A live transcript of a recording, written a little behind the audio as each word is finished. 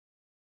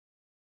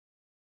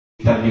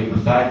सभी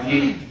प्रसाद जी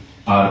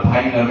और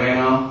भाई नारायण,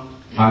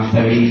 हम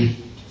सभी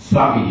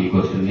स्वामी जी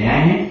को सुनने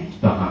आए हैं,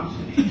 तो हम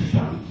सुने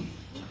स्वामी जी।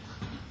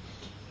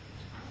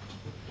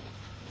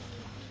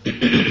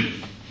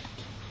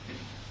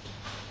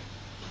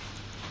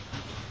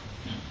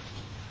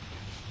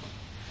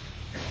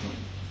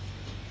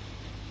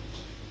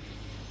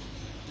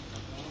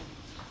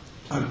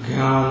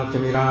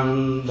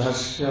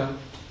 अज्ञानतिमिरान्धस्य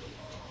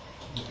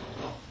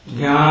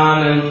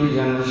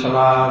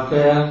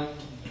ज्ञानाञ्जनशलाकया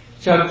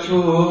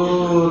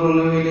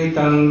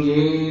चक्षुरुन्मीलितं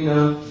येन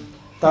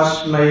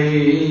तस्मै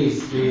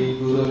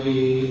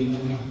श्रीगुरवे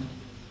नमः।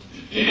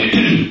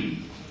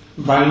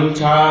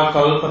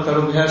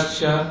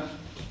 वञ्चाकल्पतरुभ्यश्च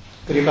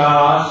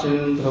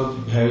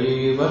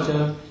कृपासिन्धुभ्यैव च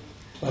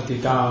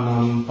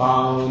पतितानां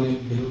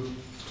पावनेभ्यो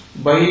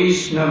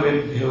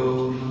वैष्णवेभ्यो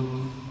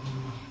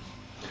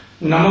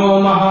नमो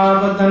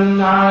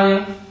महावदन्नाय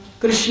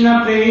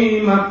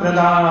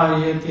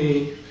कृष्णप्रेमप्रदायते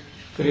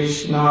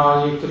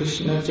कृष्णाय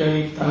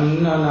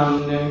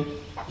कृष्णचैतन्यनाम्ने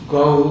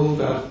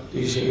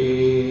गौरतिशे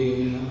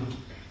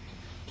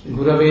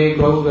गुरवे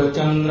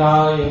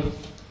गौरचन्द्राय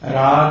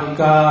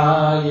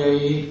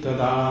राधिकायै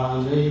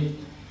तदालये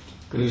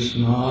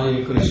कृष्णाय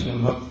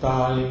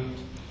कृष्णभक्ताय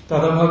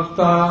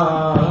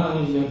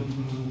तद्भक्ताय।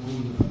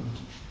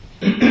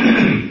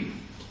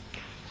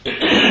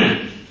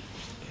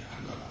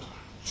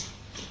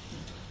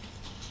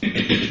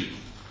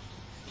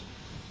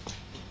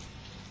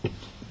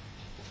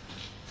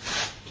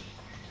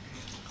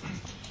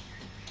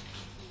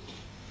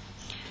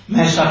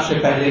 मैं सबसे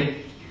पहले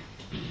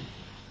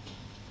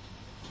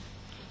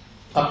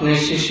अपने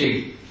शिष्य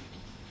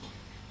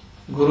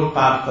गुरु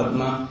पाद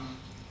पद्मा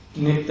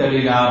नित्य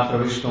लीला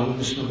प्रविष्टों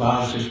विष्णु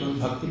भाव शिष्णु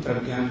भक्ति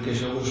प्रज्ञान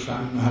केशव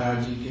गोस्वामी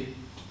महाराज जी के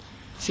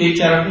श्री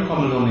चरण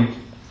कमलों में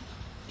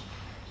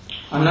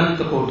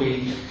अनंत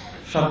कोटि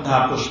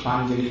श्रद्धा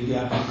पुष्पांजलि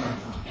ज्ञापन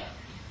करता हूं।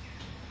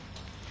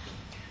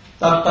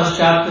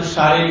 तत्पश्चात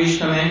सारे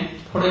विश्व में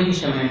थोड़े ही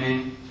समय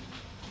में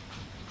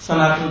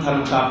सनातन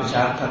धर्म का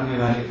प्रचार करने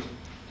वाले,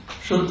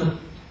 शुद्ध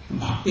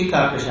भक्ति का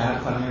प्रचार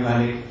करने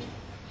वाले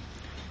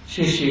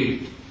श्री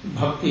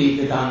भक्ति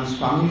वेदांत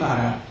स्वामी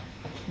महाराज,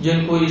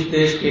 जिनको इस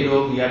देश के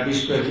लोग या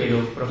विश्व के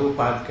लोग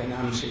प्रभुपाद के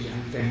नाम से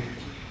जानते हैं,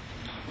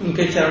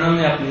 उनके चरणों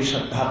में अपनी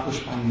श्रद्धा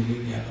पुष्पांजलि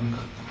ज्ञापन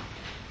करता हूं।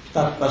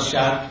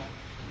 तत्पश्चात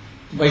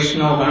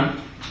वैष्णवगण,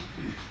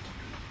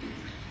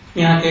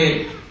 यहाँ के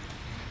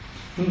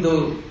हिंदू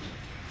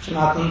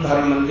सनातन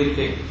धर्म मंदिर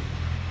के,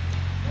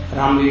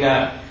 रामलीला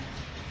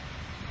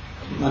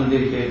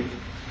मंदिर के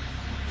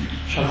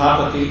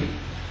सभापति,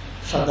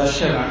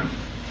 सदस्यगण,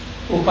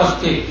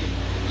 उपस्थित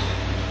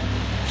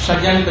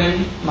सज्जन बहन,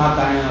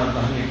 माताएं और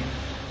बहनें,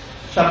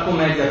 सबको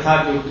मैं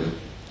यथायोग्य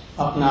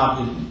अपना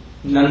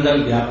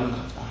अभिनंदन ज्ञापन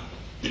करता हूं।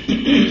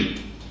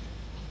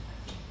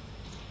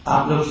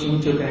 आप लोग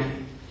सुन चुके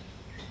हैं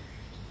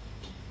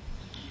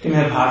कि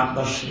मैं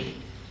भारतवर्ष से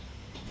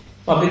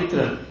पवित्र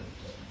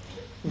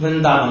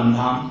वृंदावन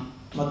धाम,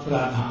 मथुरा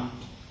धाम,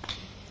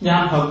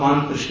 जहां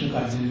भगवान कृष्ण का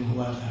जन्म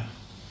हुआ था,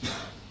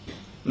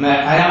 मैं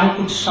आया हूं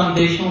कुछ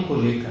संदेशों को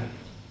लेकर।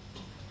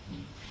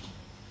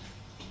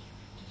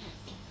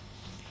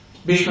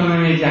 विश्व में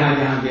मैं जहां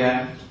जहां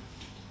गया,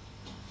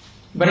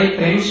 बड़े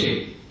प्रेम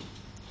से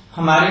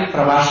हमारे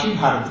प्रवासी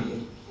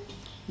भारतीय,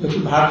 जो कि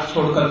भारत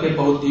छोड़ करके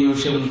बहुत दिनों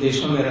से उन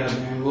देशों में रह रहे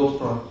हैं, वो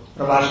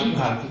प्रवासी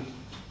भारतीय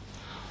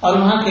और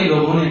वहां के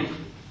लोगों ने,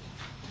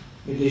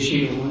 विदेशी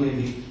लोगों ने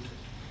भी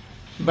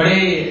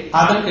बड़े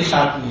आदर के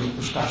साथ में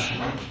उसका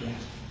सम्मान किया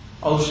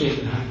और उसे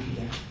ग्रहण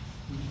किया।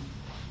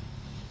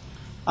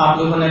 आप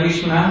लोगों ने भी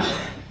सुना,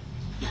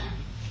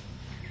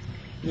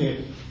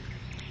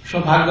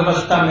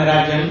 सौभाग्यवस्था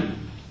मेरा जन्म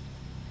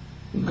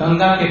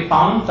गंगा के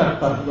पावन तट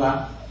पर हुआ,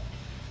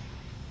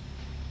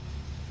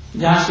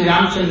 जहां श्री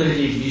रामचंद्र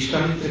जी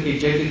विश्वामित्र की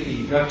यज्ञ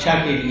की रक्षा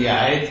के लिए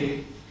आए थे।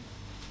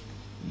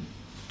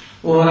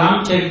 वो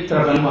रामचरित्र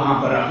वन वहां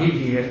पर अभी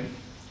भी है,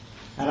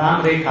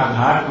 राम रेखा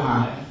घाट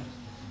वहां है,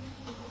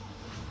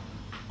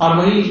 और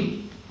वही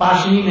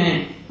पास ही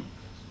में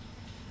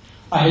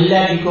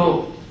अहिल्या जी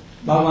को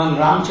भगवान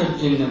रामचंद्र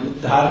जी ने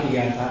उद्धार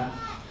किया था।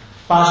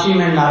 पासी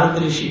में नारद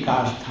ऋषि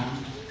का स्थान,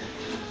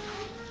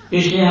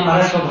 इसलिए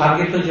हमारा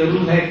सौभाग्य तो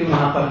जरूर है कि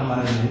वहां पर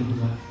हमारा जन्म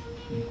हुआ,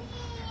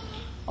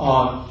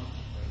 और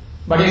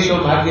बड़े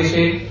सौभाग्य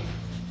से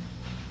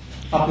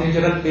अपने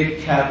जगत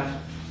विख्यात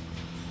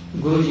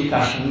गुरु जी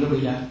का संग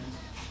मिला।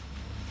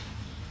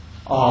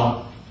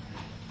 और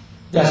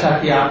जैसा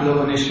कि आप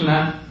लोगों ने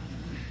सुना,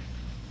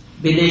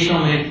 विदेशों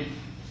में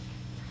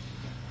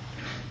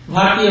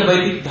भारतीय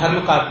वैदिक धर्म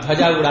का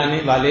ध्वजा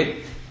उड़ाने वाले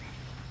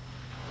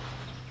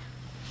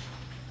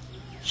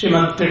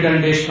श्रीमद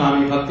त्रिदंडे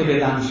स्वामी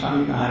भक्तिवेदांत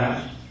स्वामी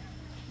महाराज,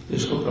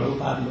 जिसको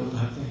प्रभुपाद लोग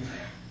कहते हैं,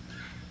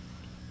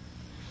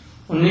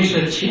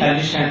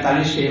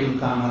 1946-47 से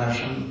उनका हमारा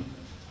संग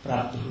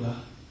प्राप्त हुआ।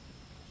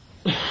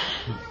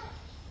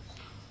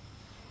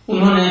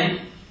 उन्होंने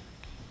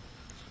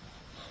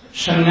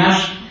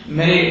संन्यास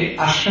मेरे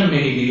आश्रम में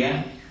ही लिया,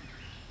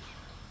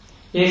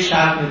 एक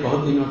साथ में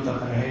बहुत दिनों तक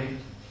रहे,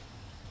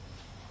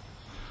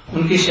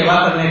 उनकी सेवा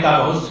करने का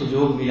बहुत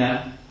सुयोग मिला।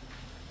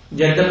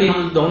 यद्यपि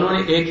हम दोनों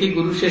ने एक ही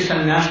गुरु से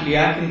संन्यास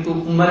लिया, किंतु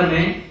उम्र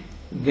में,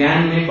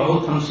 ज्ञान में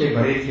बहुत हमसे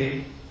बड़े थे।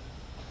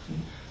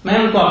 मैं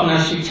उनको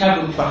अपना शिक्षा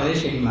गुरु पहले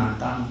से ही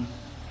मानता हूँ।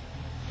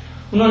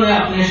 उन्होंने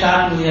अपने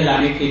साथ मुझे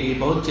लाने के लिए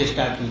बहुत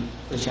चेष्टा की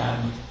प्रचार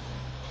में,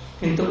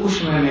 किंतु उस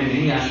समय में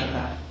नहीं आ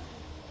सका।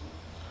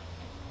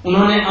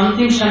 उन्होंने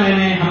अंतिम समय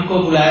में हमको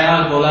बुलाया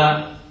और बोला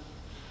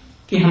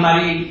कि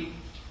हमारी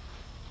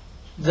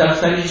जब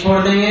शरीर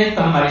छोड़ देंगे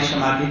तो हमारी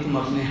समाधि तुम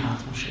अपने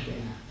हाथों से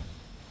देना।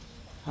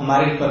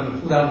 हमारे ऊपर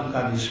पूरा उनका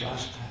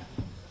विश्वास था।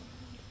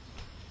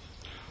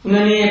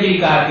 उन्होंने ये भी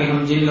कहा कि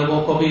हम जिन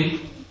लोगों को भी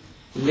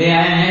ले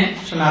आए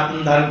हैं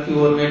सनातन धर्म की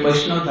ओर में,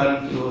 वैष्णव धर्म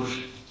की ओर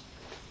से,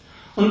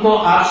 उनको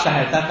आप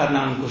सहायता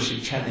करना, उनको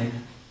शिक्षा देना।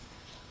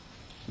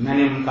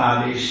 मैंने उनका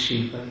आदेश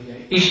शील कर लिया।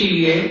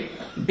 इसीलिए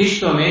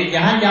विश्व में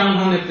जहां जहां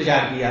उन्होंने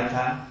प्रचार किया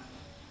था,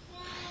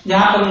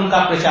 जहां पर उनका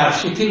प्रचार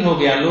शिथिल हो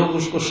गया, लोग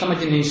उसको समझ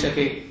नहीं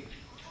सके,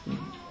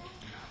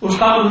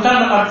 उसका उल्टा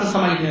अर्थ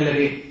समझने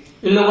लगे,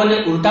 इन लोगों ने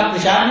उल्टा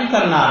प्रचार भी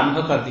करना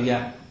आरंभ कर दिया।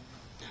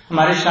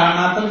 हमारे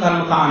सनातन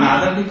धर्म का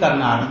अनादर भी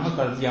करना आरंभ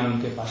कर दिया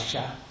उनके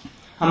पश्चात।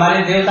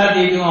 हमारे देवता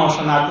देवियों और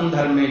सनातन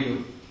धर्म में जो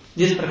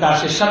जिस प्रकार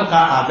से सबका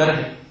आदर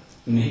है,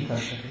 नहीं कर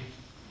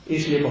सके।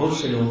 इसलिए बहुत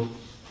से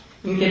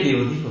लोग इनके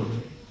विरोधी हो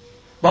गए।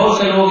 बहुत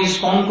से लोग इस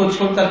कौम को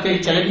छोड़ करके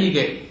चले भी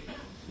गए।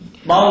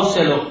 बहुत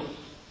से लोग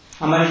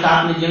हमारे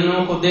साथ में जिन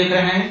लोगों को देख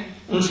रहे हैं,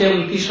 उनसे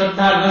उनकी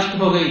श्रद्धा नष्ट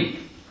हो गई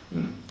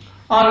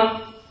और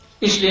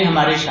इसलिए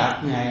हमारे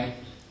साथ में आए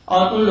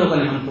और उन लोगों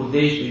ने हमको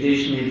देश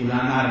विदेश में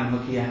बुलाना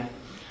आरंभ किया।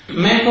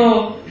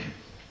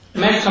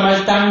 मैं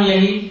समझता हूं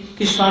यही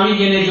कि स्वामी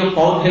जी ने जो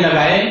पौधे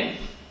लगाए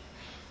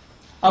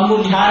अब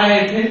मुरझा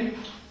रहे थे,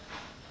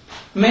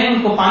 मैं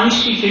उनको पानी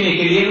सींचने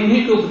के लिए,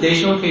 उन्हीं के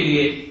उपदेशों के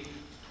लिए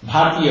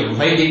भारतीय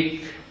वैदिक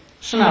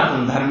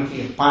सनातन धर्म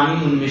के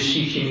पानी उनमें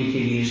सींचने के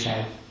लिए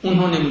शायद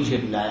उन्होंने मुझे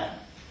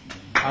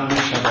बुलाया और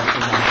मैं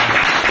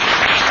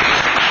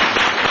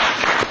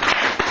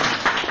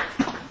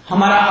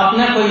हमारा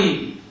अपना कोई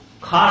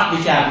खास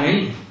विचार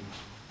नहीं है।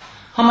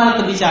 हमारा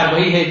तो विचार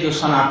वही है जो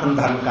सनातन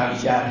धर्म का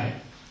विचार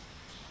है,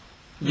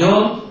 जो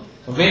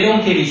वेदों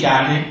के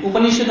विचार हैं,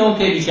 उपनिषदों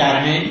के विचार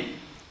हैं,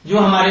 जो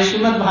हमारे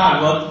श्रीमद्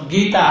भागवत,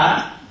 गीता,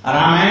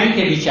 रामायण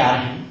के विचार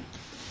हैं,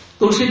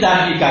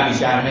 तुलसीदास जी का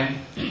विचार है,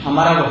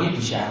 हमारा वही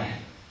विचार है।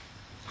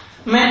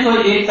 मैं तो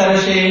एक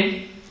तरह से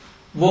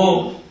वो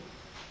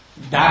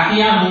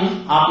डाकिया हूं,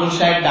 आप लोग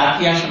शायद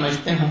डाकिया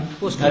समझते हो,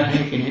 उस तरह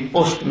के नहीं,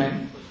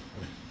 पोस्टमैन।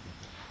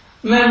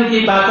 मैं उनकी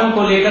बातों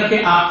को लेकर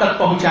के आप तक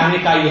पहुंचाने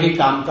का यही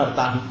काम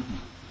करता हूं।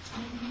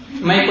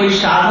 मैं कोई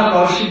साधक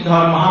और सिद्ध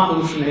और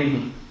महापुरुष नहीं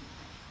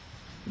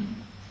हूं।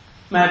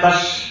 मैं बस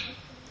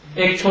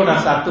एक छोटा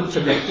सा तुच्छ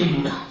व्यक्ति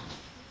हूं।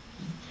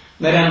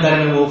 मेरे अंदर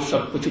में वो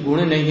सब कुछ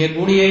गुण नहीं है।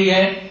 गुण यही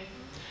है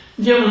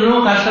जो उन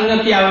लोगों का संग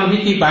किया,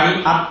 उन्हीं की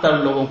वाणी आप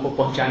तक लोगों को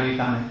पहुंचाने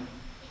का मैं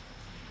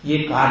ये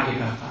कार्य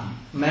करता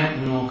हूं। मैं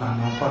उन लोगों का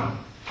नौकर हूं।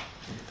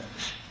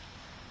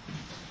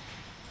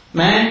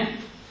 मैं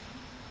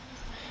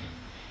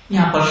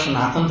यहां पर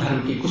सनातन धर्म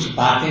की कुछ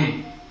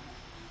बातें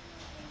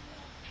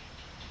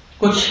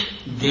कुछ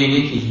देने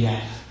के लिए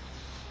आया।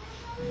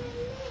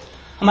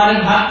 हमारे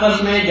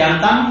भारतवर्ष में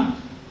जानता हूं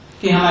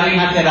कि हमारे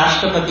यहाँ के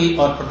राष्ट्रपति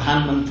और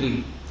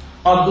प्रधानमंत्री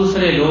और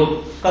दूसरे लोग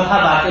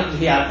कथावाचक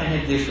भी आते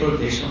हैं देशों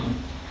देशों में,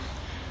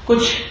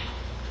 कुछ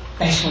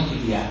पैसों के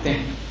लिए आते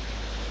हैं,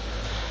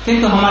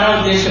 किंतु हमारा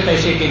उद्देश्य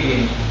पैसे के लिए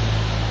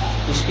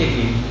नहीं, इसके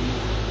लिए नहीं।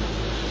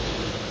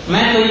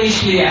 मैं तो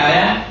इसलिए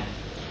आया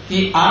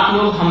कि आप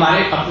लोग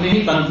हमारे अपने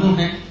ही बंधु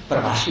हैं,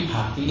 प्रवासी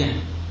भारतीय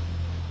हैं।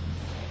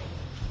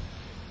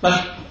 बस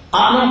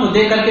आप लोगों को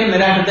देख करके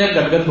मेरा हृदय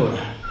गदगद हो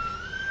रहा है।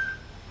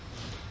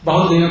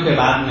 बहुत दिनों के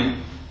बाद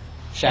में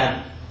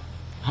शायद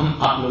हम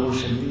आप लोगों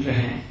से मिल रहे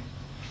हैं।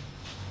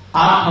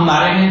 आप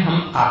हमारे हैं,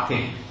 हम आपके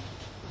हैं।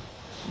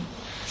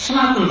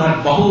 सनातन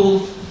धर्म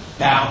बहुत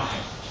व्यापक है,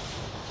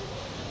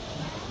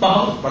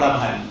 बहुत बड़ा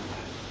भाई।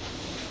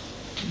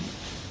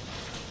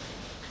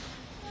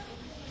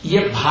 ये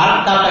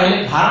भारत का, पहले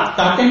भारत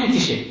कहते हैं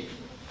किसे?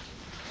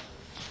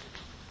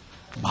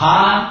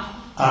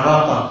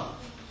 भारत।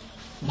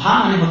 भा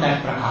माने होता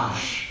है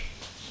प्रकाश,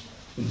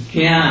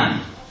 ज्ञान।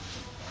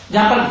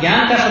 जहां पर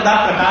ज्ञान का सदा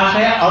प्रकाश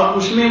है और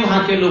उसमें वहां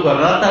के लोग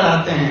रत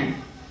रहते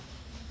हैं,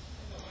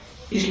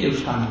 इसलिए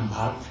उसका नाम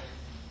भारत है।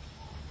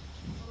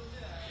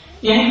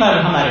 यहीं पर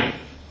हमारे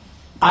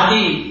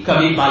आदि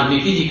कवि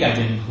वाल्मीकि जी का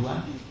जन्म हुआ।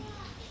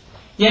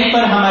 यहीं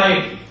पर हमारे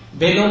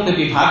वेदों के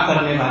विभाग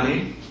करने वाले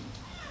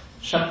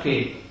सबके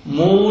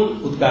मूल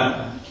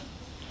उद्गाता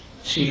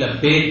श्रील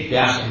वेद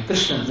व्यास है,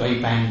 कृष्ण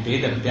द्वैपायन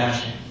वेद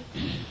व्यास है।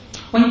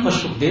 वहीं पर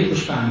सुखदेव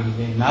गोस्वामी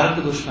हुए,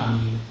 नारद गोस्वामी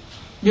हुए,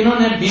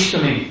 जिन्होंने विश्व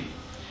में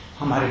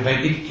हमारे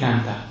वैदिक ज्ञान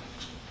का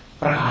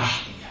प्रकाश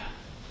दिया।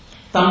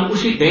 तब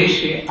उसी देश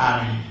से आ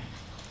रहे हैं।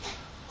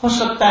 हो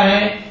सकता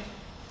है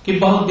कि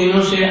बहुत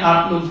दिनों से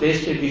आप लोग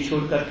देश से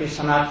बिछोड़ करके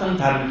सनातन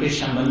धर्म के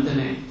संबंध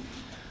में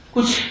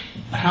कुछ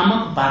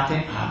भ्रामक बातें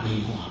आ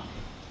गई हों।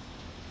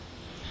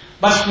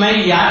 बस मैं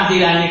याद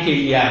दिलाने के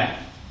लिए आया।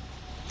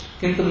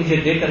 किंतु मुझे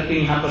देख करके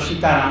यहाँ पर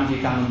सीताराम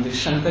जी का मंदिर,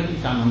 शंकर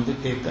जी का मंदिर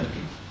देख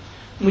करके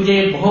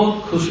मुझे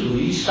बहुत खुशी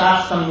हुई।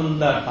 7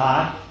 समुंदर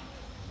पार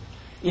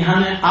यहाँ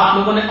में आप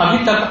लोगों ने अभी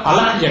तक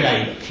अलग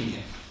जगाई रखी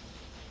है।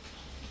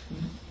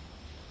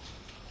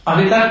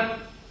 अभी तक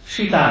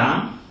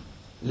सीताराम,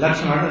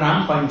 लक्ष्मण,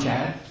 राम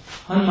पंचायत,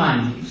 हनुमान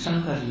जी,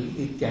 शंकर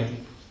जी इत्यादि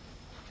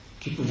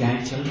की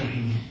पूजाएं चल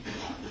रही हैं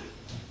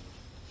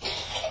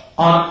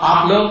और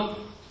आप लोग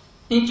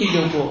इन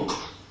चीजों को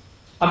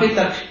अभी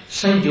तक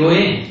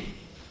संजोए हैं।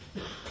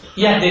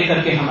 यह देख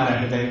करके हमारा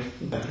हृदय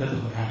गदगद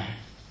हो रहा है।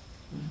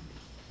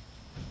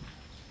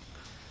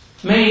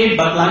 मैं ये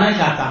बतलाना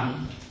चाहता हूं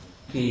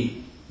कि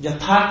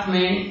यथार्थ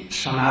में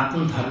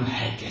सनातन धर्म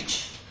है क्या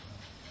चीज।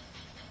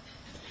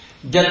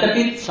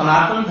 यद्यपि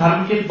सनातन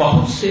धर्म के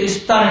बहुत से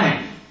स्तर हैं,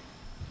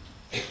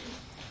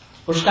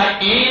 उसका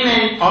एम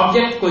एंड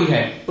ऑब्जेक्ट कोई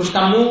है,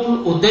 उसका मूल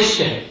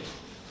उद्देश्य है,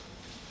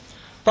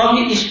 तो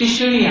अभी इसकी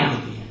श्रेणियां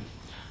होती हैं।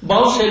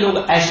 बहुत से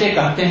लोग ऐसे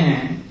कहते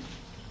हैं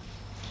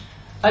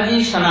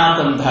अजी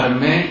सनातन धर्म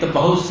में तो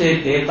बहुत से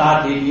देवता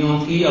देवियों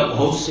की और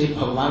बहुत से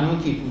भगवानों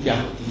की पूजा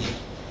होती है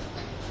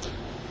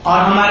और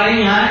हमारे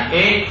यहाँ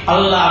एक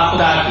अल्लाह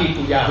खुदा की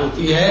पूजा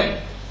होती है,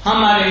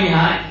 हमारे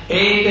यहाँ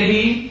एक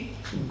ही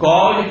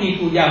गॉड की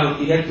पूजा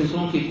होती है,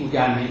 दूसरों की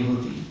पूजा नहीं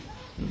होती।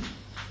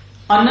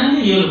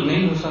 अनन्य ये लोग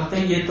नहीं हो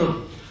सकते। ये तो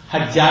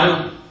हजारों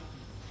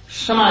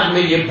समाज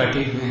में ये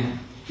बटे हुए हैं।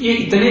 ये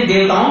इतने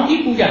देवताओं की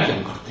पूजा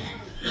क्यों करते हैं,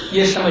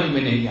 ये समझ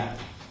में नहीं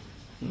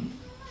आते।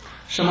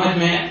 समझ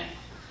में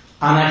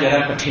आना जरा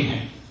कठिन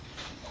है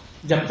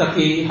जब तक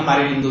कि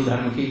हमारे हिंदू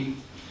धर्म की,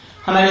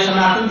 हमारे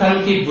सनातन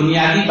धर्म की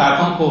बुनियादी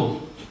बातों को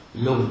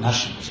लोग न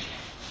समझ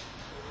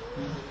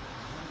लें।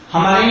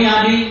 हमारे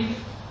यहाँ भी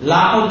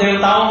लाखों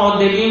देवताओं और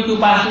देवियों की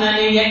उपासना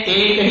नहीं है,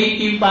 एक ही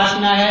की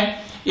उपासना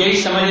है। यही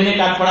समझने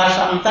का थोड़ा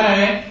सा अंतर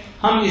है।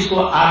 हम इसको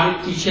आगे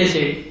पीछे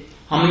से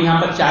हम यहाँ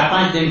पर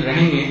 4-5 दिन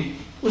रहेंगे,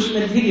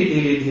 उसमें धीरे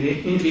धीरे धीरे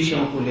इन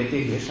विषयों को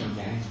लेते हुए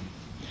समझाएंगे।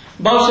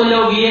 बहुत से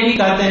लोग ये भी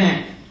कहते हैं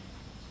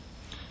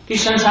कि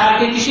संसार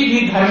के किसी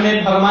भी धर्म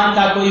में भगवान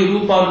का कोई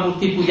रूप और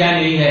मूर्ति पूजा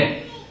नहीं है,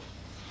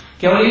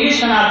 केवल ये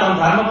सनातन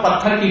धर्म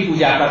पत्थर की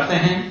पूजा करते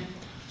हैं,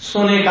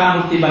 सोने का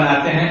मूर्ति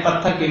बनाते हैं,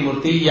 पत्थर की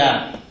मूर्ति या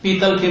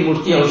पीतल की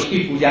मूर्ति और उसकी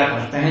पूजा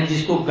करते हैं,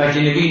 जिसको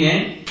गजनवी ने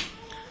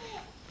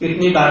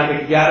कितनी बार,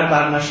 11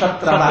 बार न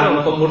 17 बार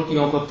उनको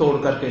मूर्तियों को तोड़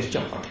करके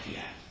चौपट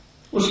किया है।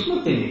 उस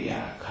मूर्ति ने क्या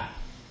रखा।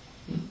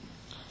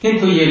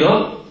 किंतु ये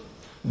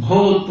लोग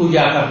भूत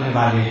पूजा करने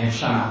वाले हैं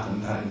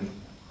सनातन धर्म में।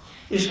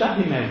 इसका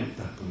भी मैं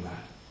उत्तर दूंगा।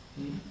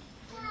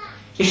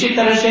 इसी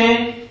तरह से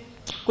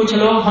कुछ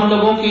लोग हम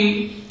लोगों की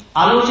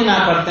आलोचना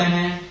करते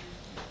हैं,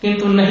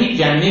 किंतु नहीं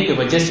जानने की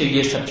वजह से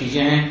ये सब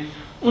चीजें हैं।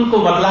 उनको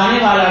बतलाने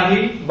वाला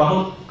भी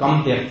बहुत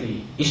कम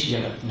व्यक्ति इस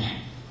जगत में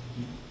है,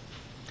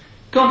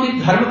 क्योंकि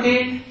धर्म के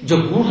जो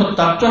गूढ़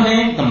तत्व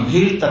हैं,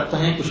 गंभीर तत्व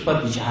हैं, उस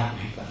पर विचार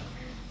नहीं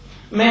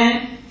करते।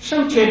 मैं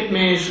संक्षेप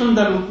में,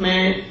 सुंदर रूप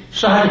में,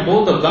 सहज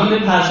बोध गम्य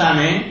भाषा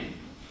में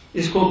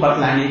इसको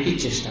बतलाने की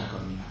चेष्टा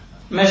करूंगा।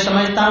 मैं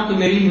समझता हूं कि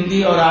मेरी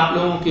हिंदी और आप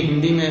लोगों की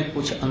हिंदी में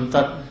कुछ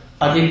अंतर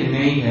अधिक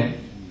नहीं है।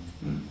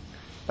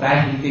 प्राय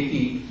हिंदी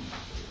की,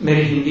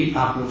 मेरी हिंदी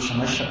आप लोग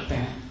समझ सकते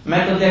हैं।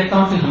 मैं तो देखता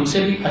हूं कि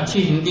हमसे भी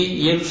अच्छी हिंदी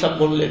ये सब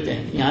बोल लेते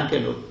हैं यहाँ के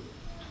लोग।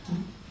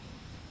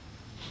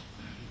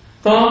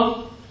 तो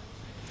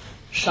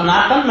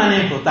सनातन माने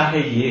होता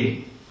है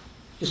ये,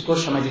 इसको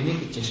समझने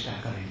की चेष्टा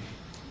करेंगे।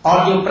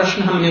 और जो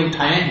प्रश्न हमने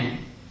उठाए हैं,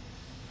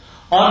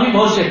 और भी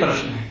बहुत से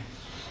प्रश्न हैं।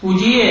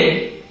 पूजिए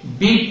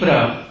विप्र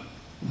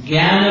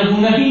ज्ञान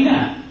गुणहीन।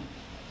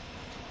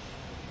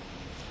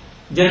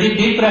 यदि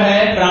विप्र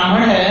है,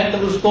 ब्राह्मण है, तो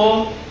उसको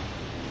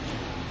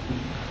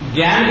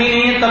ज्ञान भी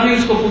नहीं है, तभी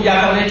उसको पूजा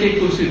करनी चाहिए।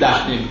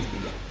 तुलसीदास ने लिख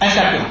दिया।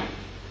 ऐसा क्यों?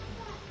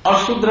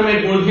 और शूद्र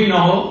में गुण भी न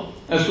हो,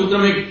 शूद्र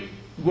में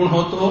गुण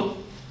हो तो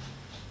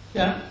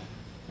क्या,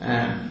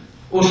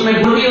 उसमें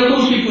गुण भी हो तो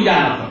उसकी पूजा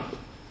न करो।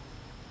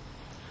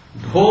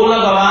 ढोल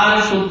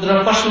गवार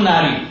शूद्र पशु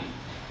नारी,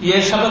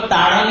 ये सब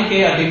ताड़न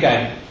के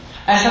अधिकारी।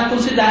 ऐसा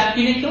तुलसीदास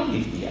जी ने क्यों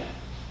लिख दिया?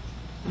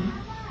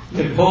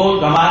 ढोल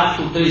गवार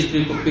शूद्र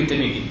स्त्री को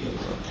पीटने की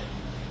जरूरत है,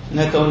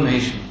 नहीं तो नहीं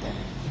सुनते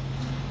हैं।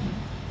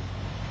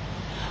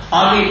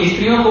 और ये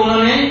स्त्रियों को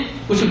उन्होंने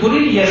कुछ बुरी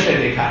नजर से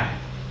देखा है,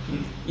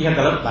 यह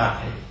गलत बात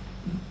है।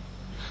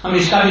 हम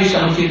इसका भी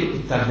समुचित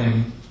उत्तर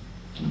देंगे।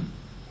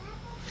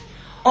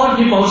 और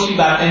भी बहुत सी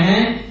बातें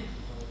हैं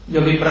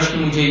जो भी प्रश्न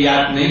मुझे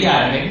याद नहीं आ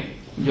रहे,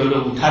 जो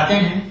लोग उठाते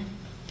हैं,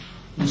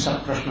 उन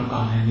सब प्रश्नों का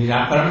मैं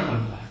निराकरण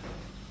करूंगा।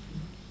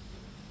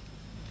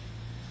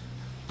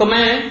 तो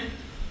मैं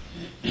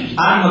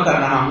आरंभ कर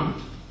रहा हूं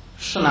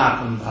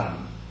सनातन धर्म।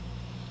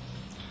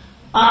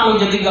 आप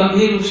लोग यदि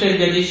गंभीर रूप से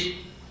यदि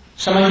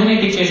समझने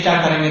की चेष्टा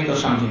करेंगे तो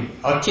समझेंगे,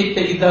 और चित्त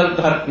इधर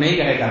उधर नहीं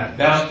रहेगा,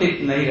 व्यवस्थित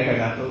नहीं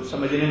रहेगा, तो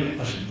समझने में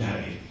असुविधा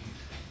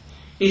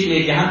रहेगी।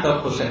 इसलिए जहां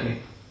तक हो सके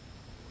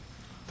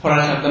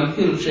थोड़ा सा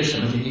गंभीर रूप से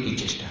समझने की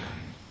चेष्टा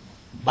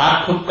करें।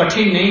 बात खूब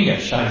कठिन नहीं है,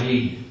 सहज ही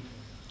है।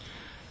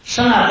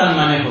 सनातन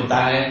माने होता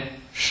है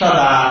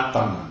सदा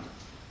तन,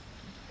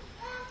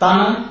 तन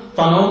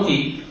तनोति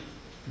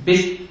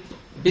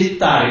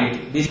विस्तारित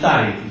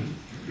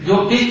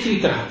जो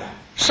विस्तृत रहता है,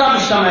 सब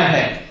समय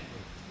है,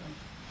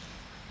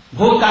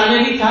 भूतकाल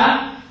में भी था,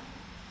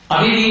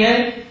 अभी भी है,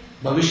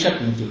 भविष्य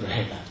में जो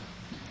रहेगा,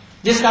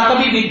 जिसका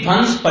कभी भी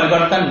ध्वंस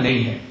परिवर्तन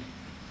नहीं है,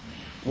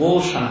 वो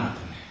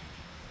सनातन है।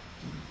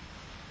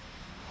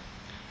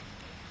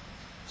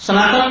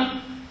 सनातन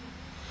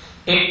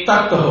एक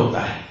तत्व होता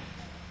है,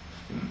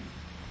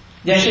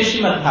 जैसे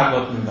श्रीमद्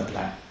भागवत में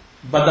बतलाया,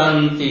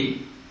 वदन्ति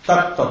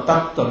तत्व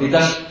तत्व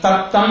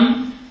विदस्तत्तम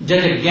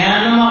जद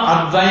ज्ञानम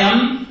अद्वयम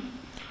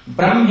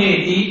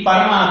ब्रह्मेति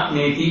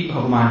परमात्मेति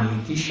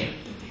भगवानेति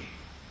शब्दते।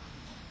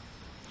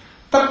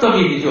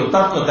 तत्वविद जो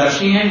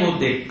तत्वदर्शी हैं वो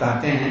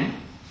कहते हैं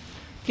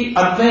कि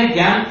अद्वय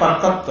ज्ञान पर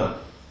तत्व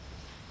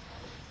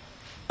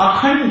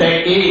अखंड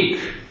एक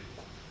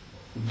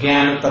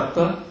ज्ञान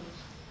तत्व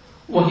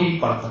वही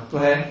पर तत्व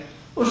है।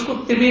 उसको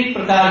त्रिविध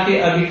प्रकार के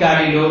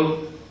अधिकारी लोग,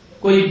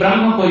 कोई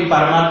ब्रह्म, कोई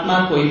परमात्मा,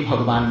 कोई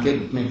भगवान के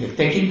रूप में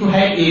देखते हैं, किंतु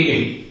है एक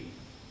ही।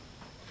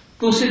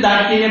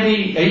 तुलसीदास जी ने भी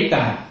यही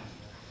कहा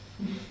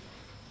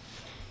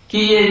कि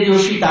ये जो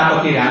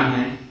सीतापति राम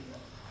है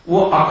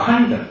वो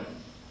अखंड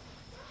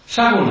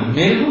सगुण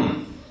निर्गुण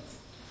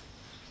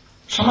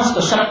समस्त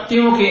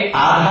शक्तियों के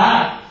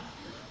आधार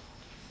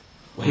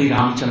वही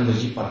रामचंद्र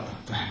जी पर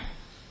तत्व है।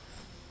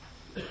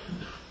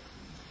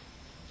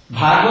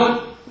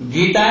 भागवत,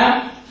 गीता,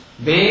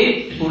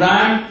 वेद,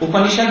 पुराण,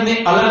 उपनिषद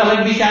में अलग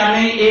अलग विचार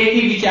नहीं, एक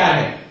ही विचार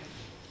है।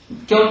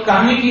 क्यों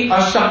कहने की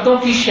शब्दों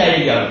की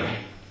शैली अलग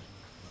है,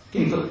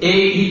 किंतु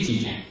एक ही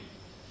चीज है।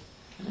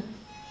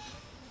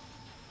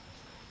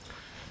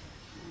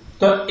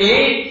 तो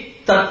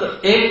एक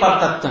तत्व, एक पर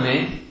तत्व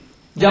में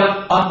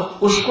जब अब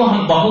उसको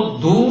हम बहुत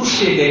दूर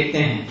से देखते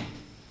हैं,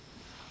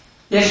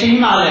 जैसे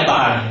हिमालय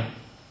पहाड़ है,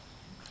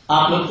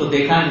 आप लोग तो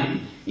देखा नहीं,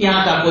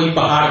 यहां का कोई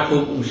पहाड़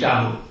खूब ऊंचा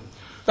हो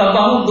तो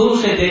बहुत दूर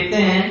से देखते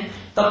हैं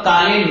तो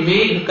काले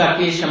मेघ का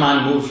के समान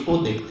वो उसको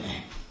देखते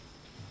हैं,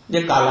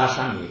 ये काला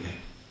सा मेघ है।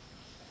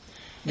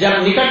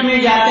 जब निकट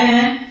में जाते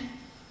हैं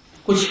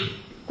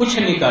कुछ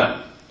निकट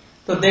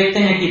तो देखते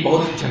हैं कि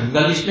बहुत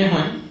जंगल इसमें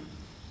है,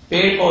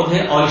 पेड़ पौधे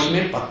और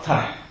इसमें पत्थर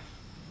है।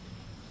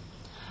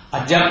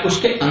 और जब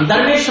उसके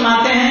अंदर में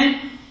समाते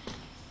हैं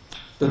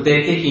तो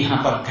देखते कि यहां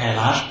पर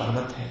कैलाश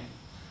पर्वत है,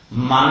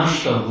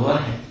 मानस सरोवर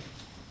है,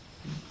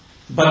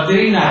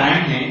 बद्री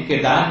नारायण है,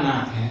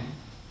 केदारनाथ है,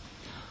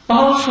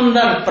 बहुत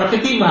सुंदर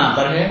प्रकृति वहां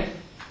पर है,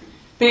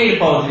 पेड़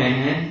पौधे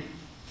हैं,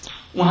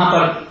 वहां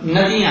पर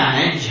नदियां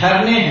हैं,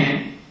 झरने हैं,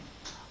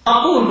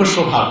 अपूर्व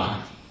शोभा वहां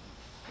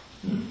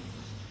की।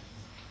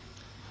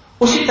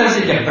 उसी तरह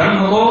से जब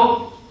ब्रह्म को,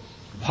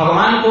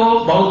 भगवान को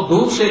बहुत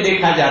दूर से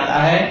देखा जाता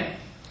है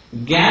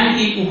ज्ञान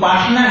की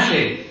उपासना से,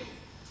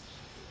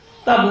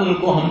 तब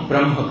उनको हम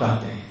ब्रह्म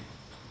कहते हैं।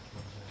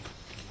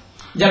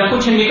 जब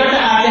कुछ निकट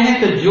आते हैं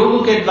तो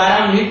योग के द्वारा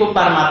उन्हीं को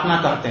परमात्मा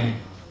कहते हैं।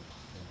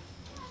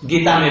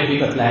 गीता में भी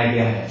बतलाया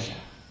गया है ऐसा।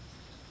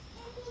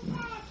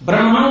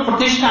 ब्रह्मणु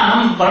प्रतिष्ठा,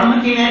 हम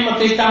ब्रह्म की नहीं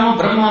प्रतिष्ठा हो,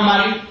 ब्रह्म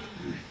हमारी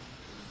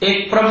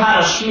एक प्रभा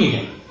रश्मि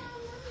है,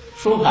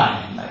 शोभा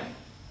है, हमारे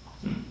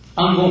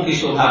अंगों की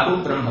शोभा को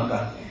ब्रह्म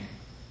कहते हैं।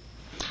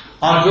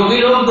 और जो भी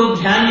लोग दुख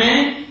ध्यान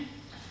में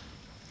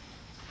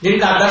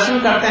जिनका दर्शन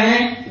करते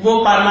हैं वो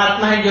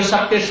परमात्मा है जो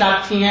सबके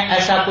साक्षी हैं,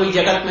 ऐसा कोई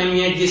जगत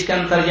नहीं है जिसके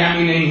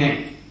अंतर्यामी नहीं है।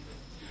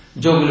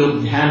 जो भी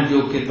लोग ध्यान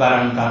योग के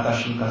द्वारा उनका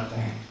दर्शन करते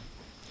हैं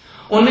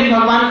उनमें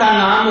भगवान का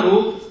नाम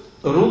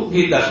रूप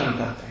भी दर्शन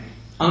करते हैं,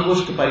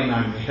 अंगुष्ठ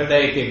परिमाण में,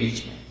 हृदय के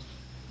बीच में।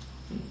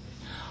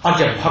 और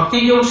जब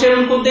भक्ति योग से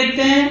उनको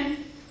देखते हैं,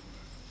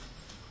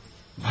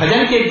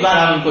 भजन के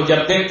द्वारा उनको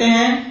जब देखते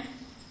हैं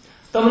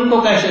तो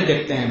उनको कैसे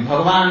देखते हैं?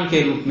 भगवान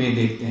के रूप में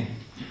देखते हैं।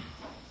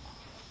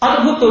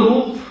 अद्भुत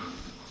रूप,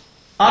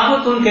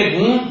 अद्भुत उनके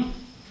गुण,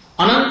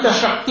 अनंत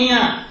शक्तियां,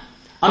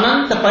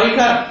 अनंत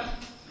परिकर।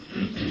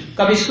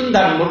 कभी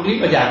सुंदर मुरली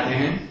बजाते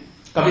हैं,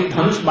 कभी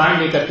धनुष बाण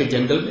लेकर के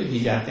जंगल में भी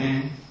जाते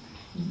हैं।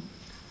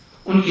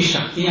 उनकी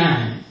शक्तियां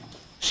हैं,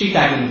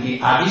 सीता जी उनकी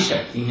आदि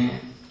शक्ति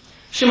हैं,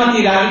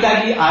 श्रीमती राधिका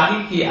जी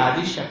आदि की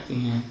आदि शक्ति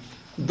हैं,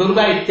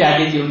 दुर्गा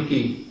इत्यादि जी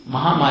उनकी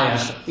महामाया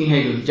शक्ति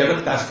है जो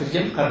जगत का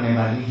सृजन करने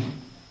वाली हैं।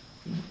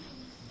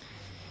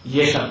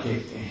 ये सब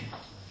देखते हैं।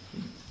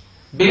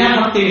 बिना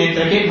भक्ति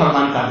नेत्र के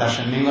भगवान का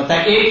दर्शन नहीं होता।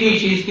 एक ही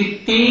चीज की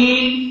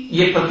तीन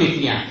ये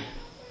प्रतीतियां हैं,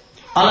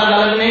 अलग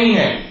अलग नहीं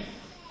है।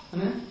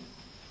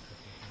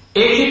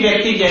 एक ही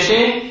व्यक्ति जैसे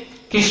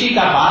किसी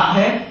का बाप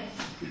है,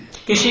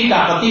 किसी का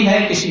पति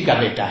है, किसी का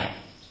बेटा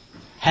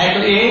है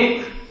तो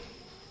एक,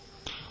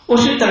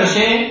 उसी तरह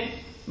से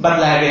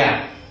बदलाया गया।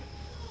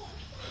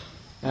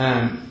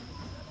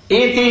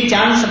 एते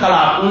चांस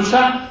कला पुंस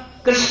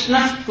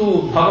कृष्णस्तु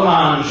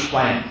भगवान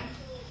स्वयं।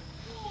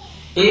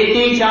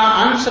 एते चा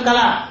अंश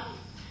कला,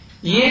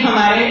 ये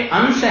हमारे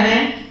अंश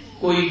हैं,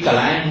 कोई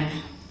कलाएं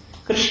हैं,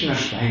 कृष्ण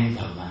स्वयं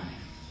भगवान है।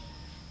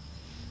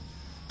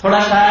 थोड़ा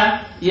सा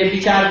ये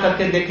विचार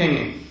करके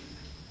देखेंगे,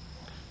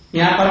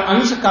 यहां पर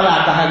अंश कला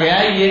कहा गया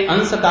है। ये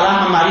अंश कला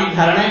हमारी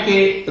धारणा के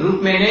रूप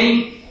में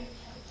नहीं।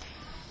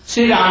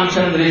 श्री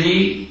रामचंद्र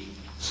जी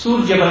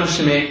सूर्य वंश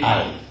में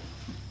आए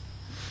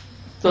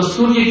तो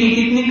सूर्य की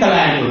कितनी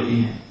कलाएं होती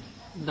हैं?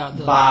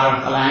 12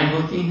 कलाएं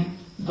होती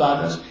हैं।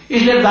 द्वादश,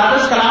 इसलिए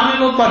द्वादश कला में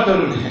वो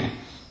परतरुण है।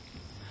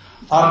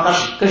 और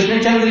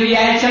कृष्णचंद्र जी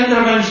आए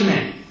चंद्रवंश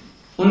में,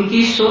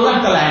 उनकी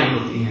 16 कलाएं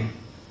होती हैं।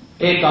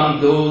 एकम,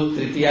 दो,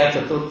 तृतीया,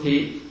 चतुर्थी,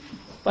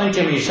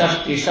 पंचमी,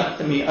 षष्ठी,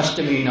 सप्तमी,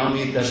 अष्टमी,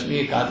 नवमी, दसवीं,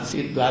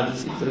 एकादशी,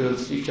 द्वादशी,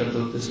 त्रयोदशी,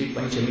 चतुर्दशी,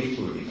 पंचमी,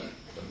 पूर्णिमा।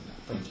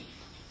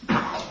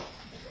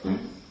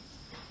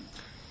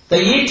 तो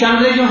ये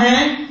चंद्र जो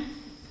हैं,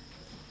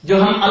 जो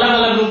हम अलग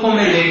अलग रूपों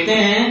में देखते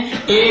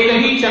हैं, एक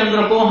ही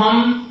चंद्र को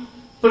हम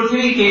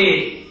पृथ्वी के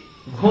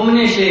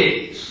घूमने से,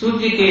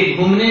 सूर्य के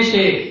घूमने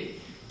से,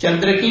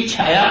 चंद्र की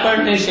छाया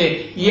पड़ने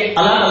से, ये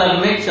अलग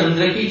अलग में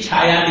चंद्र की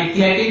छाया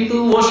दिखती है, किंतु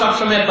वो सब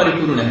समय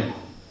परिपूर्ण है।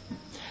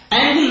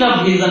 एंगल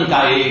ऑफ विजन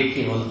का एक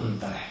केवल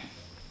अंतर है,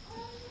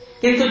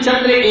 किंतु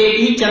चंद्र एक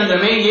ही चंद्र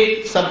में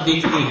ये सब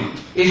दिखती हैं,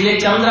 इसलिए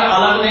चंद्र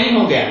अलग नहीं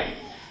हो गया।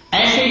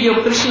 ऐसे जो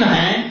कृष्ण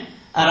हैं,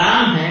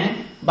 राम हैं,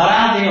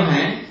 बराह देव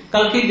हैं,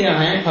 कल्कि देव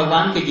हैं,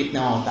 भगवान के जितने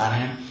अवतार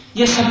हैं,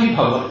 ये सभी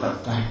भगवत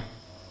तत्व हैं,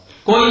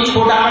 कोई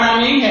छोटा बड़ा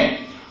नहीं है।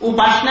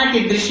 उपासना की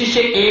दृष्टि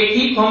से एक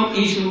ही को हम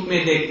इस रूप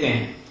में देखते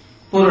हैं।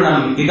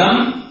 पूर्णम इदम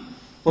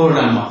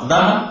पूर्णम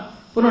अदः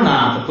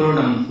पूर्णात्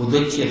पूर्णम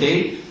उदच्यते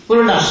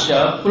पूर्णस्य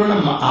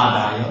पूर्णम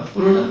आदाय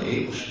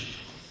पूर्णमेव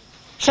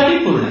शिष्यते। सभी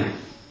पूर्ण है,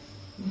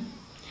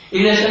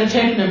 इन्हें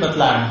संक्षेप में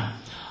बतला रहा।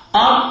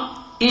 अब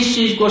इस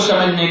चीज को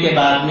समझने के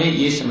बाद में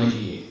ये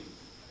समझिए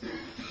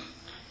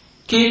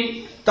कि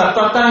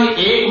तत्वतः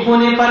एक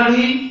होने पर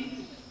भी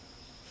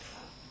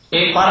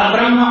एक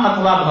परब्रह्म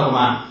अथवा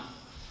भगवान,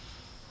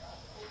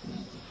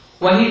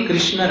 वही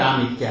कृष्ण,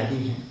 राम इत्यादि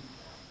हैं,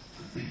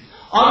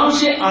 और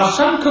उनसे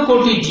असंख्य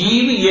कोटि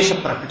जीव ये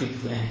सब प्रकटित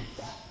हुए हैं,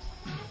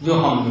 जो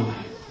हम लोग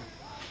हैं।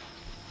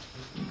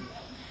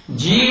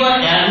 जीव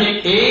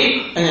अनेक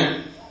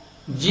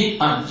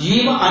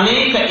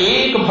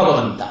एक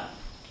भगवंता,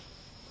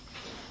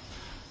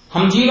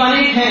 हम जीव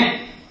अनेक हैं,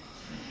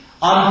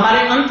 और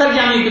हमारे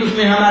अंतर्यामी के रूप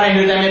में हमारे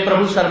हृदय में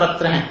प्रभु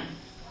सर्वत्र हैं।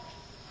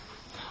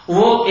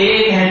 वो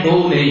एक है, दो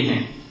नहीं है।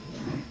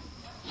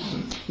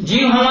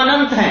 जीव हम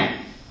अनंत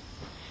हैं।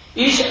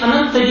 इस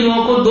अनंत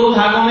जीवों को दो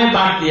भागों में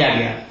बांट दिया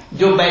गया।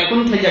 जो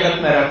वैकुंठ जगत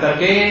में रह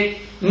करके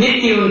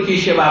नित्य उनकी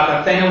सेवा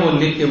करते हैं, वो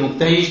नित्य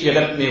मुक्त है, इस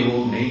जगत में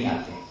वो नहीं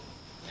आते।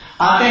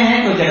 आते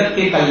हैं तो जगत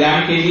के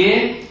कल्याण के लिए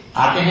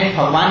आते हैं,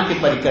 भगवान के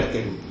परिकर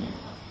के रूप में।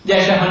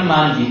 जैसे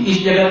हनुमान जी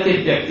इस जगत के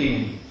व्यक्ति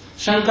नहीं,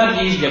 शंकर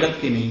जी इस जगत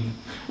के नहीं,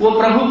 वो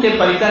प्रभु के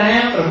परिकर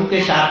हैं, प्रभु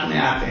के साथ में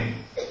आते हैं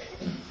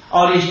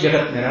और इस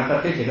जगत में रह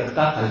करके जगत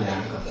का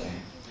कल्याण करते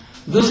हैं।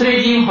 दूसरे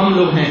जीव हम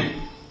लोग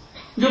हैं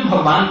जो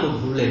भगवान को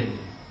भूले हुए,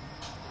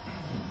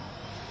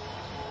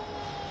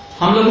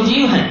 हम लोग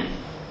जीव हैं।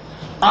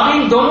 अब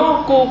इन दोनों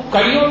को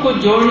कड़ियों को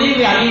जोड़ने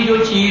वाली जो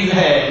चीज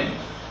है,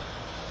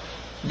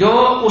 जो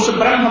उस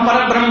ब्रह्म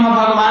पर ब्रह्म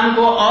भगवान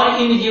को और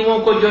इन जीवों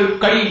को जो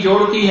कड़ी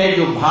जोड़ती है,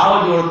 जो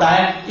भाव जोड़ता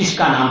है,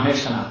 इसका नाम है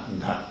सनातन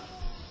धर्म।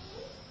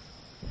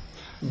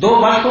 दो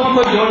वस्तुओं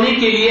को जोड़ने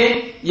के लिए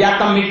या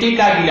तो मिट्टी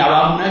का गिलावा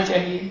होना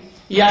चाहिए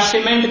या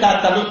सीमेंट का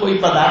तरल कोई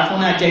पदार्थ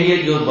होना चाहिए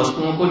जो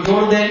वस्तुओं को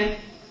जोड़ दे।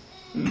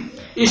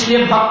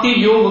 इसलिए भक्ति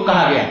योग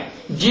कहा गया।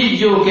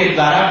 जिस योग के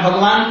द्वारा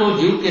भगवान को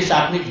जीव के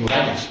साथ में जोड़ा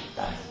जा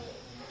सकता है,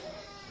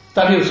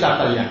 तभी उसका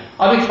कल्याण।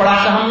 अभी थोड़ा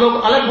सा हम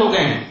लोग अलग हो गए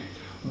हैं।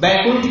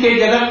 वैकुंठ के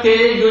जगत के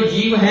जो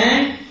जीव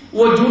हैं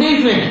वो जुड़े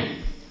हुए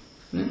हैं,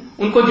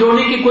 उनको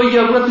जोड़ने की कोई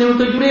जरूरत नहीं, वो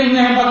तो जुड़े हुए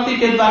हैं भक्ति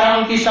के द्वारा,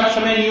 उनकी सब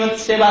समय नियमित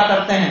सेवा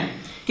करते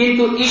हैं।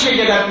 किंतु इस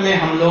जगत में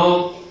हम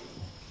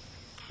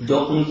लोग जो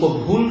उनको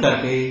भूल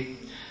करके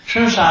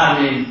संसार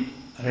में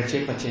रचे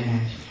पचे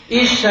हैं,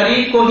 इस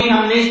शरीर को ही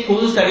हमने,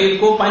 स्थूल शरीर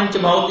को, पंच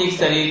भौतिक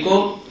शरीर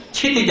को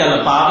छित जल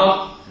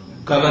पावक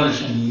गगन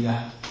शरीरा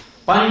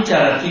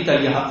पंचरथित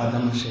यह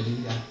अदम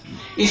शरीरा,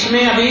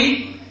 इसमें अभी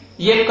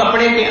ये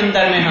कपड़े के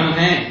अंदर में हम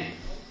हैं,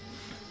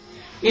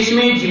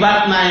 इसमें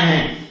जीवात्माएं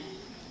हैं,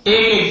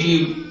 एक एक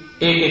जीव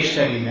एक एक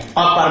शरीर में,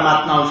 और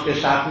परमात्मा उसके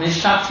साथ में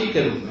साक्षी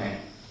के रूप में है।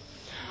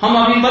 हम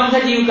अभी बद्ध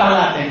जीव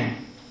कहलाते हैं।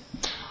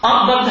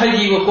 अब बद्ध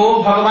जीव को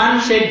भगवान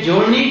से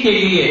जोड़ने के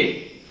लिए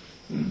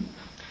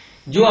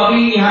जो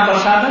अभी यहां पर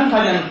साधन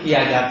भजन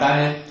किया जाता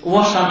है,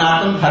 वह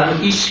सनातन धर्म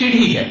की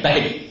सीढ़ी है।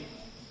 पहले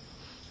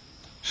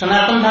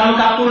सनातन धर्म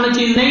का पूर्ण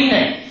चीज नहीं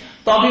है,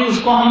 तो अभी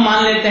उसको हम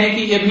मान लेते हैं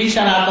कि यह भी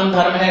सनातन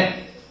धर्म है।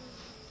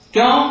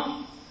 क्यों?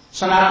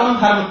 सनातन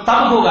धर्म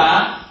तब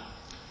होगा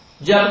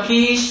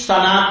जबकि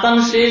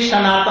सनातन से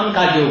सनातन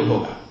का योग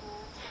होगा,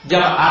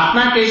 जब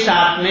आत्मा के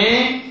साथ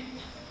में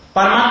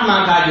परमात्मा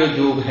का जो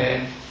योग है,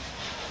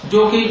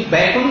 जो कि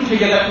वैकुंठ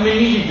जगत में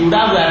ही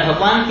जुड़ा हुआ है,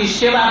 भगवान की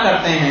सेवा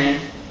करते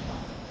हैं,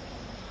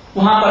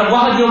 वहां पर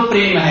वह जो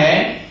प्रेम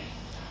है,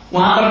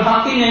 वहां पर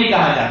भक्ति नहीं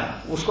कहा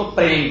जाता, उसको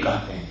प्रेम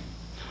कहते हैं।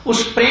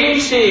 उस प्रेम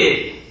से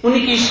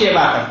उनकी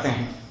सेवा करते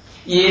हैं,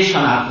 ये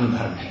सनातन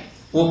धर्म है।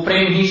 वो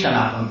प्रेम ही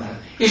सनातन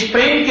धर्म। इस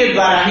प्रेम के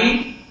द्वारा ही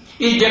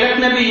इस जगत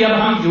में भी जब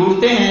हम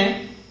जुड़ते हैं,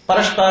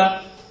 परस्पर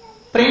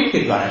प्रेम के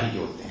द्वारा ही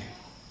जुड़ते हैं।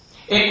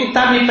 एक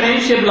कुत्ता भी प्रेम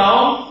से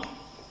बुलाओ,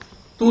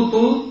 तू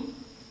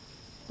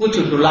कुछ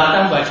डुलाता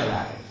हुआ चला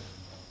है,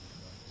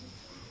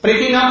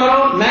 प्रीति ना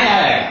करो नहीं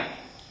आएगा,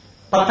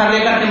 पत्थर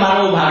लेकर के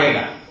मारो वो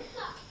भागेगा।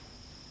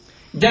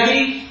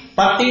 यदि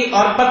पति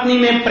और पत्नी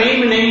में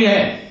प्रेम नहीं है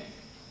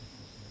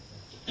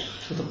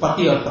तो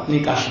पति और पत्नी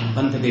का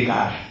संबंध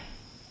बेकार है।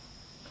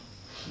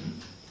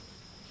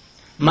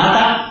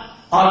 माता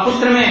और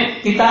पुत्र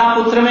में, पिता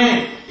पुत्र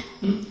में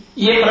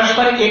ये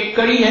परस्पर एक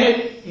कड़ी है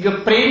जो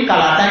प्रेम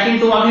कहलाता है,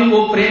 किंतु अभी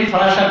वो प्रेम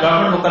थोड़ा सा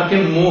गड़बड़ होकर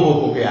के मोह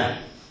हो गया है।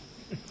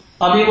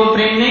 अभी वो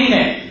प्रेम नहीं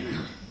है।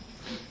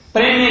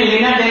 प्रेम में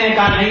लेना देने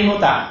का नहीं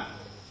होता।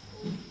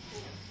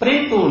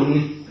 प्रेम तो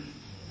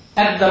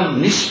एकदम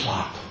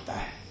निस्वार्थ होता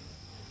है।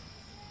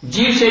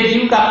 जीव से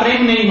जीव का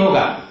प्रेम नहीं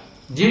होगा,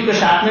 जीव के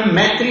साथ में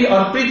मैत्री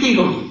और प्रीति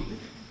होगी।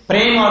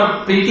 प्रेम और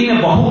प्रीति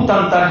में बहुत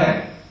अंतर है।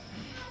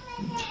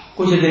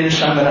 कुछ दिन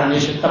संग रहने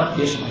से तब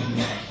ये समझ में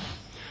आएगा।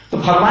 तो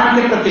भगवान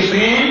के प्रति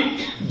प्रेम,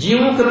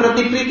 जीवों के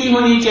प्रति प्रीति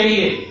होनी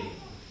चाहिए।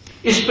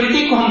 इस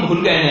प्रीति को हम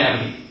भूल गए हैं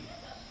अभी।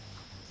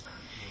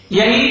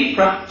 यही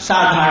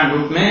साधारण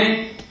रूप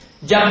में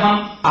जब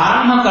हम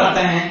आरंभ करते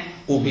हैं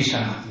वो भी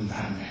सनातन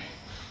धर्म है।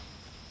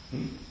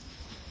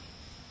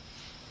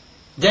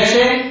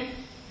 जैसे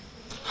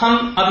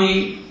हम अभी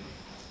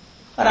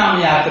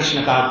राम या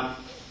कृष्ण का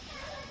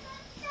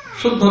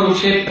शुद्ध रूप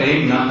से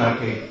प्रेम न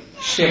करके,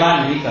 सेवा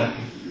नहीं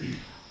करके,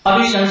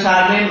 अभी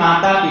संसार में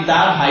माता पिता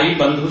भाई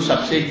बंधु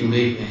सबसे जुड़े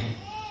हुए हैं।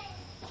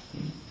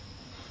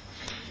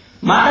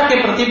 माता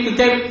के प्रति,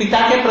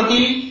 पिता के प्रति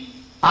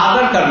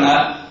आदर करना,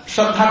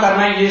 श्रद्धा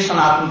करना, ये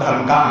सनातन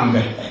धर्म का अंग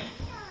है।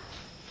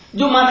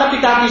 जो माता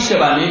पिता की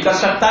सेवा नहीं कर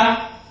सकता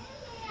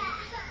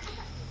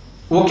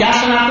वो क्या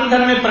सनातन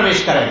धर्म में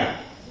प्रवेश करेगा?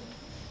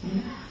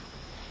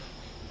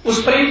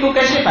 उस प्रेम को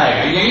कैसे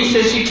पाएगा? यहीं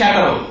से शिक्षा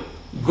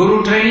करो।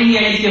 गुरु ट्रेनिंग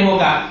यहीं से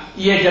होगा।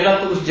 ये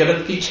जगत उस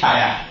जगत की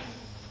छाया है।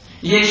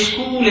 ये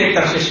स्कूल एक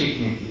तरह से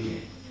सीखने के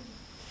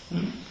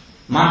लिए।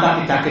 माता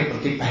पिता के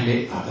प्रति पहले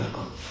आदर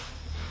करो,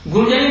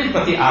 गुरुजनों के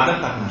प्रति आदर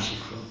करना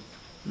सीखो।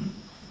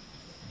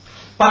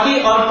 पति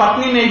और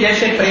पत्नी में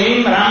जैसे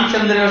प्रेम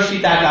रामचंद्र और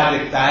सीता का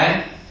दिखता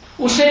है,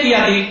 उसे भी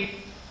अधिक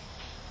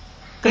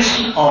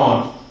कृष्ण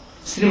और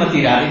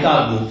श्रीमती राधिका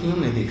और गोपियों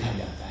में देखा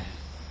जाता है।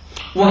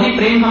 वही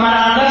प्रेम हमारा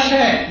आदर्श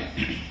है।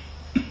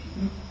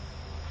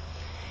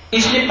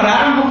 इसलिए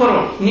प्रारंभ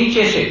करो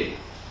नीचे से,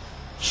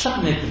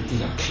 सब में प्रीति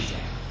रखी जाए।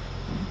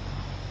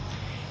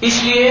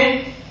 इसलिए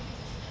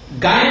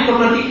गायों के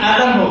प्रति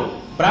आदर हो,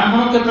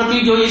 ब्राह्मणों के प्रति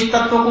जो इस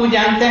तत्व को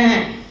जानते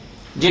हैं,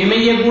 जिनमें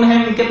ये गुण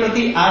है, उनके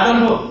प्रति आदर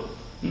हो।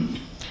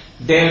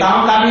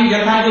 देवताओं का भी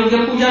यथा योग्य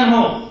पूजन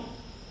हो।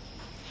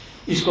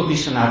 इसको भी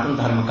सनातन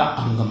धर्म का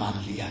अंग मान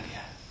लिया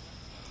गया।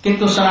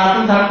 किंतु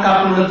सनातन धर्म का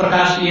पूर्ण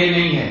प्रकाश ये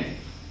नहीं है।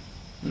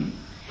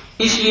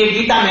 इसलिए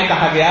गीता में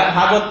कहा गया,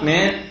 भागवत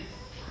में,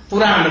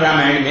 पुराण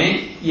रामायण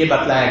में ये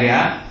बतलाया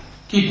गया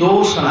कि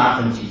दो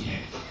सनातन चीज है।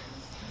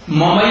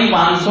 ममई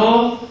वांसो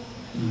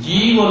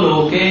जीव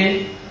लोके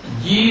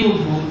जीव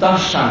भूत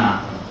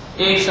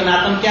सनातन। एक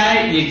सनातन क्या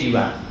है? ये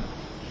जीवात्मा।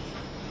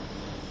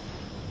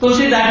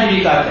 तुलसीदास जी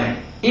कहते हैं,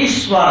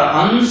 ईश्वर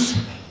अंश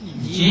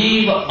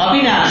जीव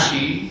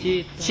अविनाशी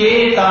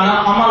चेतन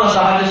अमल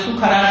सहज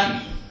सुख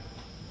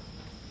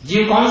राशि।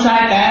 जीव कौन सा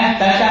है?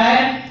 कैसा है?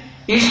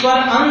 ईश्वर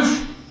अंश,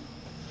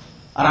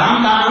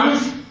 राम का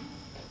अंश,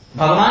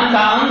 भगवान का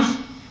अंश,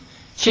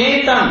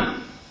 चेतन।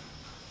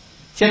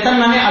 चेतन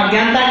माने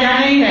अज्ञानता क्या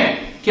नहीं है,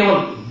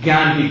 केवल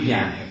ज्ञान ही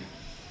ज्ञान है।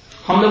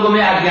 हम लोगों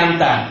में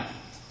अज्ञानता है,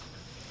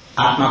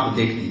 आत्मा को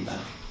देख नहीं पाते।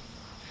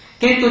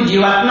 किंतु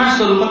जीवात्मा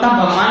स्वरूपतः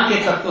भगवान के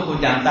तत्व को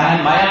जानता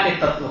है, माया के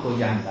तत्व को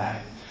जानता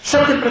है।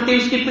 सबके प्रति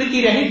उसकी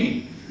प्रीति रहेगी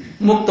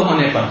मुक्त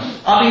होने पर।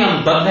 अभी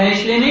हम बद्ध हैं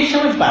इसलिए नहीं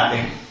समझ पाते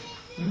हैं।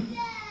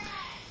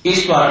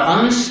 ईश्वर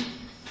अंश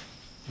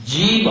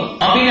जीव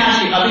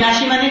अविनाशी।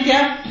 अविनाशी माने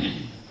क्या?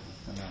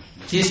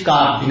 जिसका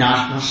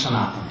विनाश न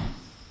सनातन है।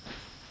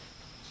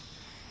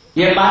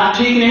 यह बात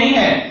ठीक नहीं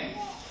है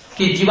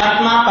कि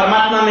जीवात्मा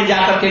परमात्मा में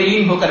जाकर के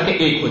लीन होकर के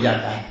एक हो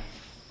जाता है।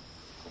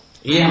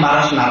 यह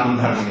हमारा सनातन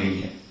धर्म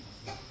नहीं है।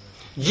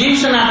 जीव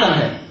सनातन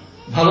है,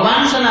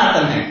 भगवान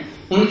सनातन है,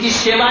 उनकी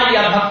सेवा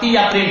या भक्ति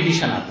या प्रेम भी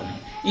सनातन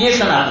है। ये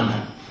सनातन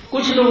है।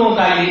 कुछ लोगों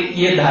का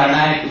ये धारणा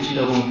है, कुछ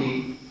लोगों की,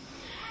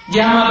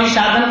 जो हम अभी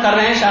साधन कर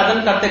रहे हैं,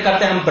 साधन करते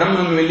करते हम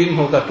ब्रह्म में लीन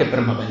होकर के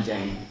ब्रह्म बन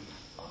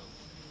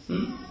जाएंगे।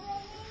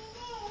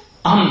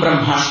 हम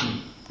ब्रह्मास्मि,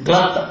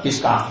 गलत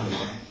इसका अर्थ ले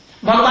रहे हैं।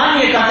 भगवान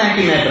ये कहते हैं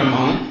कि मैं ब्रह्म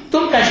हूं,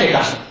 तुम कैसे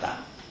कर सकता?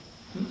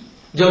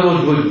 जो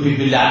रोज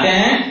बिलाते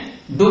हैं,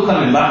 दुख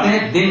में मरते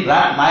हैं, दिन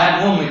रात माया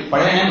मोह में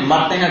पड़े हैं,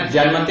 मरते हैं,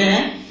 जन्मते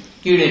हैं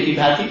कीड़े की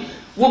भांति,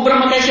 वो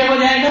ब्रह्म कैसे हो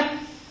जाएगा?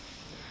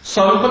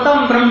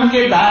 सर्वप्रथम ब्रह्म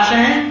के दास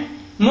हैं,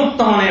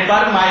 मुक्त होने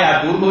पर माया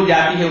दूर हो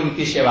जाती है,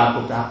 उनकी सेवा को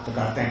प्राप्त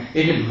करते हैं।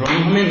 ये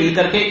ब्रह्म में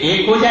मिलकर के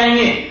एक हो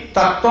जाएंगे।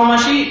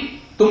 तत्वमसि,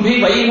 तुम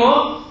भी वही हो,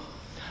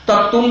 तो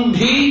तुम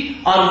भी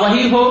और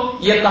वही हो।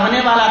 ये कहने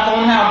वाला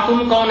कौन है और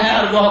तुम कौन है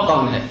और वह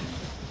कौन है?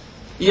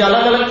 ये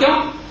अलग अलग क्यों?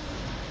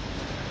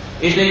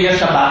 इसलिए यह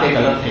सब बातें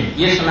गलत है।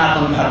 ये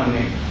सनातन धर्म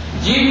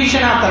में जीव भी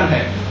सनातन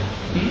है।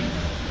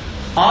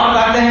 और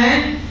कहते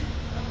हैं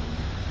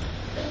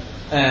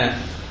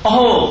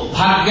अहो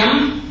भाग्यम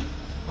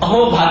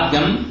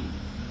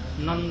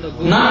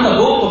नंद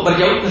गोप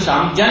ब्रजौत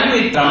शाम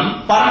जन्मित्रम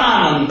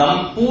परमानंदम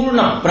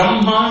पूर्ण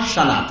ब्रह्म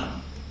सनातन।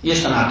 ये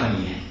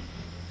सनातनी है।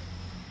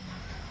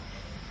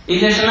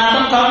 इसे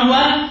सनातन कौन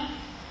हुआ?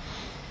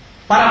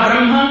 पर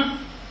ब्रह्म,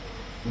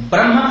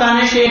 ब्रह्म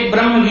कहने से एक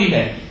ब्रह्म भी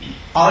है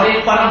और एक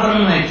पर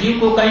ब्रह्म है। जीव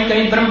को कहीं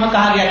कहीं ब्रह्म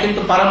कहा गया,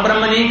 किंतु पर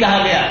ब्रह्म नहीं कहा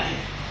गया,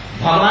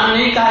 भगवान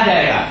नहीं कहा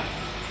जाएगा।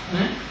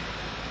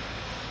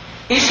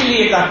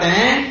 इसलिए कहते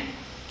हैं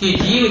कि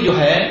जीव जो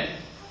है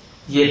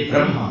ये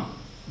ब्रह्म,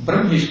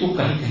 ब्रह्म इसको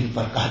कहीं कहीं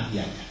पर कहा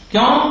दिया गया।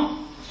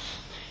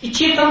 क्यों?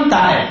 चेतनता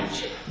है,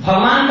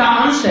 भगवान का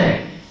अंश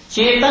है,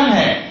 चेतन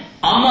है,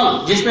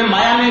 अमल, जिसमें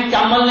माया में क्या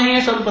अमल नहीं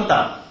है सब पता,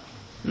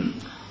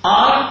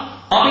 और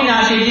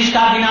अविनाशी,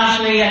 जिसका विनाश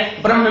नहीं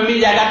है। ब्रह्म मिल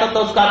जाएगा तो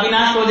उसका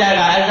विनाश हो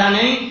जाएगा, ऐसा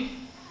नहीं।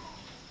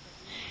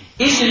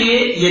 इसलिए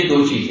ये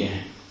दो चीजें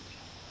हैं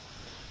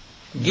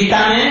गीता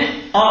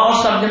में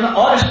और शब्द में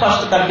और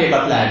स्पष्ट करके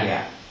बतलाया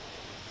गया।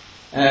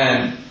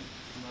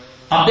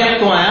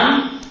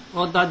 अव्यक्तोऽयम्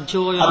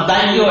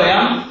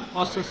अदाह्योऽयम्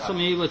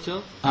असस्यमेव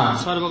च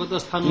सर्वगत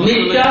स्थानु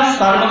नित्य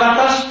सर्वगत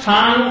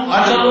स्थानु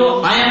अचलो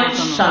अयम्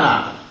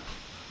सनातन।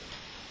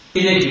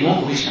 इन्हें जीवों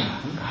को भी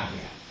सनातन कहा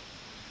गया।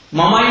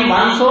 ममई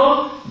वांसो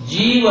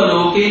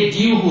जीवलोके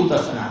जीवभूत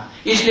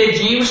सनातन। इसलिए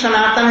जीव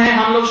सनातन है,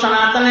 हम लोग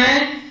सनातन हैं।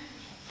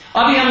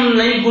 अभी हम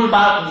नहीं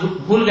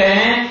भूल गए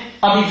हैं,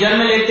 अभी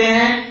जन्म लेते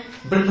हैं,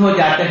 वृद्ध हो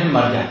जाते हैं,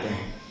 मर जाते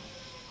हैं।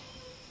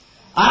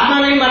 आत्मा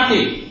नहीं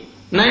मरती।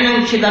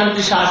 नहीं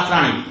छिदंती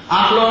शास्त्राणी।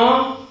 आप लोगों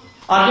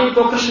अर्जुन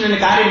को कृष्ण ने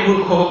कहा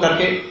मूर्ख होकर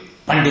के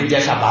पंडित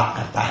जैसा बात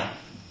करता है।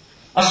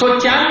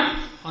 असोचन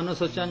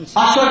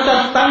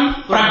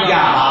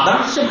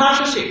प्रज्ञावादम से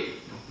भाषसे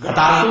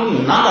गतासु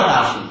न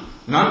गतासु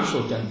न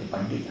सोचन्ति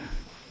पंडित।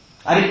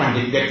 अरे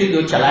पंडित व्यक्ति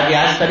जो चला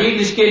गया शरीर,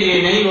 इसके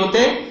लिए नहीं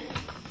रोते,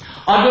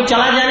 और जो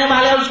चला जाने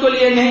वाला है उसको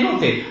लिए नहीं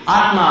रोते।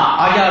 आत्मा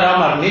अजर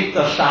अमर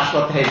नित्य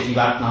शाश्वत है,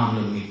 जीवात्मा हम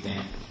लोग नित्य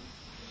हैं।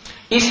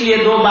 इसलिए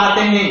दो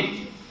बातें हैं,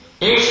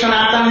 एक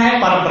सनातन है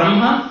पर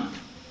ब्रह्म,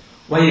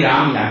 वही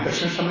राम या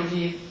कृष्ण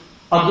समझिए,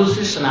 और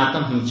दूसरी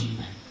सनातन हम जीव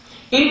हैं।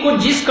 इनको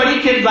जिस कड़ी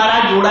के द्वारा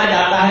जोड़ा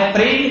जाता है,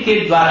 प्रेम के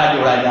द्वारा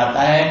जोड़ा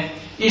जाता है,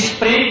 इस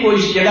प्रेम को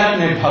इस जगत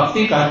में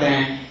भक्ति कहते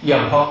हैं।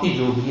 यह भक्ति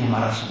जो भी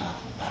हमारा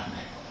सनातन धर्म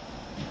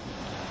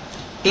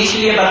है।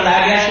 इसलिए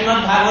बतलाया गया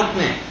श्रीमद् भागवत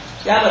में,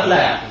 क्या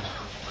बतलाया?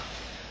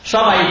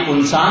 सवाई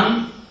पुंसान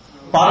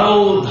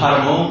परो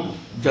धर्मो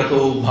जतो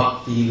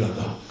भक्ति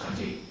गतो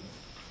खजे।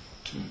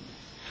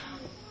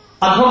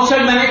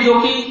 अधोक्षर मैंने जो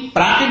कि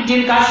प्राकृतिक,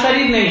 जिनका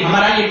शरीर नहीं,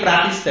 हमारा ये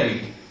प्राकृतिक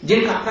शरीर,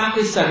 जिनका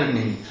प्राकृतिक शरीर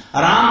नहीं।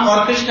 राम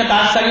और कृष्ण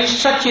का शरीर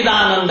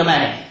सच्चिदानंदमय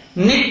है,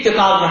 नित्य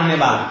काल रहने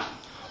वाला।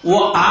 वो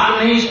आग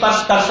नहीं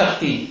स्पर्श कर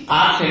सकती,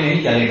 आग से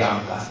नहीं जलेगा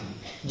उनका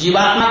शरीर।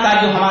 जीवात्मा का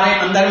जो हमारे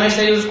अंदर में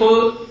शरीर, उसको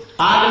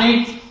आग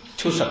नहीं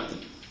छू सकती।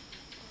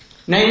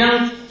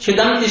 नहीं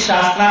छिदंती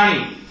शास्त्राणी,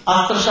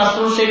 अस्त्र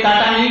शस्त्रों से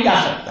काटा नहीं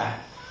जा सकता है।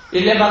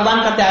 इसलिए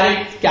भगवान का त्यारे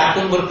क्या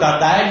तुम मूर्ख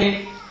कहता है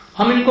कि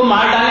हम इनको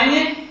मार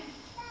डालेंगे।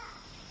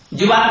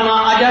 जीवात्मा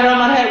अजर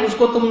अमर है,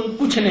 उसको तुम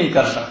कुछ नहीं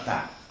कर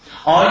सकता।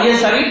 और ये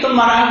शरीर तुम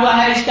मरा हुआ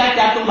है, इसका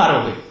क्या तुम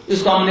मारोगे?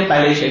 इसको हमने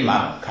पहले से ही मार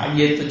रखा,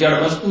 ये तो जड़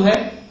वस्तु है।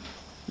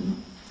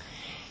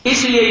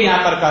 इसलिए यहां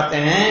पर कहते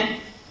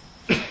हैं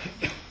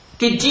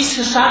कि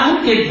जिस साधन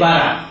के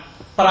द्वारा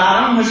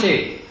प्रारंभ से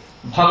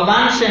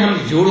भगवान से हम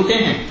जुड़ते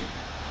हैं,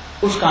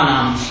 उसका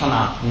नाम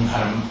सनातन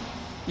धर्म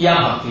या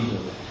भक्ति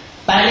योग है।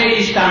 पहले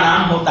इसका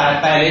नाम होता है,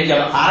 पहले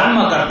जब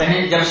आरंभ करते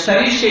हैं, जब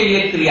शरीर से ये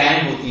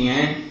क्रियाएं होती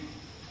हैं,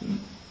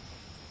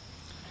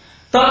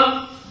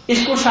 तब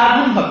इसको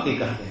साधन भक्ति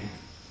कहते हैं।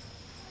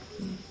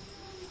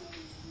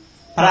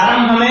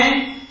 प्रारंभ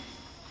में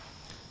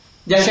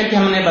जैसे कि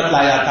हमने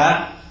बतलाया था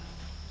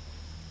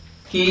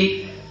कि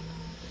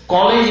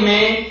कॉलेज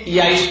में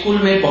या स्कूल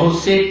में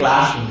बहुत से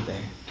क्लास होते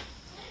हैं।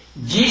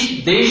 जिस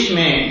देश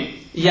में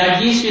या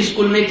जिस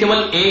स्कूल में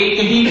केवल एक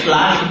ही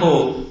क्लास हो,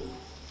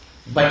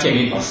 बच्चे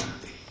नहीं पढ़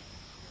सकते।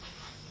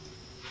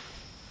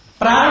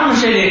 प्रारंभ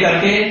से लेकर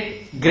के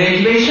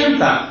ग्रेजुएशन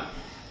तक,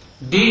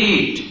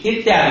 डीलिट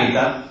इत्यादि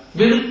तक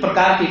विविध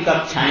प्रकार की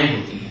कक्षाएं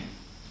होती हैं।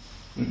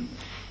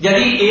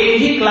 यदि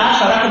एक ही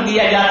क्लास रख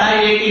दिया जाता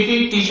है, एक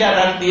ही टीचर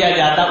रख दिया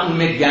जाता,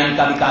 उनमें ज्ञान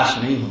का विकास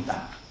नहीं होता।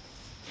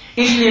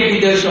 इसलिए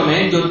विदेशों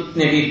में जो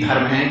जितने भी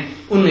धर्म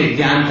हैं, उनमें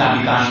ज्ञान का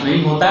विकास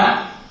नहीं होता।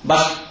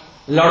 बस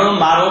लड़ो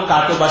मारो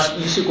काटो, बस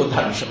इसी को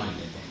धर्म समझ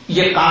लेते हैं।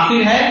 ये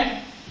काफिर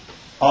है,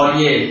 और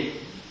ये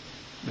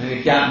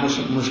क्या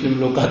मुस्लिम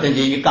लोग कहते हैं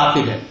जी ये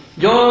काफिर है,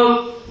 जो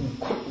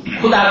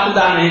खुदा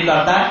खुदा नहीं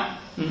करता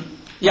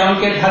या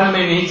उनके धर्म में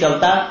नहीं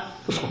चलता,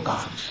 उसको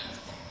काफिर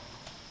समझते हैं।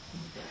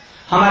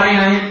 हमारे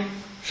यहाँ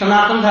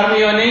सनातन धर्म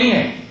यह नहीं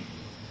है।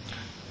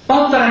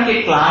 बहुत तरह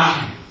के क्लास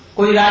हैं।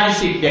 कोई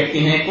राजसिक व्यक्ति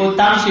है, कोई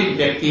तामसिक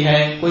व्यक्ति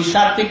है, कोई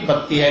सात्विक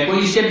व्यक्ति है, कोई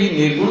इससे भी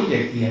निर्गुण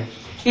व्यक्ति है।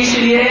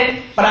 इसलिए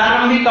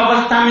प्रारंभिक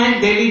अवस्था में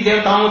देवी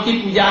देवताओं की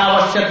पूजा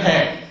आवश्यक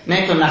है,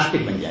 नहीं तो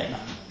नास्तिक बन जाएगा।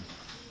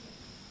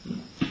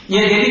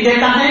 ये देवी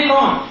देवता है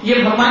कौन? ये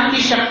भगवान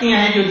की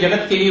शक्तियां हैं, जो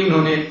जगत के लिए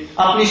उन्होंने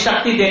अपनी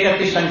शक्ति देकर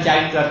के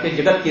संचालित करके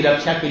जगत की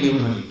रक्षा के लिए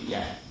उन्होंने किया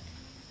है।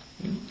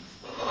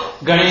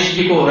 गणेश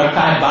जी को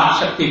रखा है वाक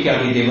शक्ति के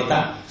अधिदेवता,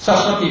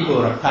 सरस्वती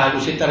को रखा है,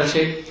 उसी तरह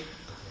से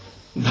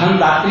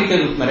धनदात्री के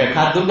रूप में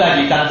रखा। दुर्गा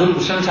जी का दुर्ग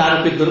संसार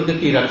रूपी दुर्ग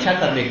की रक्षा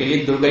करने के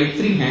लिए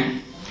दुर्गयत्री हैं,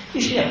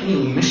 इसलिए अपनी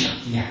उनमें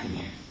शक्तियां दी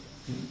हैं।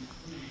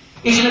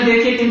 इसमें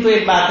देखिए किंतु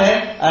एक बात है,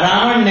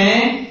 रावण ने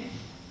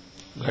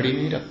घड़ी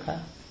नहीं रखा।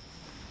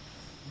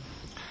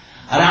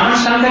 रावण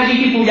शंकर जी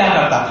की पूजा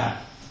करता था,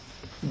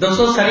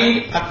 200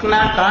 शरीर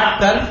अपना काट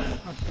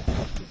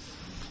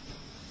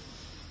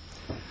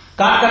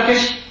करके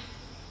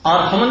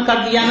और हवन कर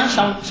दिया ना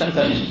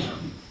शंकर जी।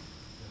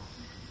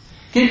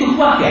 किंतु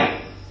हुआ क्या?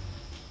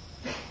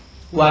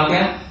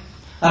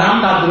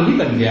 राम का द्रोही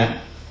बन गया।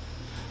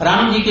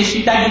 राम जी की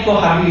सीता जी को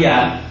हर लिया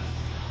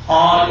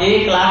और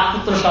 1 लाख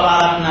पुत्र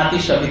 1.25 लाख नाती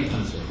सभी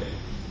ध्वंस हो गए।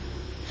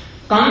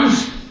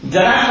 कंस,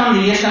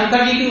 जरासंध ये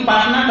शंकर जी की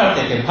उपासना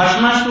करते थे,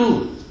 भस्मासुर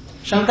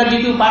शंकर जी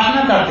की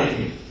उपासना करते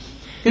थे,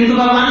 किंतु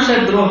भगवान से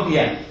द्रोह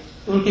किया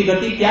तो उनकी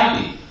गति क्या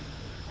हुई?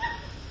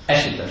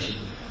 ऐसी दर्शित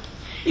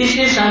हुई।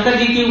 इसलिए शंकर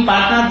जी की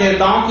उपासना,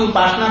 देवताओं की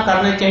उपासना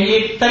करने चाहिए,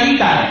 एक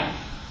तरीका है।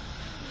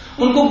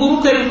 उनको गुरु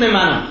के रूप में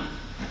मानो,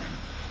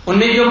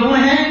 उनमें जो गुण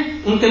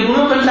हैं उनके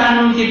गुणों के अनुसार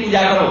उनकी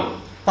पूजा करो।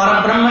 पर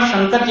ब्रह्म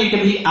शंकर जी के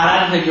भी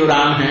आराध्य जो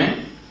राम हैं,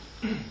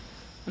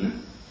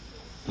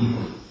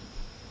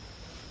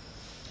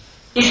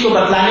 इसको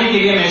बतलाने के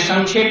लिए मैं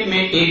संक्षेप में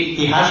एक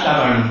इतिहास का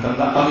वर्णन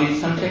करूंगा। अभी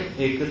संक्षेप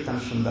एक कीर्तन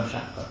सुंदर सा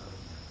कर,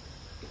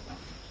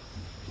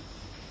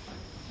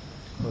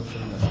 बहुत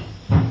सुंदर,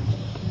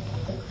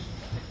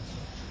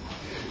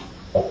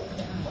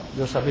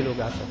 जो सभी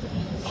लोग आ सके।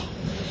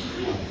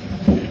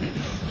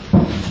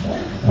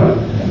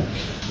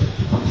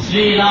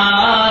 श्री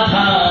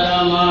राधा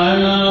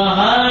रमण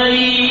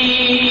हरि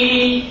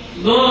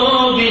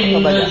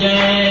गोविंद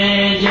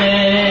जय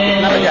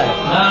जय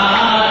राधा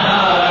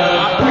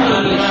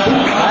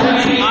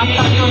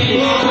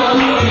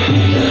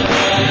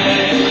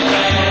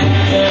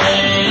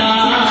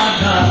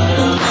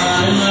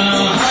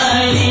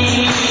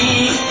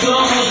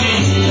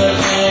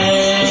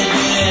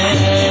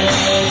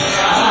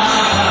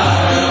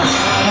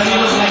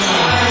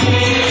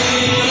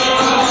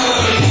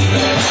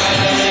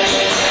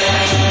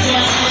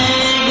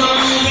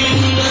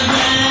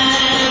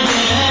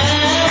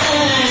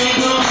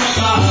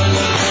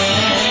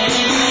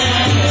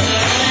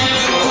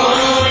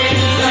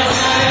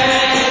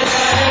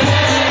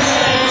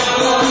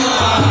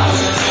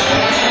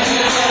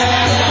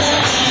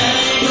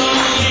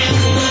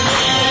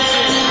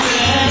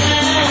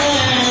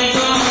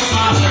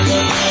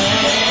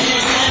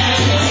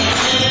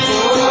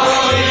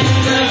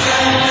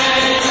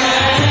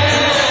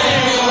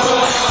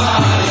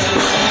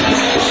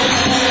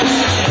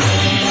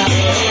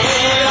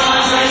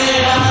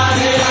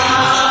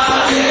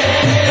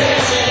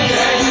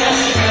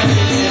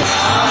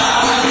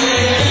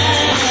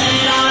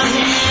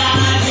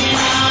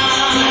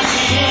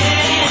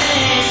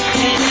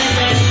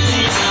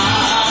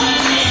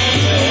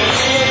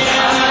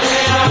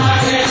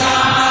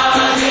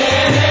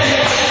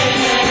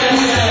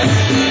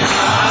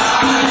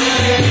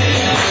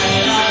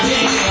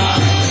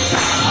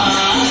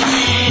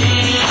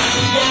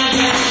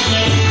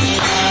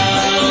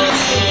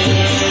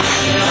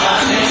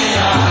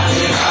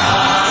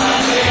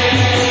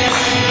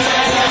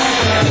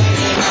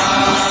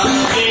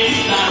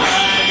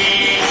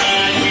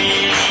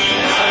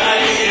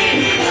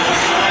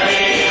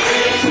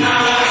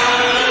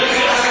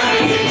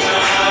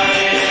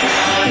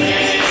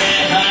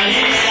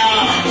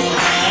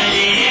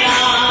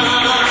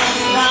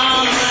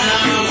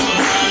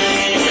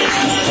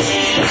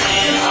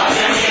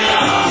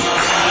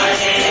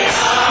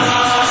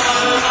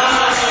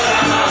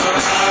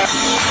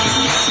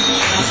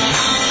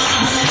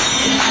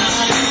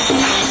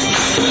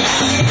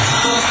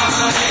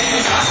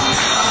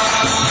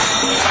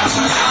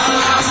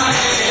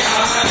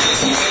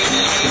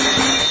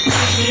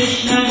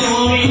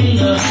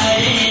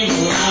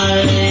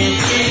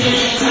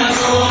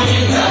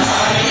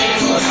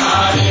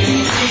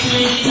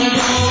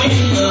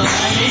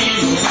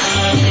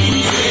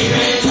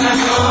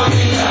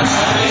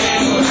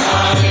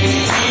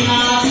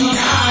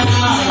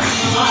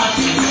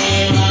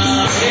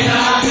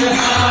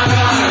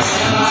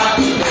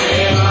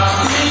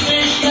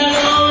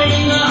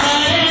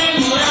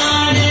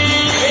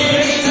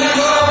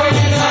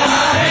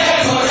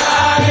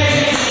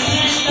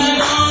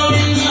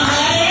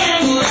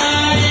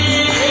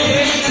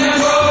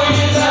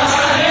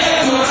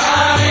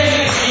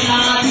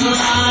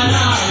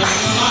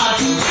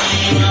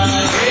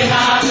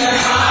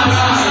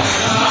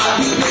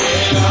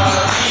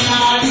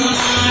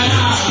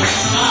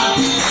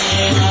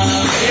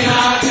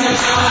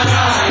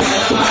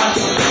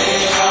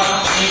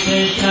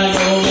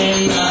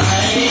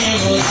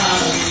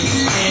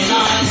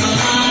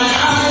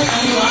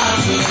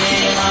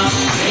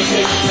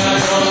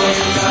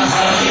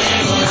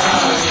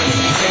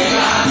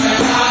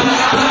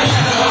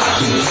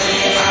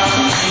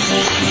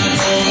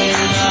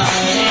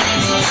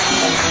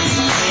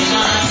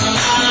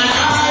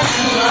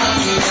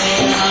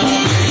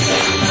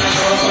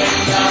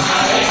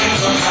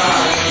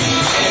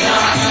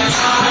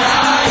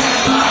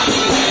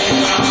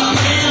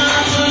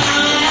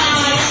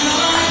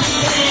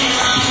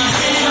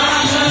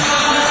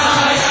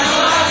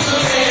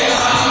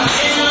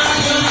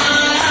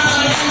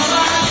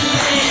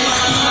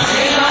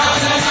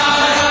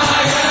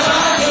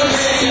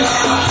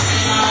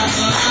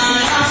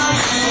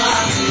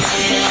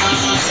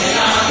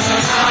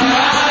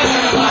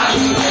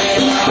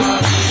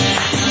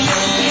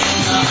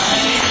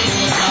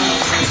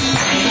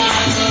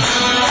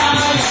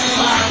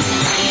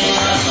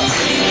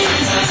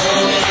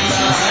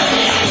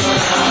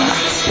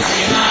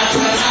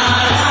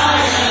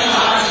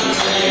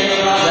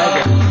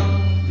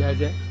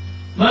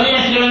बोलिए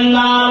श्री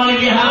वृंदावन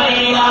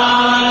बिहारी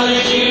लाल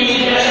की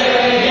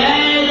जय।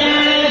 जय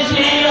जय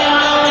श्री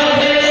राधे,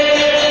 जय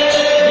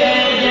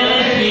जय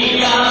श्री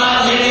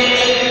राधे,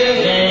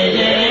 जय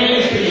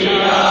जय श्री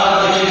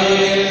राधे।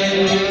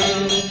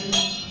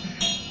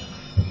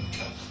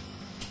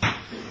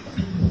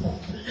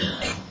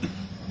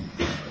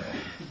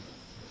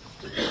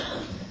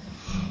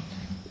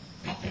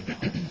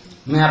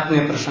 मैं अपने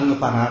प्रसंग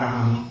पर आ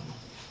रहा हूं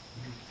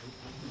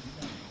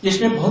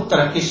जिसमें बहुत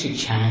तरह की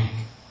शिक्षाएं हैं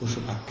उस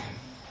वक्त।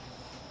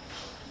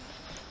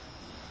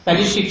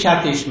 पहली शिक्षा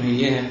तो इसमें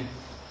यह है,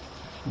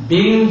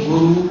 बिन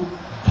गुरु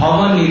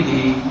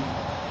भवनिधि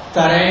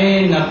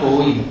तरे न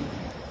कोई,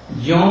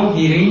 ज्यों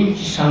गिरिंच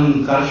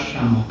शंकर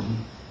समूह।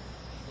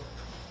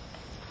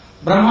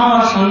 ब्रह्मा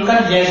और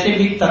शंकर जैसे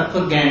भी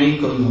तत्व ज्ञानी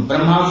कोई हो,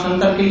 ब्रह्मा और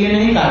शंकर के लिए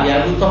नहीं कहा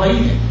गया, वो तो वही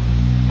है,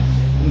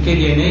 उनके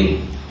लिए नहीं,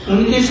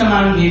 उनके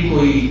समान भी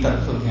कोई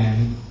तत्व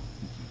ज्ञानी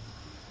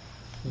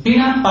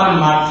बिना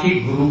परमार्थी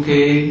गुरु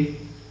के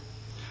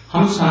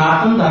हम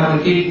सनातन धर्म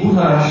के गूढ़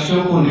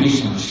रहस्यों को नहीं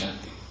समझ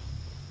सकते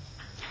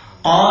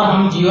और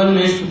हम जीवन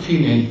में सुखी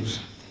नहीं हो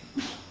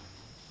सकते।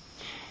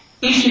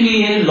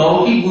 इसलिए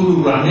लौकिक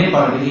गुरु रहने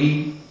पर भी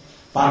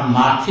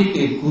परमार्थी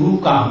के गुरु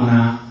का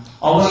होना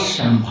अवश्य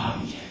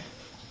संभावी है,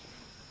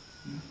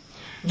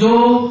 जो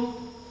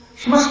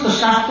समस्त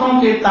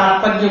शास्त्रों के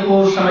तात्पर्य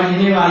को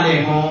समझने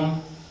वाले हों,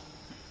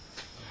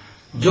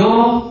 जो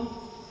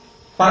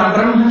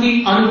परब्रह्म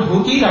की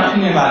अनुभूति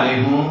रखने वाले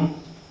हों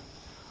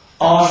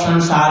और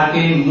संसार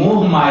के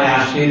मोह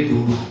माया से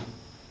दूर हो।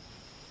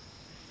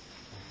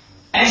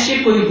 ऐसे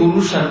कोई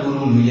गुरु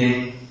सदगुरु मिले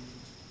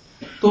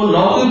तो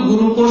लौकिक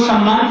गुरु को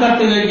सम्मान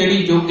करते हुए,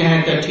 यदि योग्य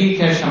है तो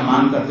ठीक है,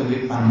 सम्मान करते हुए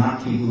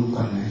परमार्थी गुरु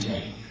करना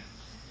चाहिए।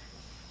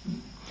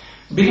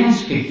 बिना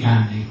इसके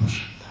ज्ञान नहीं हो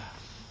सकता।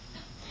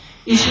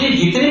 इसलिए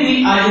जितने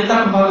भी आज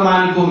तक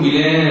भगवान को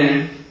मिले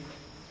हैं,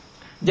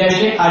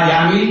 जैसे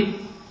अजामिल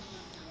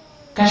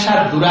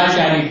कैसा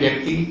दुराचारी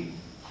व्यक्ति,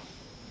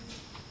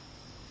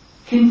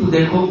 किंतु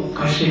देखो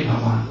कैसे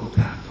भगवान को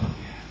प्राप्त हो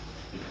गया।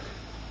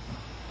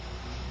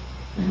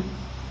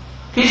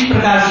 किस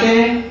प्रकार से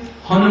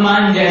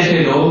हनुमान जैसे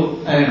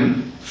लोग,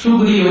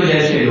 सुग्रीव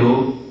जैसे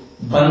लोग,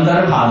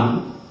 बंदर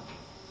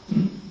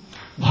भालू,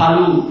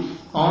 भालू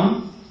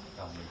कौन,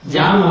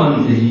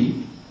 जामवंत जी,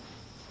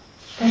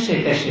 कैसे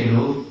कैसे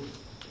लोग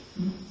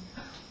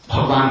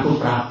भगवान को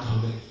प्राप्त हो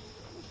गए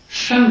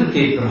संग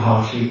के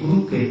प्रभाव से,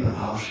 गुरु के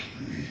प्रभाव से।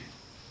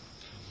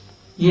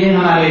 ये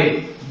हमारे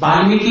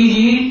वाल्मीकि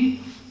जी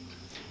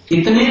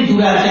इतने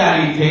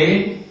दुराचारी थे,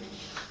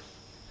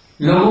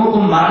 लोगों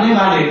को मारने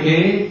वाले थे,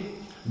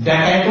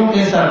 डकैतों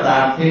के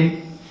सरदार थे,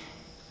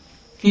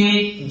 कि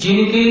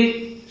जिनके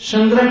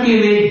संग्रह के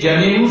लिए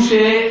जनेऊ से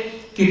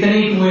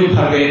कितने कुएं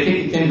भर गए थे,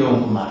 कितने लोगों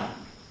को मारा,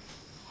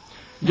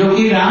 जो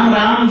कि राम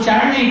राम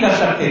उच्चारण नहीं कर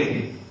सकते थे,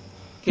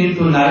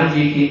 किंतु नारद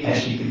जी की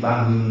ऐसी कृपा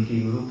हुई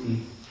उनकी गुरु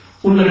की।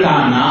 उल्टा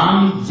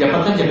नाम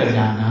जपत जग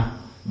जाना,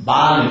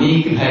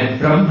 वाल्मीकि भय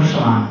ब्रह्म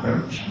समान,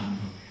 ब्रह्म समान।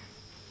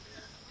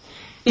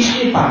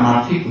 इसलिए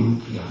परमार्थी गुरु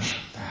की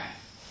आवश्यकता है।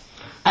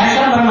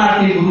 ऐसा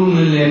परमार्थी गुरु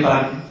मिलने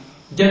पर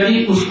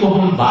यदि उसको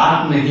हम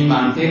बात नहीं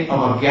मानते,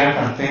 अवज्ञा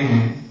करते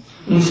हैं,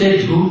 उनसे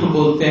झूठ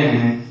बोलते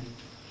हैं,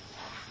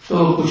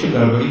 तो कुछ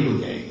गड़बड़ी हो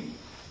जाएगी।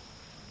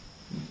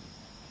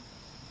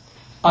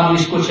 अब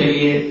इसको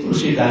चलिए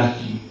तुलसीदास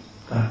जी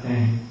कहते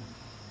हैं,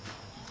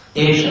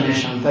 एक समय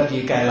शंकर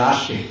जी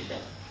कैलाश से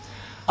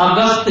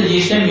अगस्त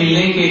जी से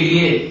मिलने के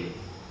लिए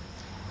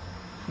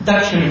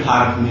दक्षिण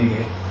भारत में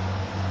गए।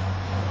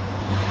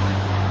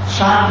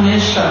 साथ में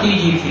सती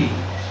जी थी,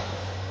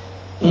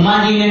 उमा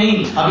जी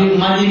नहीं, अभी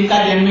उमा जी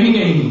का जन्म ही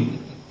नहीं,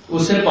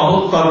 उससे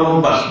बहुत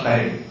करोड़ों वर्ष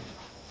पहले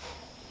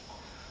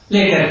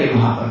लेकर के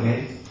वहां पर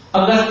गए।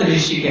 अगस्त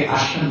ऋषि के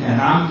आश्रम में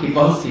राम की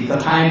बहुत सी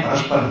कथाएं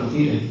परस्पर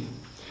होती रही।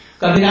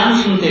 कभी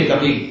राम सुनते,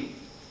 कभी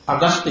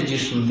अगस्त जी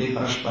सुनते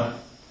परस्पर।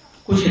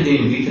 कुछ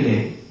दिन बीत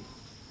गए।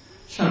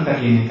 शंकर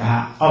जी ने कहा,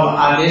 अब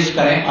आदेश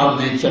करें, अब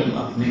मैं चलूं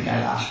अपने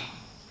कैलाश।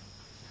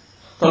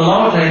 तो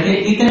लौट रहे थे,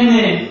 इतने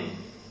में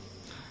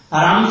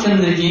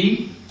रामचंद्र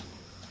जी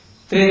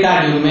त्रेता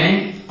युग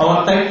में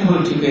अवतरित हो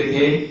चुके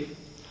थे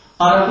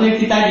और अपने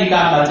पिताजी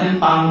का वचन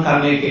पालन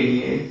करने के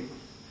लिए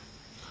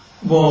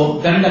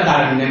वो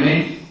दंडकारण्य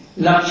में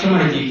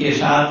लक्ष्मण जी के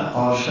साथ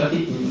और सती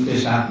जी के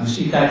साथ में,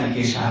 सीता जी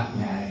के साथ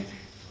में आए थे।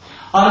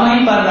 और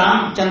वहीं पर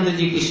रामचंद्र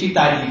जी की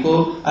सीता जी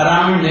को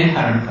रावण ने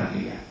हरण कर लिया।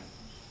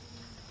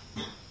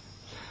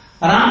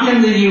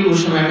 रामचंद्र जी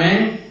उस समय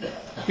में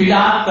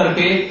विलाप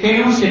करके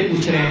पेड़ों से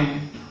पूछ रहे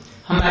हैं,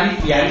 हमारी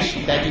प्यारी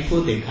सीता जी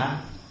को देखा?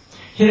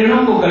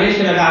 हिरणों को गले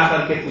से लगा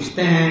करके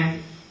पूछते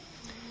हैं,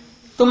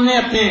 तुमने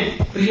अपने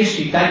प्रिय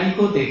सीता जी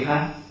को देखा?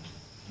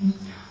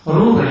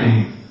 रो रहे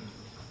हैं।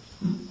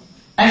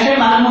 ऐसे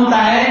मालूम होता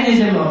है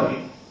जैसे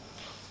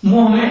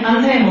मुंह में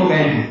अंधे हो गए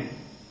हैं।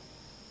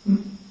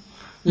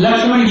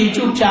 लक्ष्मण जी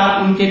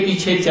चुपचाप उनके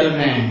पीछे चल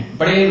रहे हैं,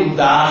 बड़े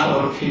उदास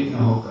और खिन्न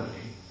होकर।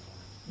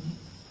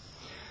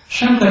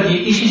 शंकर जी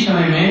इसी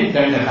समय में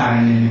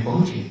दंडकारण्य में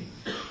पहुंचे।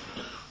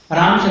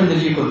 रामचंद्र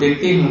जी को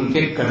देखते ही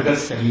उनके गदगद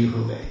शरीर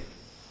हो गए।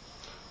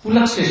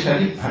 पुलक से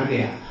शरीर भर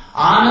गया,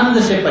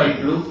 आनंद से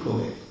परिप्लुत हो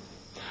गए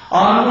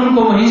और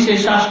उनको वहीं से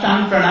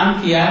साष्टांग प्रणाम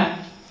किया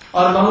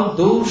और बहुत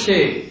दूर से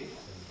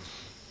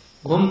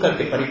घूम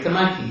करके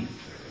परिक्रमा की।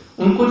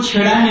 उनको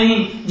छेड़ा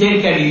नहीं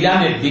जिनका लीला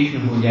में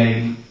विघ्न हो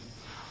जाएगी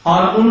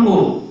और उनको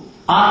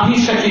आप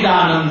ही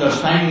सच्चिदानंद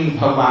स्वयं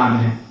भगवान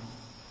है,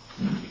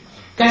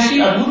 कैसी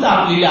अद्भुत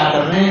आप लीला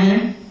कर रहे हैं।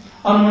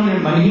 और उन्होंने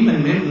मन ही मन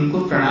में उनको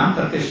प्रणाम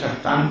करके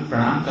साष्टांग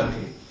प्रणाम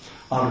करके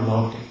और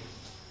लौटे।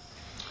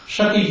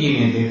 सती जी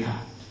ने देखा,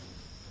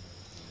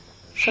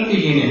 सती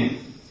जी ने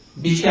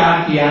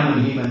विचार किया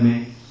मन ही मन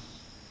में,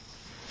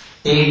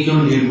 एक जो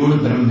निर्गुण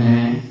ब्रह्म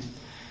है,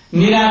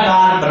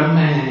 निराकार ब्रह्म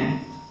है,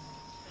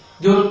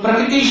 जो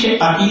प्रकृति से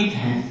अतीत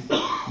है,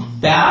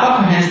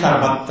 व्यापक है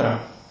सर्वत्र,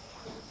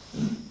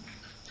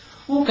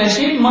 वो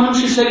कैसे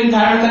मनुष्य शरीर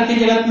धारण करके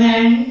जगत में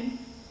आएंगे?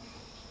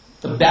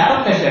 तो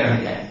व्यापक कैसे रह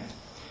जाएगा?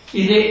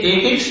 इसे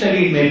एक एक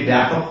शरीर में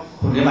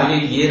व्यापक होने वाले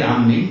ये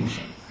राम नहीं हो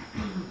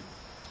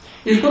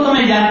सकते। इसको तो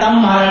मैं जानता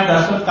हूं, महाराज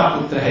दशरथ का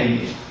पुत्र है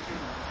ये,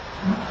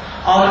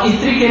 और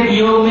स्त्री के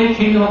वियोग में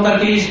खिन्न होकर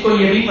के इसको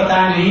ये भी पता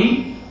नहीं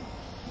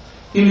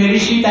कि मेरी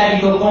सीता जी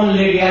को कौन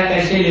ले गया,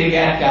 कैसे ले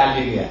गया, क्या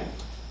ले गया,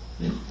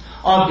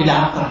 और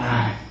विलाप कर रहा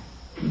है।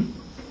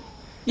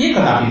 ये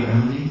कदापि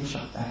ब्रह्म नहीं हो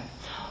सकता है।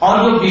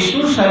 और जो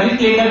विष्णु शरीर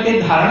लेकर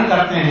के धारण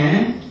करते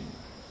हैं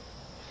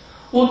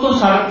वो तो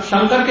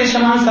शंकर के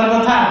समान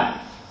सर्वथा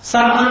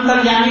सर्व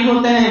अंतर्यामी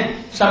होते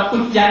हैं, सब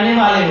कुछ जानने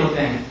वाले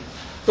होते हैं,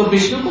 तो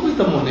विष्णु को भी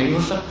तो मोह नहीं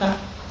हो सकता।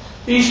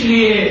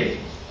 इसलिए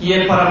ये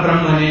पर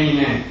ब्रह्म नहीं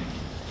है,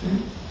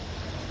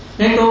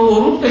 नहीं तो वो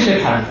रूप कैसे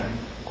धारण करें?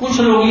 कुछ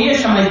लोग ये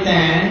समझते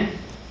हैं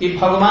कि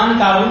भगवान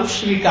का रूप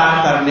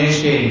स्वीकार करने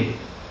से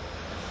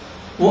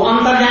वो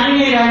अंतर्यामी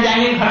नहीं रह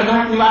जाएंगे, घट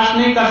घट निवास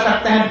नहीं कर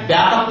सकते हैं,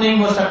 व्यापक नहीं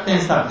हो सकते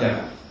हैं सब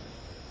जगह।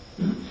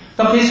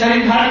 तो फिर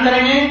शरीर धारण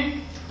करेंगे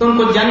तो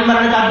उनको जन्म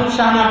मरण का दुख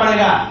सहना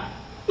पड़ेगा,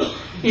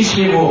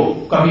 इसलिए वो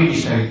कभी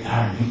भी शरीर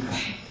धारण नहीं कर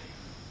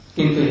सकते।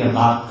 किंतु यह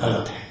बात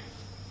गलत है।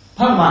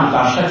 भगवान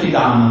का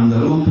सच्चिदानंद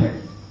रूप है,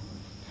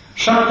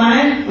 सब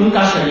में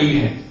उनका शरीर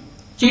है,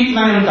 चित्त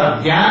में उनका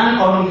ज्ञान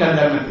और उनके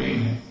अंदर में प्रेम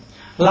है,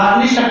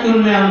 लादनी शक्ति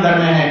उनमें अंदर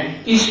में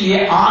है,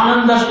 इसलिए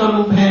आनंद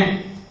स्वरूप है।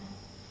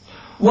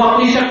 वो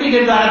अपनी शक्ति के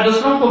द्वारा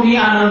दूसरों को भी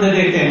आनंद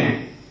देते हैं,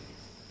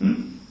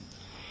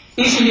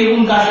 इसलिए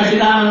उनका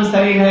सच्चिदानंद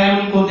शरीर है,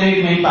 उनको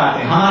देख नहीं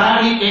पाते।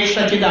 हमारा भी एक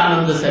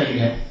सच्चिदानंद शरीर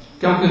है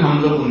क्योंकि हम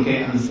लोग उनके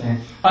अंश हैं।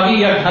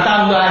 अभी यह ढका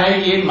हुआ है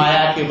ये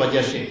माया की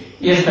वजह से,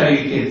 ये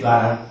शरीर के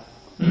द्वारा,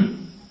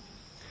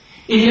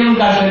 इसलिए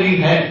उनका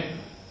शरीर है।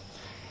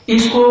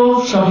 इसको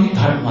सभी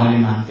धर्म वाले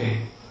मानते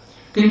हैं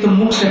किंतु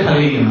मुख से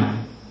भले ही माने।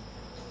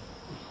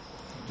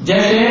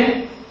 जैसे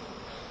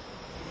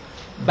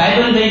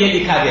बाइबल में ये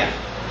लिखा गया,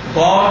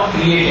 God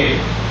created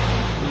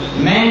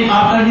man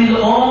after his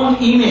own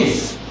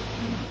image.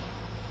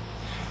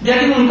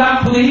 यदि उनका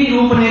खुद ही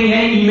रूप नहीं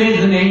है,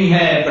 इमेज नहीं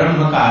है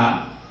ब्रह्म का,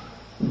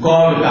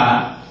 गॉड का।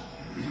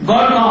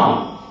 गॉड कौन?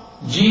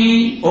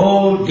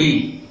 GOD,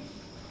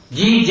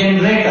 जी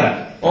जनरेटर,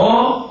 O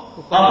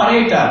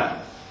ऑपरेटर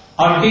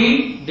और D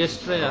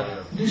डिस्ट्रॉयर।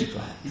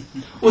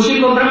 उसी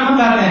को ब्रह्म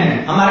कहते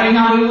हैं, हमारे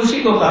यहां भी उसी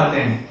को कहते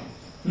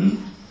हैं।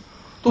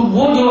 तो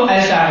वो जो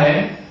ऐसा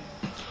है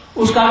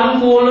उसका रूप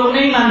वो लोग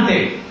नहीं मानते,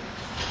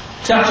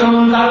 चर्चों में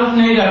उनका रूप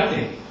नहीं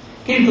रखते,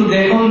 किंतु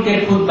देखो उनके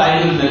खुद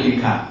बाइबल में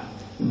लिखा,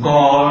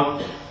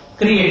 God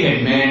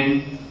created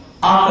man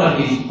after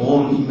his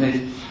own image.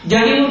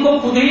 यदि उनको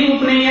खुद ही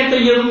रूप नहीं है तो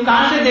ये रूप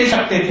कहां से दे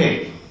सकते थे?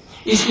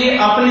 इसलिए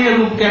अपने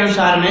रूप के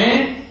अनुसार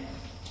में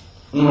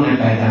उन्होंने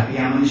पैदा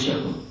किया मनुष्य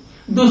को।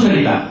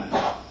 दूसरी बात,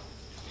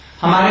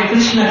 हमारे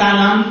कृष्ण का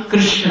नाम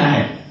कृष्ण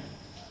है,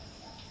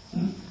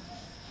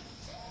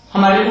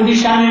 हमारे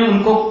उड़ीसा में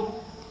उनको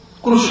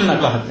कृष्ण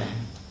कहते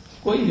हैं,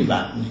 कोई भी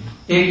बात नहीं,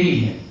 एक ही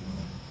है।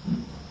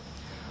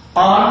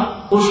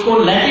 और उसको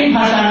लैटिन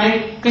भाषा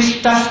में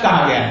क्रिस्टस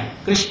कहा गया है,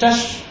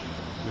 क्रिस्टस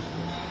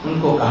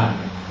उनको कहा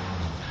गया,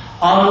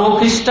 और वो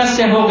क्रिस्टस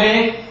से हो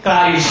गए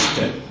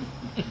क्राइस्ट।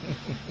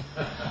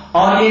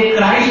 और ये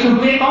क्राइस्ट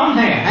हुए कौन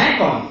है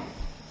कौन?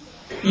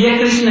 ये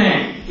कृष्ण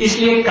है,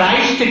 इसलिए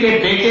क्राइस्ट के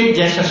बेटे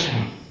जेसस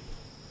हैं।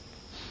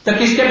 तो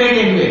किसके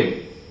बेटे हुए?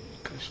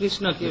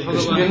 कृष्ण के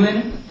भगवान हुए।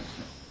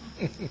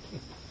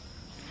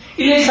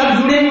 ये सब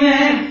जुड़े हुए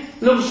हैं,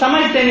 लोग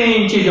समझते नहीं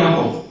इन चीजों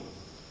को।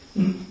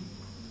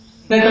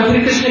 नहीं तो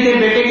फिर कृष्ण के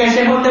बेटे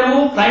कैसे होते?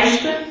 वो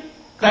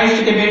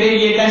क्राइस्ट के बेटे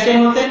ये कैसे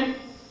होते?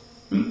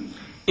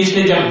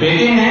 इसलिए जब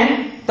बेटे हैं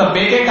तो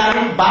बेटे का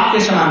रूप बाप के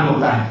समान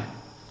होता है।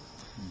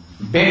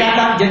 बेटा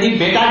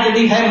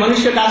यदि है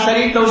मनुष्य का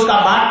शरीर तो उसका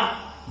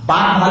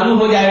बाप भालू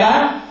हो जाएगा,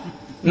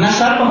 न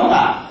सर्प होगा,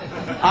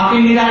 आखिर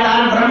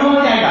निराकार ब्रह्म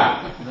हो जाएगा।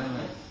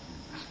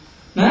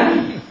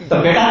 तो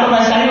बेटा तो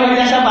वैसा ही हो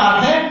जैसा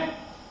बाप है,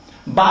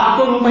 बाप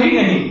को रूप ही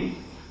नहीं,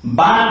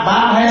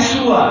 बाप है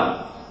सुअर,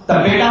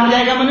 तब बेटा हो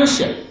जाएगा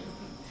मनुष्य।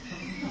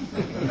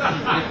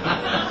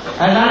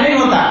 ऐसा नहीं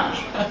होता।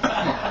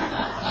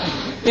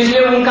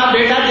 इसलिए उनका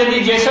बेटा यदि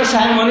जेसस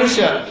है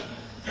मनुष्य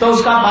तो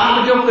उसका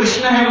बाप जो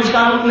कृष्ण है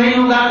उसका रूप नहीं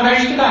होगा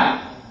क्राइस्ट का।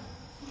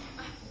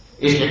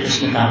 इसलिए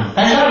कृष्ण का रूप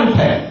ऐसा रूप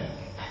है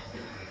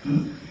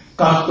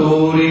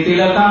कस्तूरी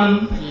तिलकम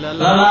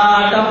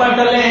ललाट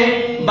पटले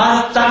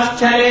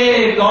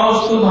वस्तक्षरे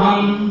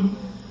कौस्तुभम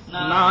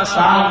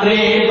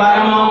नासाग्रे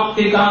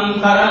परमौक्तिकम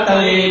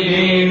करतले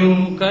वेणु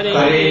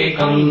करे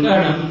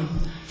कंकणम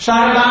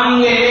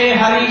सर्वांगे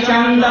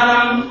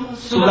हरिचंदनम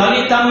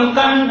सुललितम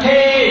कंठे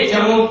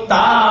च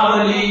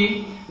मुक्तावली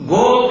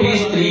गोपी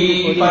स्त्री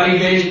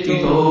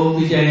परिवेष्टितो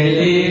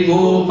विजय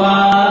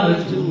गोपाल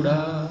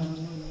चूड़ा।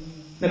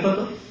 देखो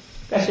तो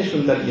कैसे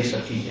सुंदर ये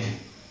सब चीजें हैं।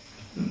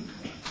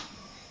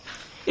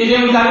 ये जो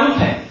उनका रूप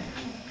है।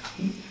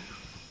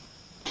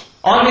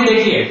 और भी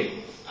देखिए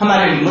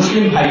हमारे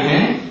मुस्लिम भाई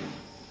हैं,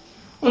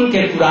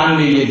 उनके कुरान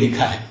में ये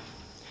लिखा है,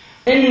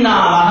 इन्ना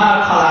वहा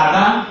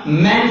खलाका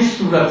मैन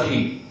सूरत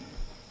ही।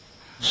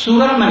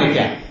 सूरत माने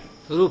क्या?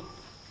 रूप।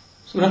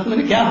 सूरत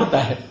माने क्या होता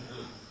है?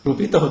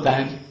 रूप ही तो होता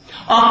है।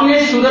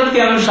 अपने सूरत के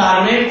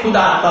अनुसार में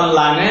खुदा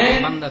तल्ला ने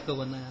बंदा को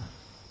बनाया,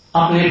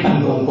 अपने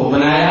बंदों को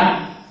बनाया।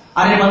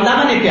 अरे बंदा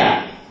माने क्या?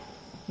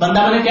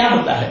 बंदा माने क्या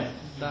होता है?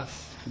 दास।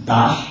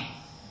 दास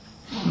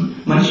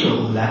मनुष्य को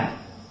बोला है।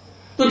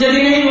 तो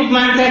यदि नहीं रूप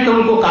मानते हैं तो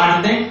उनको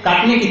काट दें।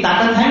 काटने की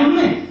ताकत है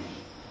उनमें?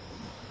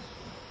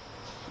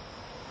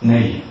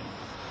 नहीं।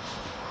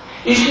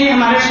 इसलिए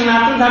हमारे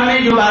सनातन धर्म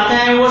में जो बातें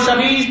हैं वो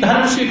सभी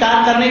धर्म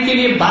स्वीकार करने के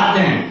लिए बाध्य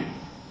हैं।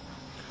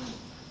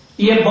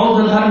 ये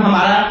बौद्ध धर्म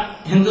हमारा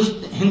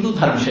हिंदू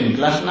धर्म से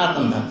निकला,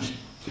 सनातन धर्म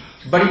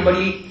से। बड़ी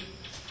बड़ी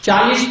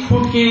 40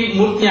 फुट की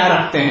मूर्तियां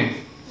रखते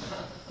हैं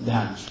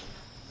ध्यान से।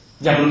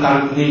 जब उनका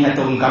रूप नहीं है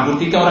तो उनका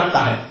मूर्ति क्यों रखता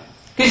है?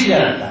 किस लिए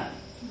रखता है?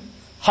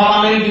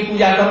 हवा में की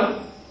पूजा करो,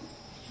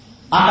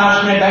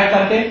 आकाश में बैठ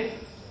करके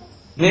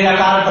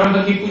निराकार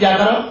ब्रह्म की पूजा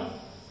करो।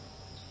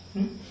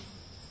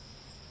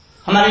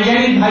 हमारे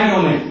जैन भाइयों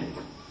में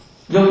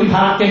जो कि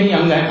भारत के ही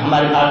अंग है,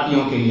 हमारे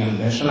भारतीयों के ही अंग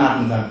है,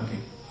 सनातन धर्म के,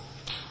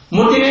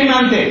 मूर्ति नहीं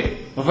मानते,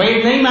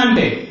 वेद नहीं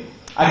मानते।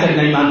 अच्छा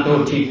नहीं मानते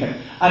हो ठीक है,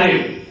 अरे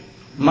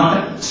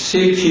मत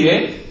सीखिए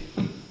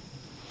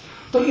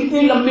तो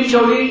इतनी लंबी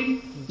चौड़ी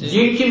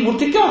जीव की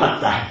मूर्ति क्यों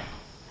रखता है?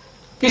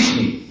 किस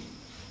लिए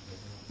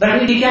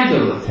रखने की क्या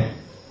जरूरत है?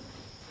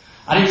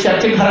 अरे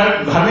चर्च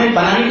घर में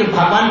बनाने के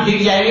भगवान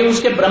भीग जाएंगे,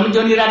 उसके ब्रह्म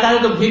जो निराकार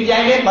है तो भीग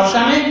जाएंगे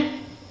वर्षा में,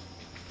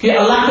 कि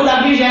अल्लाह खुदा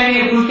भीग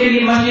जाएंगे, उसके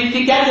लिए मस्जिद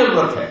की क्या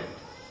जरूरत है?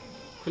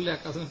 खुले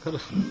आकाश में करो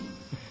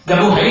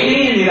जब वो है ही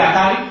नहीं है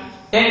निराकार।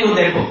 एक तो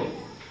देखो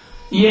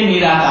ये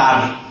निराकार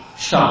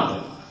शब्द,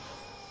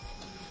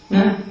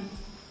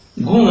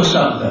 गुण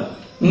शब्द,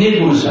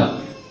 निर्गुण शब्द।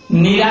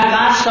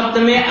 निराकार शब्द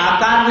में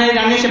आकार नहीं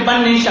रहने से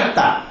बन नहीं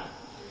सकता।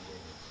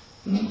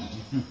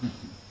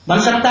 बन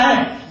सकता है?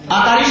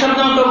 आकारी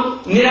शब्दों तो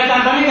निराकार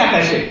बनेगा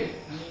कैसे?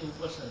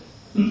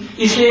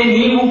 इसलिए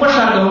नी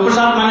उपसर्ग,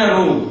 उपसर्ग माने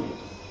रूप,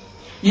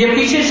 ये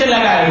पीछे से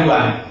लगाया हुआ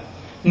है।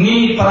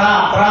 नी परा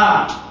परा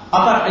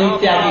अपर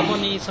इत्यादि,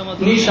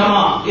 नी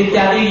समा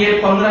इत्यादि, ये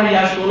 15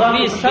 या 16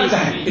 उपसर्ग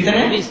हैं।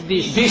 कितने?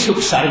 20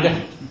 उपसर्ग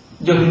है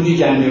जो हिंदी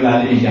जानने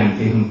वाले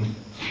जानते होंगे।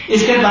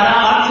 इसके द्वारा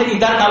अर्थ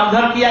इधर का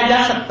उधर किया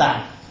जा सकता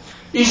है।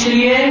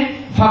 इसलिए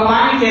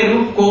भगवान के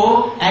रूप को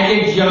एज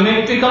ए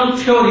ज्योमेट्रिकल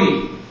थ्योरी,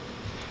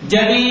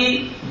 यदि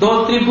दो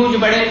त्रिभुज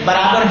बड़े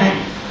बराबर हैं,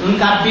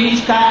 उनका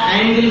बीच का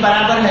एंगल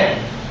बराबर है,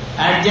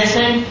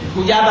 एडजेसेंट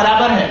भुजा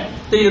बराबर है,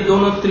 तो ये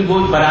दोनों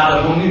त्रिभुज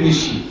बराबर होंगे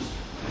निश्चित।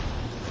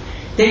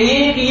 तो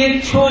ये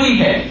थ्योरी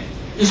है।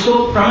 इसको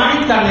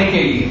प्रमाणित करने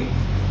के लिए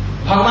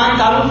भगवान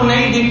का रूप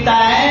नहीं दिखता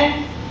है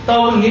तो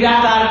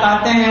निराकार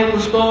कहते हैं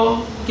उसको,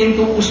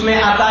 किंतु उसमें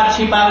आकार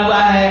छिपा हुआ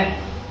है।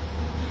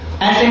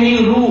 ऐसे ही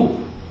रूप,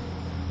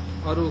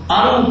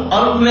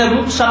 अरूप में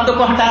रूप शब्द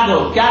को हटा दो,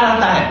 क्या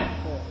रहता है?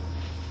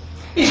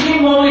 इसलिए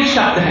मौलिक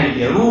शब्द हैं,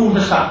 ये रूढ़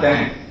शब्द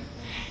हैं।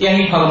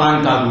 यही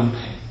भगवान का रूप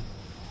है।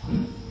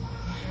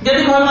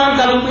 यदि भगवान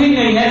का रूप ही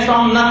नहीं है,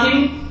 फ्रॉम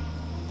नथिंग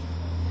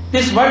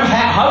दिस वर्ल्ड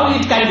है, how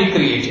it can be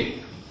created?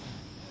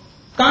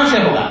 कहां से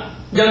होगा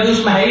जब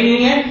उसमें है ही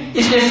नहीं है?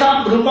 इसलिए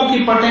सब रूपों की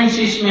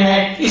पोटेंसी इसमें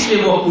है,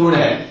 इसलिए वो पूर्ण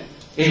है।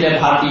 इसलिए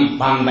भारतीय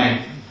भांग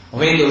में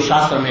वेद और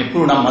शास्त्र में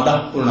पूर्ण मदः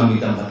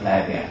पूर्णमिदं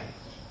बतलाया गया।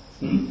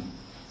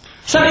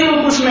 सभी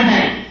रूप उसमें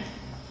है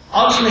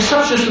और उसमें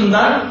सबसे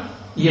सुंदर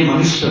ये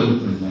मनुष्य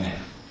रूप में है।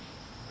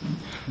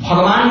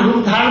 भगवान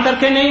रूप धारण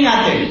करके नहीं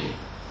आते,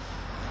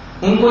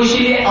 उनको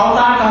इसीलिए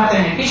अवतार कहते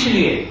हैं। किस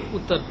लिए?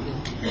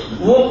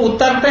 वो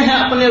उतरते हैं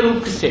अपने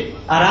रूप से।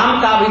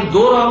 आराम का भी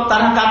 2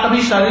 तरह का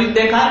कभी शरीर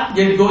देखा,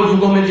 जो 2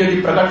 युगों में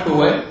यदि प्रकट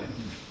हुए,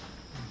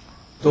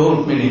 2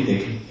 रूप में नहीं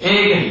देखे,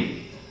 एक ही।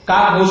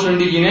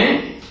 काकभूषणी जी ने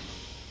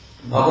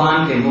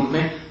भगवान के रूप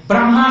में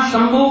ब्रह्मा,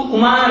 शंभु,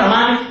 उमा,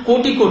 रमान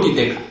कोटि कोटि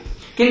देखा,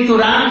 किंतु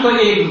राम को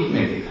एक रूप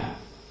में देखा।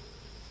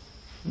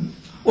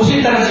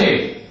 उसी तरह से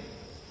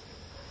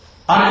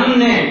अर्जुन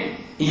ने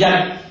या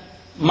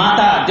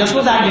माता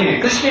जसोदा जी ने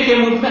कृष्ण के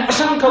रूप में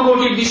असंख्य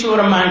कोटि विश्व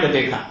ब्रह्मांड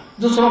देखा।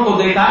 दूसरों को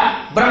देखा,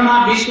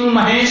 ब्रह्मा विष्णु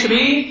महेश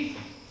भी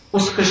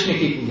उस कृष्ण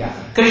की पूजा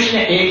कर। कृष्ण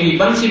एक ही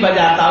बंसी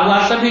बजाता हुआ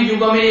सभी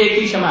युगों में एक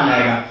ही समान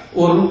आएगा,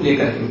 वो रूप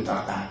लेकर के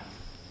उतरता है।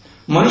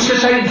 मनुष्य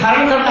शरीर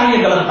धारण करता है, ये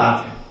गलत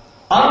बात है।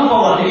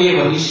 अरूपवत ये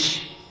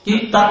वरिष्ठ की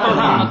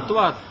तत्वधान,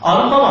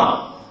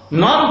 अरूपवत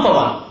न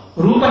रूपवत,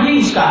 रूप ही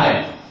उसका है।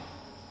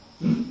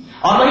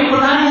 और वही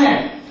प्रधान है,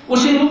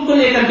 उसी रूप को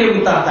लेकर के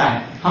उतरता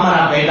है।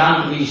 हमारा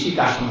वेदांत भी इसी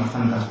का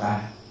समर्थन करता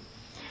है।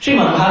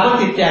 श्रीमद्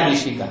भागवत इत्यादि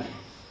इसी का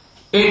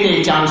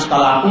एक चांस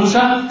कला पुंस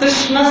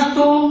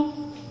कृष्णस्तु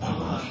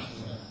भगवान।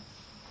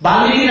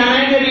 वाल्मीकि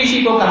रामायण में भी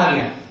इसी को कहा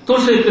गया,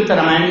 तुलसी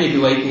रामायण में भी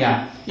वही किया।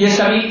 ये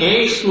सभी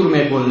एक सुर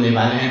में बोलने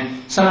वाले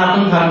हैं,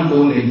 सनातन धर्म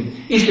बोल रहे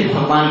हैं, इसलिए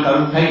भगवान का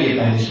रूप है। ये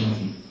पहले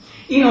समझिए।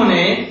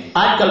 इन्होंने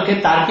आजकल के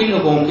तार्किक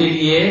लोगों के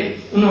लिए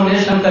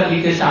उन्होंने शंकर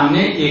जी के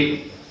सामने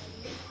एक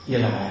ये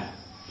लगाया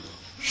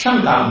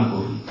शंका। उनको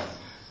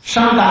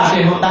शंका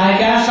से होता है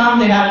क्या?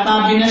 संदेहात्मा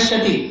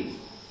विनश्यति,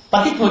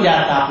 पतित हो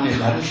जाता अपने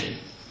धर्म से।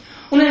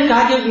 उन्होंने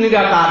कहा कि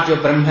निराकार जो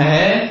ब्रह्म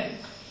है,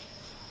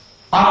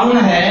 अगुण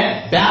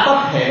है,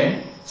 व्यापक है,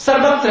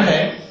 सर्वत्र है,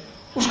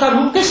 उसका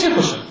रूप कैसे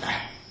हो सकता है?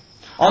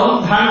 और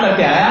रूप धारण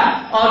करके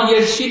आया और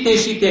ये सीते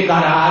सीते कह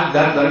रहा है,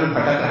 घर घर में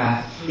भटक रहा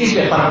है,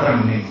 इसलिए पर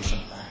ब्रह्म नहीं हो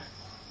सकता है।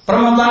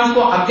 ब्रह्मज्ञान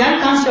को अज्ञान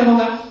कहां से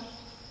होगा?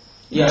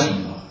 यह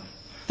संभव।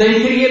 तो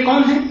फिर ये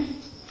कौन है?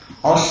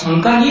 और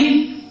शंकर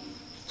जी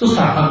तो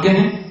सर्वज्ञ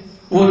है,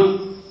 वो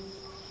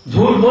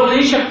झूठ बोल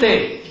नहीं सकते,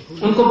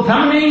 उनको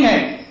भ्रम नहीं है,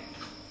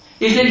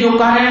 इसलिए जो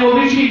कह रहे हैं वो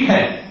भी ठीक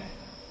है।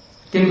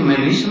 किंतु मैं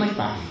नहीं समझ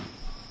पा रही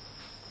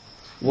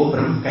वो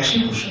ब्रह्म कैसे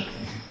हो सकते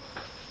हैं।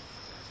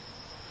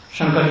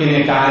 शंकर जी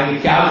ने कहा कि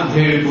क्या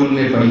भेड़ गुण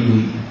में पड़ी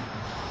हुई है,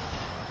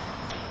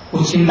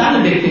 उस चिंता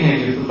में देखते हैं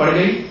कि तो पड़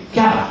गई,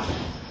 क्या बात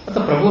है?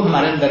 तो प्रभु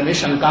हमारे अंदर में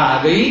शंका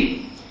आ गई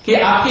कि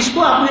आप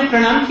किसको आपने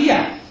प्रणाम किया?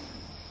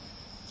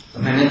 तो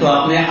मैंने तो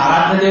अपने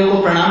आराध्य देव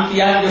को प्रणाम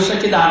किया जो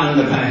सच्चिदानंद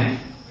घन है।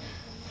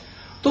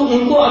 तो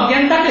उनको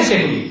अज्ञानता कैसे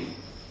हुई?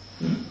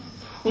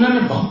 उन्होंने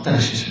बहुत तरह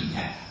से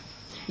समझाया,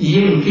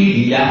 ये उनकी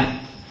लीला है।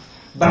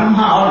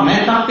 ब्रह्मा और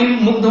मैं तो फिर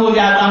मुग्ध हो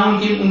जाता हूं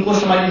कि उनको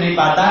समझ नहीं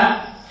पाता,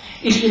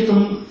 इसलिए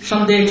तुम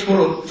संदेह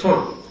छोड़ो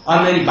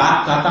और मेरी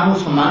बात कहता हूं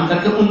सम्मान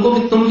करके, उनको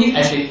भी तुम भी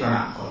ऐसे ही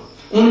प्रणाम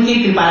करो। उनकी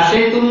कृपा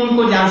से तुम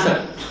उनको जान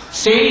सकते।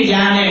 से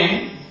जाने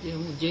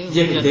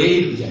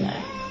देव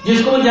जनाए,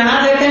 जिसको जना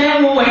देते हैं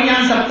वो वही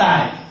जान सकता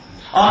है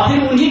और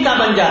फिर उन्हीं का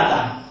बन जाता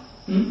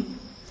है।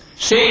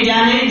 से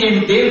जाने जब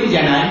देव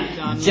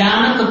जनाए,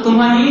 जानत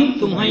तुम्हें।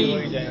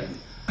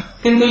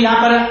 किंतु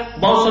यहाँ पर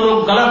बहुत से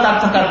लोग गलत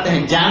अर्थ करते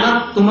हैं,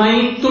 जानत तुम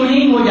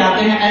ही हो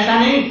जाते हैं, ऐसा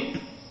नहीं।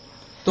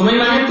 तुम्हें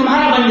माने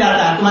तुम्हारा बन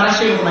जाता है, तुम्हारा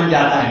सेवक बन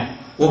जाता है,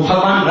 वो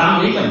भगवान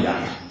राम नहीं बन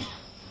जाता।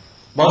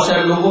 बहुत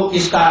सारे लोग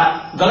इसका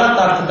गलत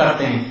अर्थ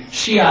करते हैं,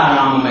 सिया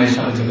राम मैं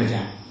सब जगह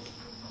जाए।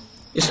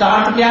 इसका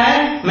अर्थ क्या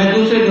है मैं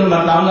दूसरे दिन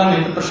बतलाऊंगा,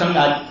 नहीं तो प्रसंग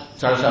आज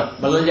थोड़ा सा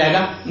बदल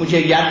जाएगा। मुझे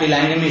याद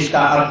दिलाएंगे, मैं इसका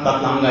अर्थ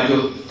बतलाऊंगा जो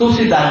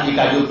तुलसीदास जी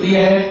का जो प्रिय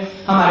है,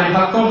 हमारे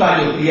भक्तों का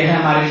जो प्रिय है,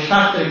 हमारे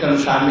शास्त्र के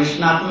अनुसार में,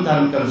 सनातन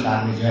धर्म के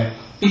अनुसार में जो है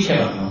पीछे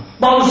बतलाऊ।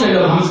 बहुत से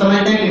लोग हम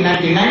समझते हैं कि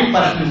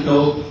 99%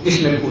 लोग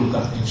इसमें भूल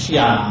करते हैं,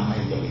 सिया राम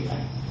है जो लिखा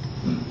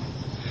है।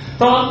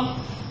 तो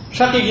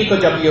सती जी को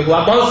जब ये हुआ,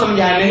 बहुत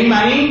समझाया, नहीं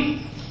मानी।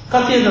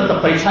 कथी तो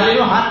परीक्षा ले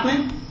लो हाथ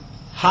में,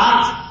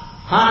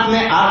 हाथ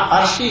में आप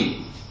आरसी,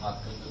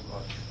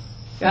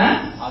 क्या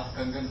हाथ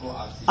कंगन को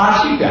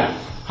आरसी, क्या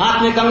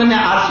हाथ में कंगन में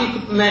आरसी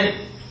में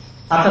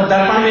अर्थात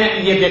दर्पण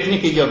में ये देखने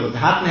की जरूरत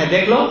है। हाथ में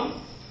देख लो,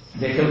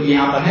 देखो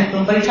यहाँ पर है,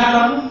 तुम परीक्षा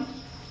कर लो।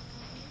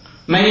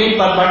 मैं यहीं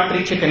पर बट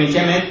वृक्ष के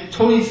नीचे में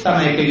थोड़ी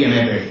समय के लिए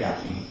मैं बैठ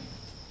जाती हूँ।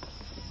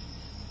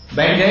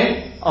 बैठ गए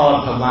और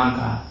भगवान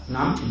का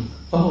नाम थी।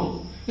 ओह,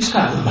 इसका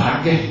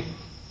दुर्भाग्य है,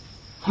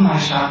 हमारे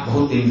साथ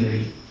बहुत दिन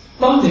रही,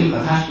 बहुत दिन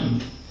कथा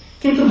सुनी,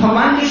 किंतु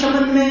भगवान के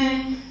संबंध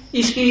में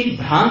इसकी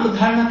भ्रांत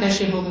धारणा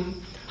कैसे हो गई?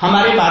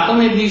 हमारे बातों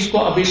में भी इसको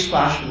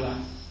अविश्वास हुआ।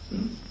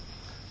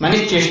 मैंने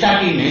चेष्टा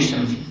की, नहीं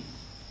समझी।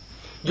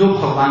 जो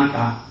भगवान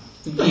का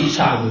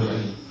इच्छा हो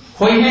गई,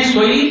 कोई है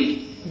सोई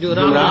जो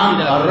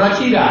राम और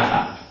रची रहा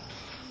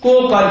को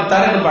कर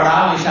तर्क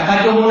बड़ा विशाखा,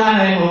 जो होना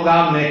है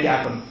होगा, मैं क्या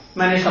करूं?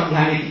 मैंने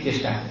समझाने की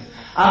चेष्टा की।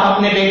 आप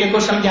अपने बेटे को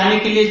समझाने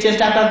के लिए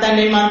चेष्टा करता है,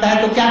 नहीं मानता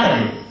है तो क्या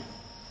करेंगे?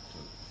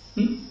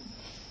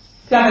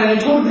 क्या करेंगे?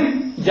 छोड़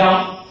दें, जाओ।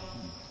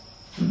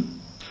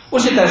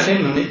 उसी तरह से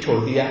उन्होंने छोड़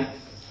दिया।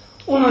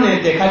 उन्होंने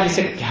देखा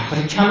जिसे क्या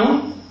परीक्षा लो,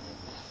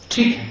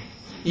 ठीक है,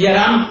 यह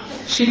राम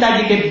सीता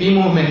जी के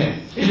विमोह में है,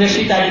 इसलिए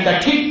सीता जी का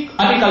ठीक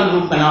अविकल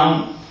रूप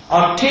बनाऊं।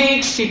 और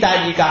ठीक सीता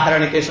जी का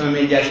हरण के समय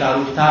में जैसा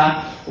रूप था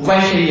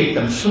वैसे ही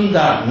एकदम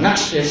सुंदर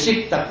नक्शे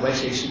सिख तक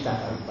वैसे ही सीता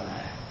का रूप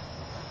बनाया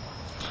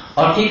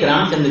और ठीक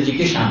रामचंद्र जी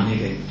के सामने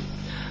गए।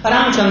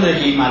 रामचंद्र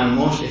जी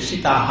मानो से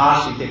सीता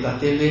हार सीते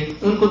कहते हुए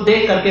उनको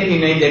देख करके भी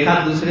नहीं देखा,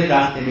 दूसरे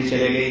रास्ते में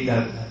चले गए इधर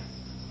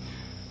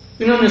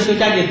उधर। इन्होंने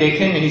सोचा कि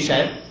देखे नहीं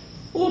शायद,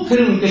 वो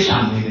फिर उनके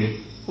सामने गए,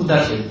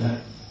 उधर से उधर,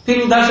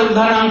 फिर उधर से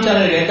उधर राम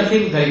चले गए तो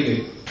फिर उधर गए।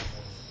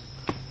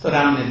 तो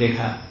राम ने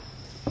देखा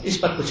इस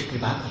पर कुछ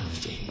कृपा करनी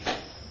चाहिए,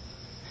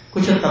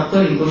 कुछ तत्व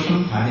इनको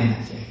समझा देना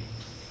चाहिए।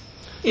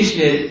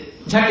 इसलिए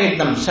झट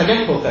एकदम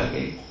सजग होकर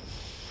के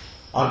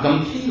और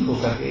गंभीर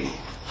होकर के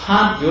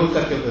हाथ जोड़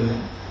करके बोले,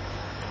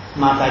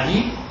 माता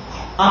जी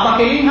आप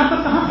अकेले यहां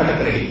पर कहां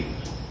भटक रही?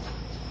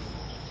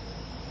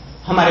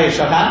 हमारे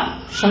सदा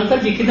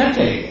शंकर जी किधर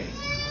चले गए?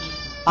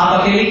 आप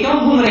अकेले क्यों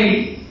घूम रही?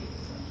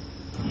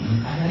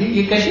 अरे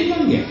ये कैसे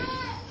जान गया?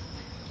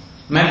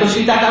 मैं तो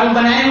सीता का रूप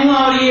बनाया हूं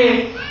और ये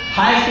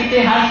हाय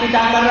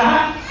सीता कर रहा,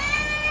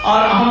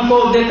 और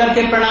हमको देख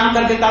करके प्रणाम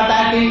करके कहता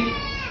है कि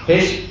हे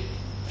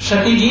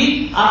सती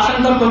जी, आप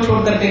शंकर को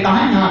छोड़ करके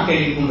कहां यहाँ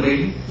अकेली घूम रही?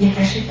 ये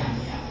कैसे जान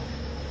गया?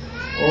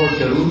 और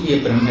जरूर ये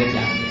ब्रह्म जान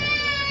गया।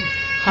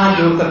 हाथ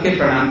जोड़ करके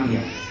प्रणाम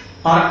किया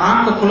और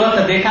आंख को खुला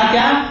तो देखा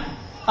क्या?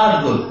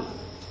 अद्भुत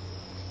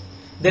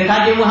देखा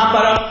कि वहां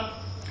पर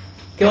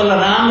केवल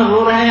राम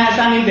रो रहे हैं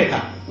ऐसा नहीं देखा,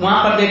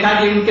 वहां पर देखा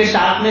कि उनके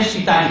साथ में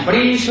सीता जी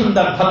बड़ी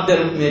सुंदर भव्य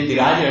रूप में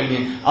विराज रही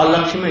हैं और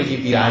लक्ष्मण जी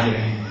विराज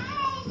रहे हैं।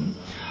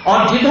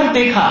 और जिधर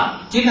देखा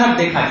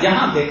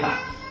जहां देखा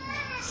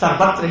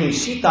सर्वत्र ही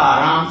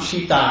सीताराम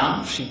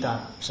सीताराम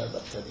सीताराम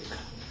सर्वत्र देखा।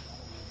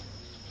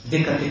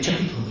 देख करके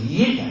चकित हो गई,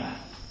 ये क्या है?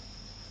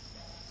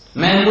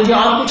 मुझे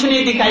और कुछ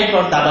नहीं दिखाई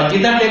पड़ता, बस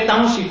जिधर देखता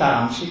हूं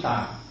सीताराम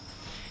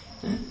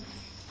सीताराम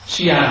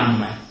सियाराम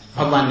में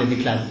भगवान ने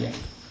दिखला दिया।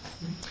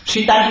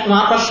 सीता जी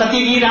वहां पर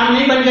सती जी राम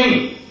नहीं बन गई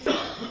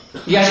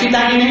या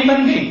सीता जी नहीं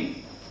बन गई,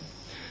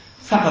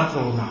 सर्वत्र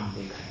राम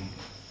देख रहे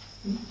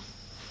हैं।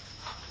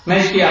 मैं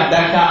इसकी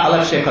व्याख्या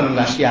अलग से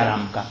करूंगा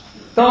सियाराम का।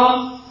 तो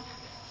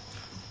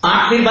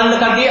आंख फिर बंद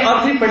कर दी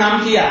और फिर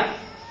प्रणाम किया।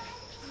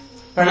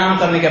 प्रणाम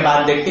करने के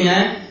बाद देखते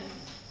हैं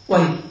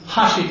वही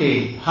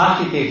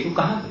हासीते तू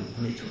कहां गई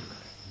हमें छोड़कर,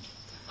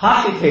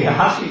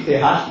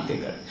 हासीते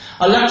कर।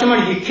 और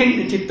लक्ष्मण जी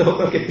खिन्न चित्त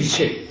होकर के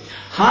पीछे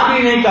हाँ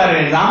भी नहीं कर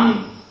रहे, राम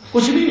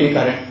कुछ भी नहीं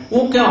कर रहे।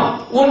 वो क्यों?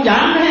 वो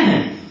जान रहे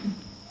हैं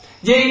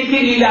ये इनकी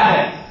लीला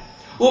है।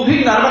 वो भी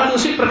नर्वत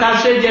उसी प्रकार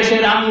से जैसे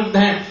राम मुग्ध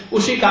हैं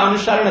उसी का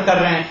अनुसरण कर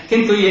रहे हैं,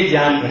 किंतु ये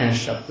जान रहे हैं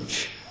सब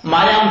कुछ।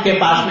 माया उनके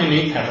पास में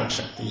नहीं खटक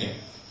सकती है,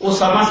 वो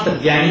समस्त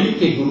ज्ञानी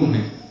के गुरु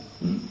हैं।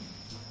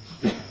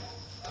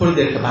 थोड़ी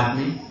देर के बाद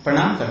में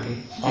प्रणाम करके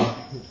और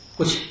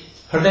कुछ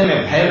हृदय में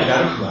भय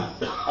डर हुआ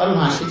और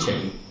वहां से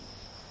चली।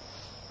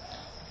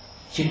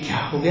 ये क्या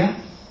हो गया?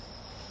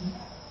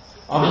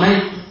 और मैं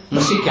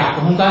मुझसे क्या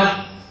कहूंगा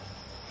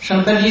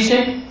शंकर जी से?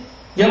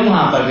 जब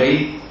वहां पर गई,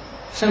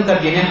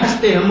 शंकर जी ने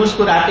हंसते हुए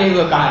मुस्कुराते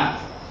हुए कहा,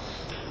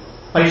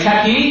 परीक्षा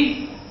की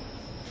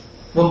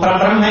वो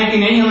परब्रह्म है कि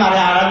नहीं,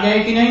 हमारा आराध्य है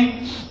कि नहीं?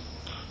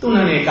 तो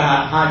उन्होंने कहा,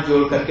 हाथ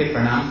जोड़ करके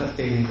प्रणाम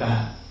करते हुए कहा,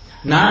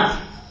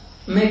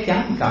 नाथ मैं क्या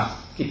विकास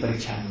की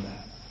परीक्षा लूंगा?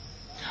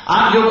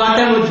 आप जो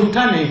कहते हैं वो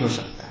झूठा नहीं हो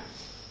सकता।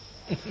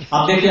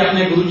 आप देखिए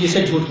अपने गुरु जी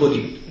से झूठ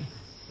बोली,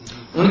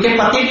 उनके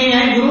पति भी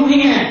हैं गुरु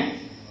भी हैं,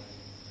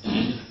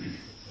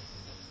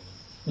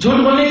 झूठ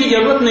बोलने की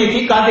जरूरत नहीं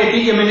थी। कह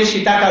देती कि मैंने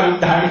सीता का रूप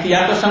धारण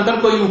किया तो शंकर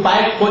कोई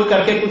उपाय खोज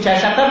करके कुछ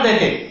ऐसा कर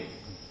देते,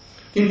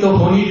 किंतु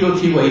होनी जो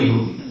थी वही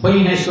होगी,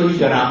 वही है सोई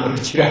राम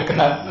रुचिरा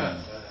का।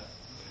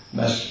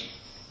 बस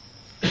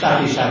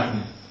साथ ही साथ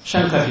में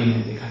शंकर जी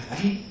ने देखा,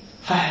 अरे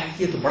हाय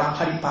ये तो बड़ा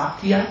भारी पाप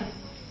किया,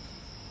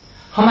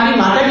 हमारी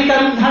माता जी का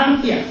रूप धारण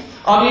किया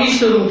और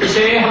इस रूप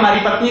से हमारी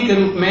पत्नी के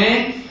रूप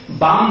में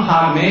वाम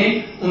भाग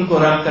में उनको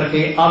रख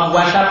करके अब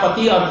वैसा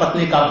पति और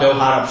पत्नी का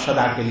व्यवहार अब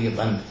सदा के लिए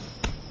बंद,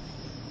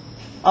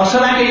 और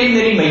सदा के लिए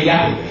मेरी मैया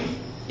हो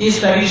गई।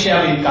 इस शरीर से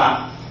अब इनका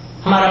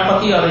हमारा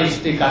पति और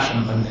स्त्री का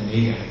संबंध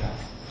नहीं रहेगा।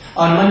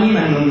 और मन ही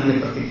मन उन्होंने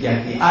प्रतिज्ञा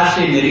की, आज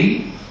से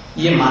मेरी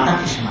ये माता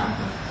की समान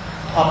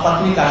है और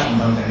पत्नी का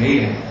संबंध नहीं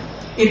रहेगा।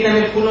 इतने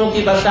में फूलों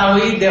की वर्षा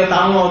हुई,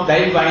 देवताओं और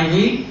दैववाणी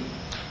हुई,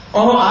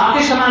 और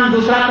आपके समान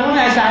दूसरा कौन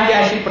ऐसा है जो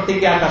ऐसी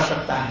प्रतिज्ञा कर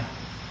सकता है?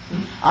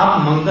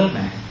 आप मंगल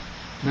में हैं।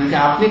 मैंने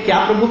कहा आपने क्या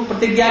प्रभु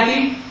प्रतिज्ञा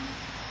की?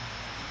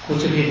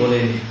 कुछ भी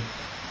बोले नहीं,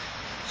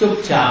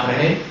 चुपचाप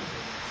रहे।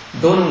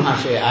 दोनों वहां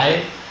से आए,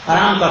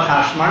 राम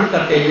कथा स्मरण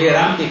करते हुए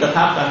राम की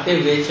कथा करते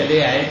हुए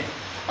चले आए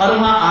और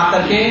वहां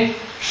आकर के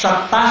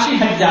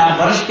 87,000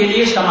 वर्ष के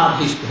लिए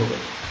समाधिस्थ हो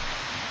गए।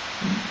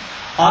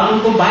 और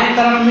उनको बाएं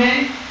तरफ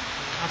में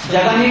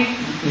जगह नहीं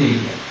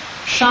दिया,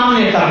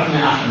 सामने तरफ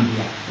में आसन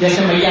दिया,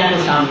 जैसे मैया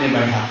को सामने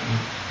बैठाते हैं।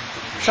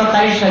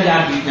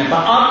 27,000 बीतने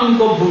पर अब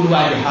उनको भूल हुआ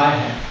हाय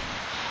है,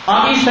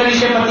 अब इस शरीर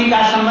से पति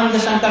का संबंध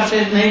शंकर से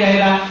नहीं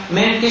रहेगा,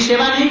 मैं इनकी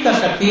सेवा नहीं कर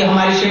सकती,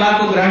 हमारी सेवा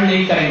को ग्रहण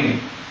नहीं करेंगे,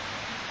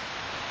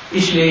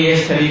 इसलिए ये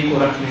शरीर को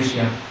रखने से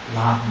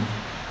लाभ नहीं।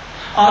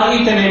 और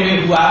इतने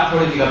में हुआ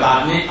थोड़ी देर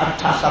बाद में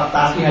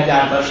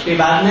 87,000 वर्ष के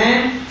बाद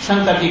में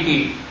शंकर जी की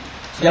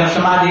जब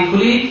समाधि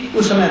खुली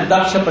उस समय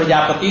दक्ष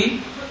प्रजापति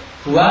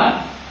हुआ,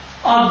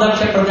 और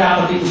दक्ष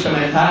प्रजापति उस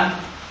समय था,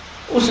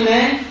 उसने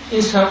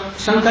इस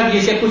शंकर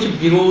जी से कुछ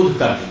विरोध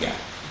कर दिया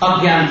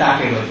अज्ञानता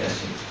के वजह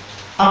से।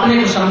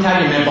 अपने को समझा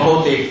कि मैं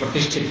बहुत एक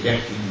प्रतिष्ठित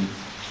व्यक्ति हूँ,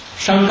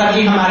 शंकर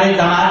जी हमारे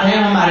दामाद हैं,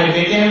 हमारे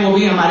बेटे हैं, वो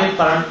भी हमारे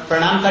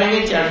प्रणाम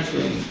करेंगे, चरण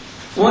छुएंगे।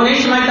 वो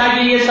नहीं समझता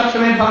कि ये सब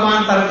समय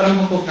भगवान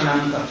परब्रह्म को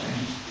प्रणाम करते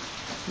हैं,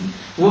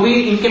 वो भी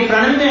इनके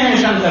प्रणम्य हैं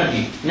शंकर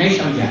जी, नहीं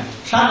समझा।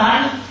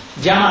 साधारण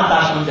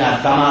जमाता समझा,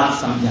 दामाद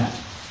समझा।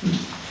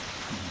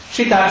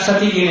 सीता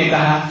सती जी ने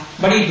कहा,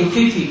 बड़ी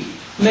दुखी थी,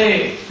 मेरे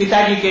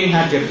पिताजी के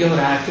यहाँ यज्ञ हो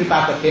रहा है,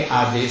 कृपा करके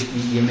आदेश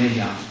दीजिए मैं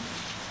जाऊं।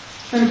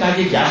 मैंने कहा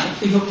जी जा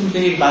सकती हो, किंतु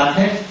एक बात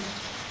है,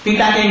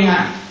 पिता के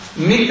यहाँ,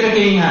 मित्र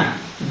के यहाँ,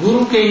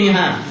 गुरु के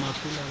यहाँ,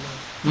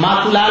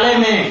 मातुलालय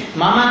में,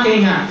 मामा के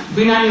यहाँ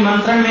बिना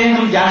निमंत्रण में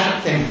हम जा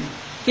सकते हैं,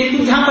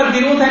 किंतु जहां पर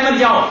विरोध है मत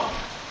जाओ,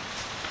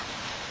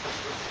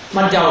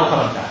 मत जाओ,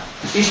 खबरदार।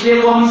 इसलिए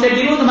वो हमसे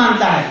विरोध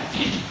मानता है,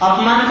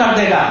 अपमान कर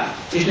देगा,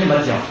 इसलिए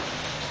बच जाओ।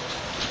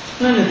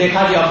 उन्होंने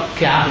देखा कि अब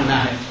क्या होना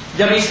है,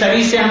 जब इस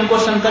शरीर से हमको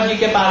शंकर जी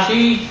के पास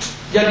ही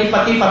यदि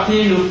पति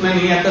पत्नी रूप में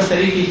नहीं है तो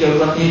शरीर की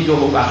जरूरत नहीं, जो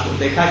होगा उसको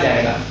देखा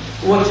जाएगा।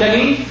 वो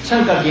चली,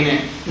 शंकर जी ने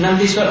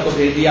नंदीश्वर को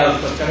भेज दिया,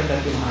 उस पर चढ़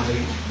करके वहां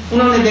गई।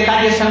 उन्होंने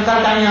देखा कि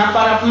शंकर का यहाँ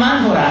पर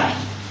अपमान हो रहा है,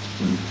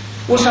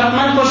 उस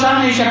अपमान को सह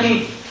नहीं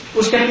सकी।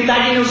 उसके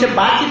पिताजी ने उसे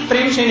बातचीत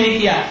प्रेम से नहीं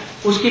किया,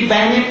 उसकी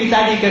बहनें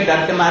पिताजी के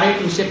डर के मारे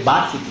उनसे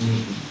बातचीत नहीं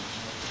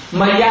की।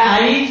 मैया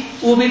आई,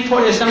 वो भी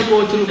थोड़े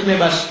संकोच रूप में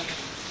बस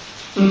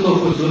उनको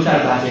कुछ दो चार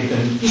बातें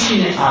करी, किसी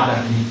ने आदर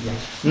नहीं किया,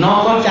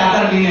 नौकर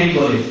चाकर भी नहीं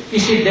बोले,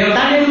 किसी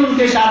देवता ने भी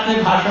उनके साथ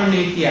में भाषण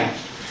नहीं किया।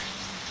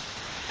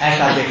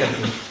 ऐसा देखकर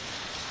के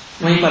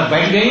वहीं पर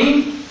बैठ गई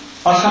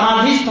और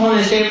समाधिस्थ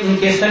होने से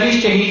उनके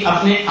शरीर से ही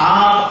अपने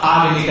आप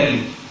आग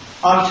निकली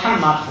और क्षण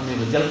मात्र में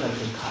वो जल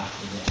करके खाक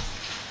हो गया।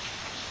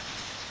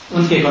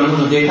 उनके बंधु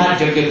ने देखा,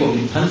 यज्ञ को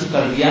विध्वंस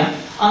कर दिया।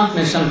 अंत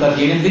में शंकर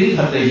जी ने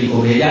गिरिभद्र जी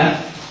को भेजा,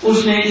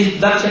 उसने इस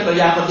दक्ष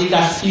प्रजापति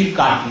का सिर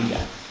काट लिया,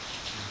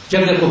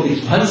 यज्ञ को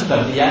विध्वंस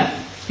कर दिया।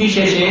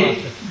 पीछे से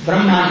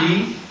ब्रह्मा जी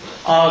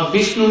और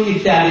विष्णु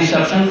इत्यादि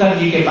सब शंकर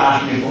जी के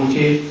पास में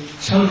पहुंचे,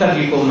 शंकर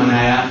जी को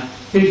मनाया,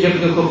 फिर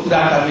यज्ञ को पूरा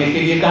करने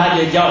के लिए कहा,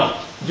 जे जाओ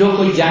जो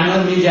कोई जानवर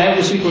मिल जाए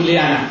उसी को ले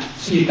आना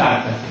सिर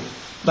काट करके।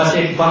 बस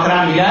एक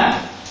बकरा मिला,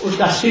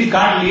 उसका सिर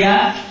काट लिया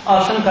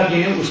और शंकर जी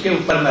ने उसके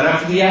ऊपर में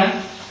रख दिया।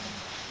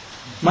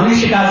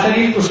 मनुष्य का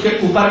शरीर, उसके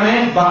ऊपर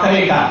में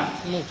बकरे का,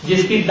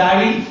 जिसकी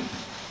दाढ़ी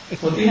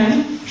होती है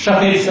ना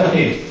सफेद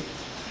सफेद,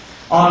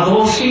 और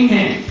दो सिंह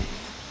हैं,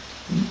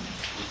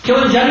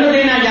 केवल जन्म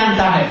देना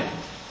जानता है,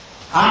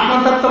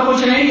 आत्म तत्व तो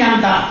कुछ नहीं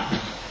जानता।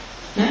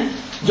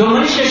 जो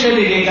मनुष्य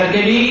शरीर लेकर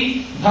के भी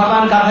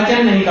भगवान का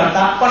भजन नहीं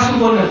करता, पशु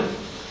को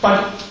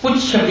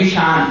पुच्छ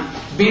विषान,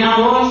 बिना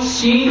वो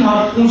सिंह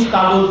और पूंछ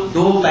का वो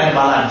दो पैर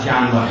वाला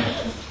जानवर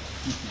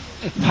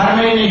है। धर्म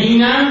नहीं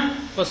ना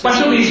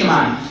पशु भी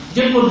समान,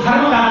 जिनको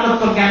धर्म का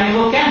तत्व ज्ञान है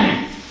वो क्या है?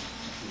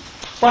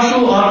 पशु।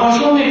 और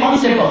पशुओं में कौन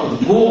से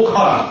पशु?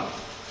 गोखर,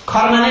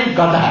 खर माने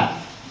गधा,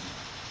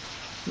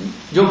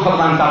 जो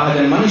भगवान का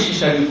भजन मनुष्य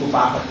शरीर को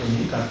पा करके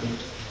नहीं करते,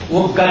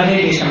 वो गधे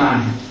के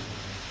समान है,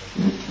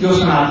 जो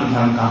सनातन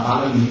धर्म का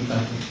पालन नहीं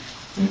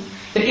करते।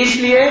 तो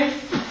इसलिए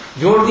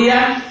जोड़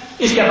दिया।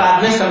 इसके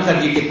बाद में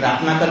शंकर जी की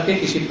प्रार्थना करके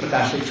किसी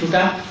प्रकार से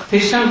छूटा।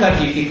 फिर शंकर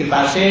जी की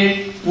कृपा से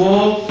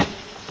वो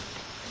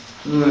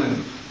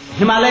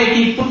हिमालय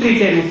की पुत्री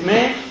के रूप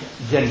में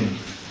जन्मी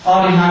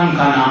और यहाँ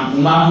उनका नाम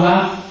उमा हुआ।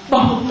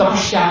 बहुत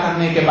तपस्या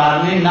करने के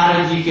बाद में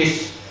नारद जी के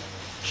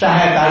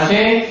सहायता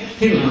से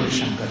फिर उन्होंने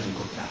शंकर जी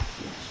को प्राप्त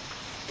किया।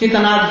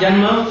 कितना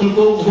जन्म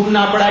उनको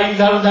घूमना पड़ा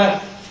इधर उधर,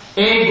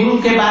 एक गुरु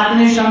के बाद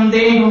में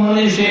संदेह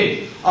होने से,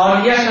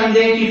 और यह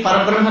संदेह कि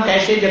परब्रह्म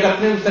कैसे जगत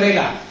में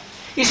उतरेगा।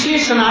 इसलिए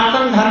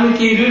सनातन धर्म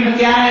की रीढ़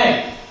क्या है?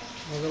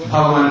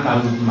 भगवान का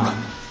रूप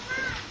मानना।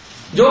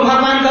 जो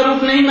भगवान का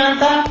रूप नहीं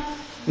मानता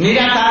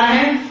निराकार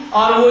है,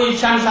 और वो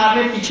इच्छा अनुसार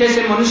में पीछे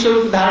से मनुष्य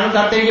रूप धारण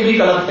करते हैं, ये भी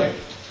गलत है।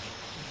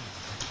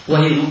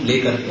 वही रूप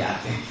लेकर के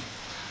आते हैं।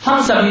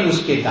 हम सभी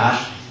उसके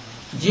दास,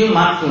 जीव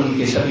मात्र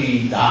उनके सभी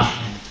दास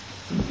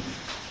हैं।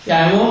 क्या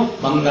है वो?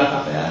 मंगला का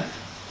प्यार,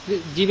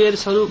 जीवेर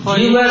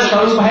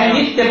स्वरूप है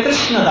नित्य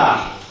कृष्ण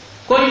दास।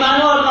 कोई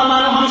मानो और न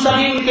मानो, हम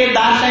सभी उनके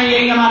दास हैं।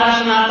 यही हमारा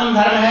सनातन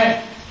धर्म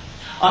है।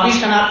 अभी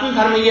सनातन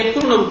धर्म ये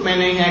पूर्ण रूप में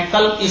नहीं है।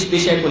 कल इस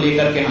विषय को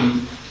लेकर के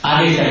हम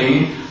आगे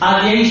चलेंगे।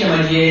 आज यही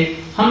समझिए,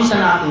 हम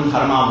सनातन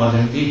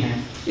धर्मावलंबी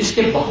हैं।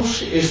 इसके बहुत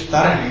से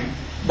स्तर हैं,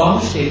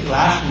 बहुत से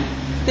क्लास हैं,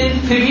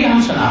 तो फिर भी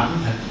हम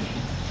सनातन धर्म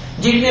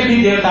हैं। जितने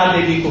भी देवता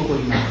देवी को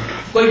कोई मानता,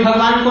 कोई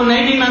भगवान को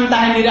नहीं भी मानता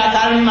है,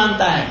 निराकार नहीं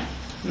मानता है।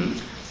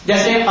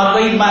 जैसे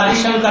अद्वैतवादी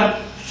शंकर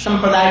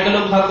संप्रदाय के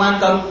लोग भगवान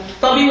का रूप,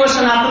 तभी वो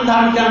सनातन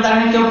धर्म के अंदर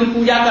है, क्योंकि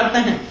पूजा करते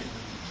हैं।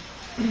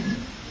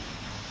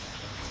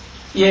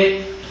 ये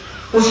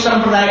उस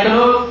संप्रदाय के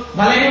लोग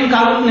भले ही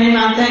उनका रूप नहीं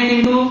मानते हैं,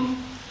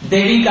 किंतु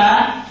देवी का,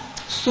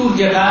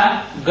 सूर्य का,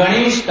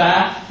 गणेश का,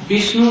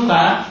 विष्णु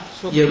का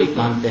ये रूप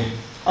मानते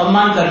हैं और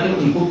मान करके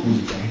उनको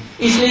पूजते हैं।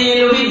 इसलिए ये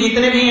लोग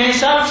जितने भी हैं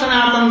सब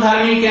सनातन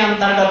धर्म के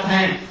अंतर्गत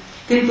हैं,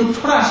 किंतु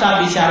थोड़ा सा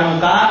विचारों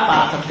का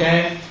पार्थक्य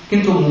है,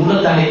 किंतु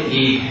मूलतः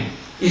एक है।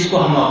 इसको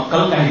हम अब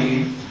कल कहेंगे।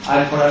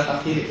 आज थोड़ा सा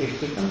फिर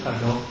एक्सप्लेन कर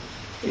दो।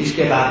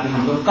 इसके बाद में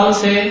हम लोग कल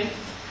से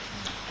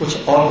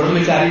कुछ और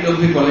ब्रह्मचारी लोग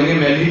भी बोलेंगे,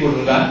 मैं भी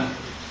बोलूंगा,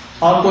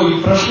 और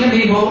कोई प्रश्न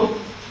भी हो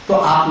तो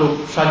आप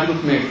लोग सहज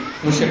रूप में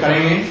मुझसे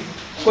करेंगे।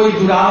 कोई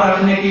दुराव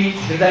रखने की,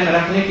 हृदय में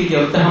रखने की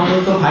जरूरत है, हम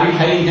लोग तो भाई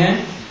भाई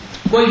हैं।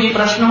 कोई भी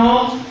प्रश्न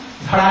हो,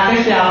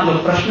 धड़ाके से आप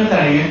लोग प्रश्न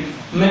करेंगे,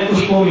 मैं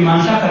उसको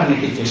मीमांसा करने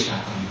की चेष्टा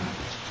करूंगा।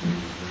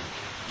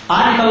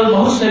 आजकल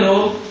बहुत से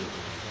लोग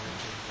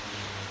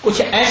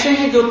कुछ ऐसे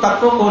हैं जो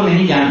तत्वों को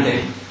नहीं जानते।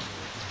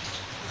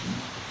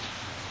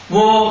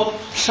 वो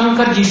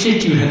शंकर जी से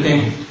चिढ़ते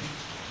हैं,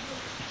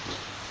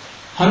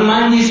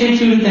 हनुमान जी से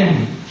चिढ़ते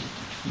हैं,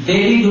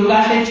 देवी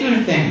दुर्गा से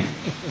चिढ़ते हैं।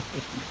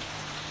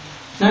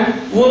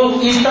 वो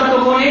इस तत्व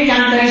को नहीं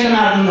जानते हैं,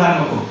 सनातन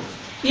धर्म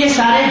को। ये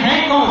सारे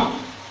हैं कौन?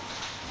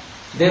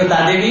 देवता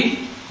देवी,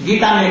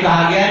 गीता में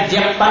कहा गया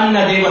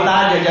जपन्न देवता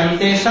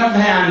जजन्ते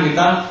श्रद्धयान्वित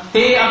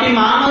ते अपि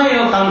माम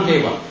एव तम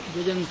देव,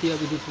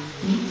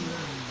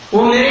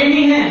 वो मेरे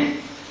ही हैं।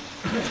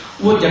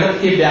 वो जगत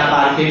के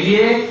व्यापार के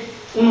लिए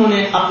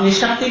उन्होंने अपनी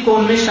शक्ति को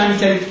उनमें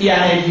संचरित किया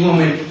है जीवों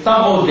में,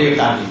 तब वो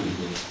देवता जी।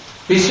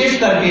 विशेष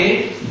करके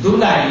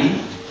दुर्गा जी,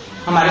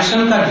 हमारे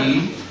शंकर जी,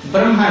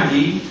 ब्रह्मा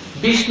जी,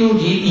 विष्णु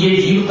जी, ये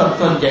जीव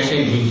तत्व जैसे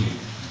नहीं है।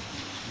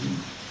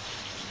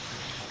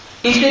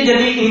 इसलिए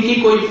यदि इनकी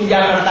कोई पूजा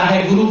करता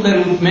है गुरु के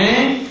रूप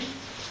में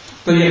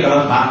तो ये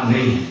गलत बात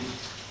नहीं है,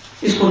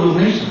 इसको लोग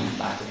नहीं समझ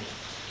पाते।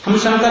 हम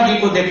शंकर जी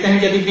को देखते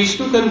हैं, यदि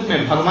विष्णु के रूप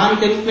में, भगवान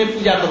के रूप में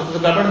पूजा करो तो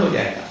गड़बड़ हो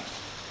जाएगा।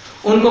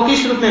 उनको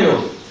किस रूप में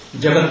लोग?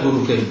 जगत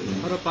गुरु के रूप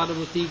में।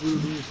 पार्वती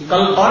गुरु।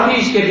 कल और भी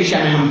इसके विषय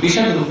में हम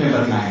विशद रूप में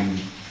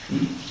बतलाएंगे।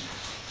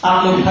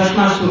 आप लोग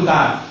भस्मासुर का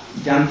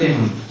जानते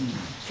हैं,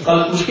 कल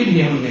उसकी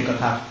भी हमने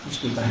कथा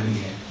उसकी पहनी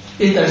है।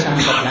 इस तरह से हम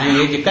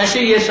बतलाएंगे कि कैसे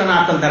ये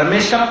सनातन धर्म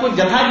में सबको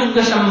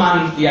यथायोग्य सम्मान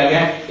दिया गया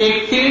है।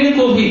 एक तीर्ण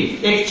को भी,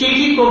 एक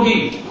चीटी को भी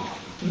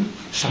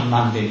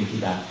सम्मान देने की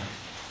बात है।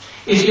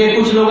 इसलिए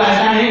कुछ लोग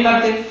ऐसा नहीं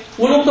करते,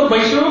 वो लोग तो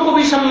वैष्णवों को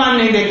भी सम्मान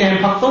नहीं देते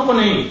हैं, भक्तों को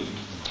नहीं।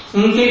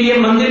 उनके लिए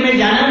मंदिर में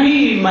जाना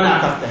भी मना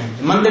करते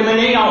हैं, मंदिर में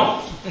नहीं आओ।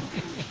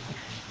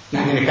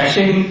 नहीं,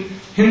 कैसे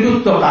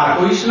हिंदुत्व का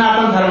कोई,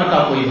 सनातन धर्म का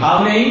कोई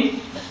भाव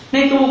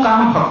नहीं तो वो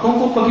काम भक्तों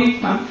को कभी,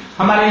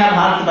 हमारे यहाँ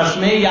भारतवर्ष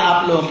में या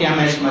आप लोगों के यहाँ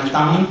मैं समझता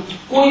हूँ,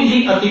 कोई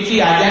भी अतिथि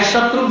आ जाए,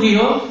 शत्रु भी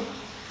हो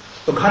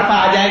तो घर पर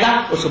आ जाएगा,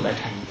 उसको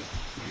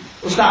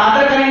बैठाएंगे, उसका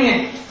आदर करेंगे।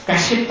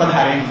 कैसे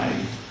पधारे हमारे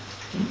लिए।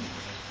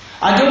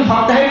 और जो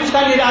भक्त है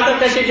उसका निरादर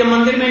कैसे, जब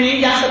मंदिर में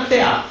नहीं जा सकते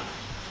आप,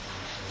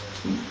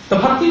 तो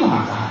भक्ति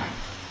वहां कहाँ है?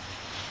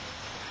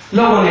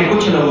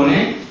 कुछ लोगों ने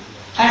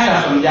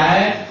ऐसा समझा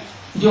है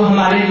जो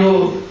हमारे जो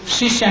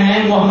शिष्य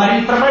हैं वो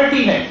हमारी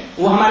प्रॉपर्टी है,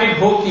 वो हमारे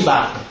भोग की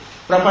बात है।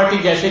 प्रॉपर्टी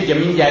जैसे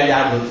जमीन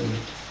जायदाद होती है,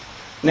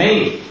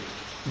 नहीं,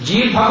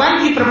 जीव भगवान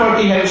की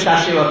प्रॉपर्टी है, उसका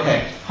सेवक है,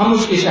 हम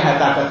उसकी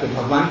सहायता करके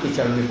भगवान के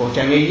चरण में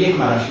पहुंचेंगे। ये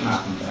हमारा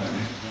सनातन धर्म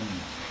है।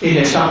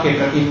 इसलिए सबके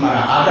प्रति हमारा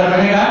आदर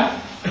रहेगा।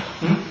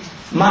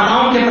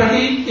 माताओं के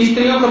प्रति,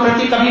 स्त्रियों के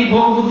प्रति कभी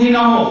भोग बुद्धि न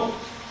हो,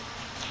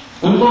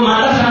 उनको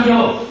माता समझो,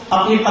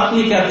 अपनी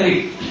पत्नी के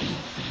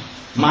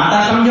अतिरिक्त माता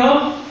समझो,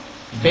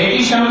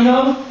 बेटी समझो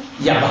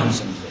या बहन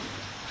समझो।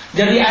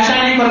 यदि ऐसा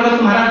नहीं करोगे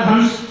तुम्हारा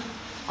वंश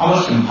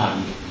अवश्य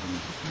भागी।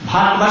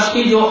 भारतवर्ष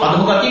की जो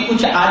अधोगति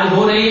कुछ आज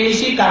हो रही है,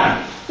 इसी कारण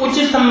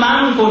उचित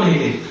सम्मान उनको नहीं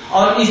दे।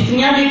 और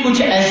स्त्रियां भी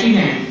कुछ ऐसी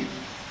हैं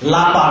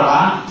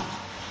लापरवाह,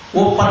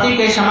 वो पति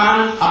के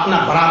समान अपना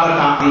बराबर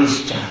का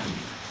अंश चाहती,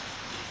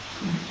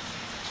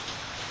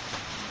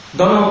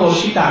 दोनों को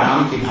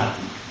सीताराम की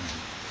भांति,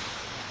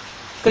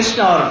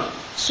 कृष्ण और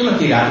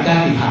श्रीमती राधिका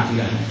की भांति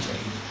रहना चाहिए।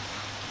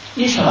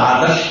 ये सब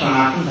आदर्श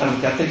सनातन धर्म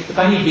के अतिरिक्त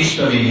कहीं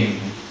विश्व में नहीं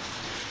है।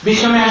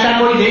 विश्व में ऐसा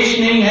कोई देश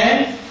नहीं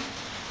है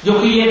जो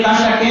कि ये कह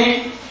सके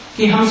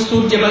कि हम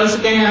सूर्य वंश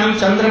के हैं, हम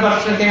चंद्र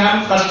वंश के हैं,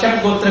 हम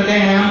कश्यप गोत्र के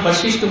हैं, हम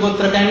वशिष्ठ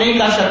गोत्र के हैं, नहीं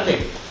कह सकते।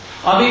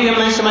 अभी भी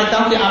मैं समझता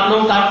हूं कि आप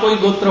लोगों का कोई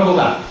गोत्र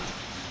होगा,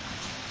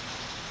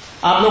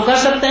 आप लोग कह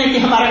सकते हैं कि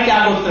हमारा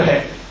क्या गोत्र है।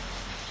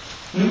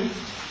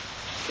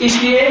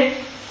 इसलिए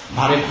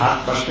हमारे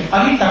भारतवर्ष में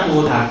अभी तक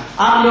वो था,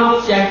 आप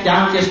लोग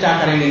जहां चेष्टा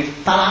करेंगे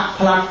तलाक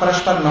फलाक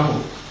परस्पर न हो,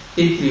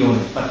 स्त्रियों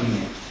में, पति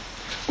में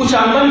कुछ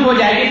अनबन हो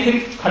जाएगी, फिर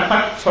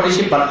खटपट थोड़ी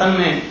सी बर्तन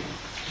में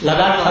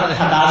लगा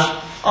खटास,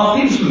 और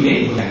फिर उसमें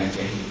मेल हो जाना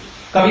चाहिए।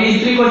 कभी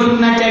स्त्री को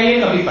झुकना चाहिए,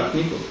 कभी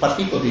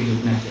पति को भी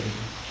झुकना चाहिए।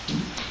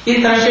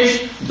 इस तरह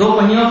से दो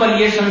पहियों पर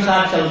यह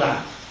संसार चल रहा है।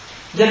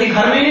 यदि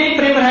घर में नहीं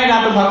प्रेम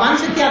रहेगा तो भगवान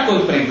से क्या कोई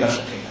प्रेम कर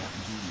सकेगा।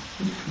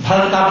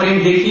 भरत का प्रेम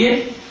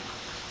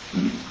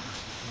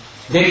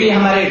देखिए,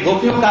 हमारे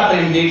गोपियों का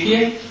प्रेम देखिए।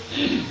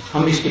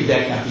 हम इसकी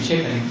व्याख्या पीछे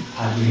करेंगे,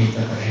 आज नहीं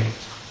तक रहे।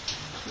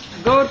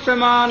 गौर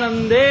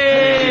प्रेमानंदे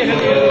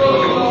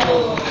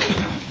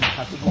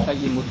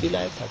ये मूर्ति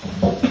लाया था।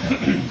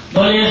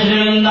 बोले श्री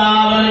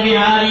वृंदावन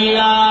बिहारी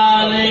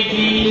लाल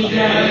की जय,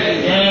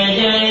 जय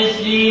जय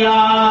श्री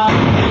राम।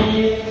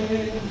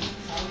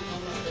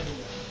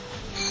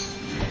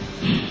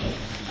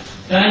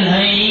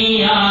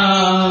 कन्हैया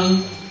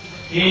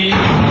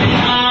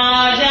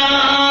आ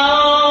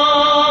जाओ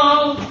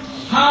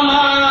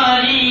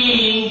हमारी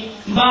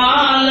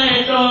बाल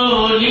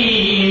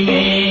टोली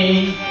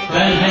में,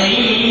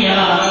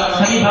 कन्हैया।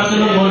 सभी भक्त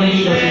लोग बोलने की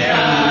कोशिश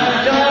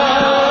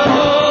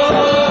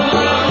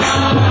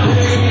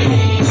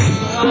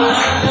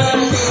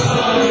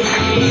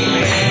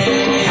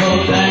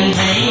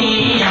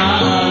कन्हैया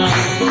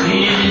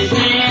फिर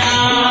से आ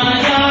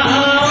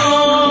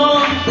जाओ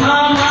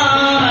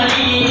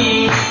हमारी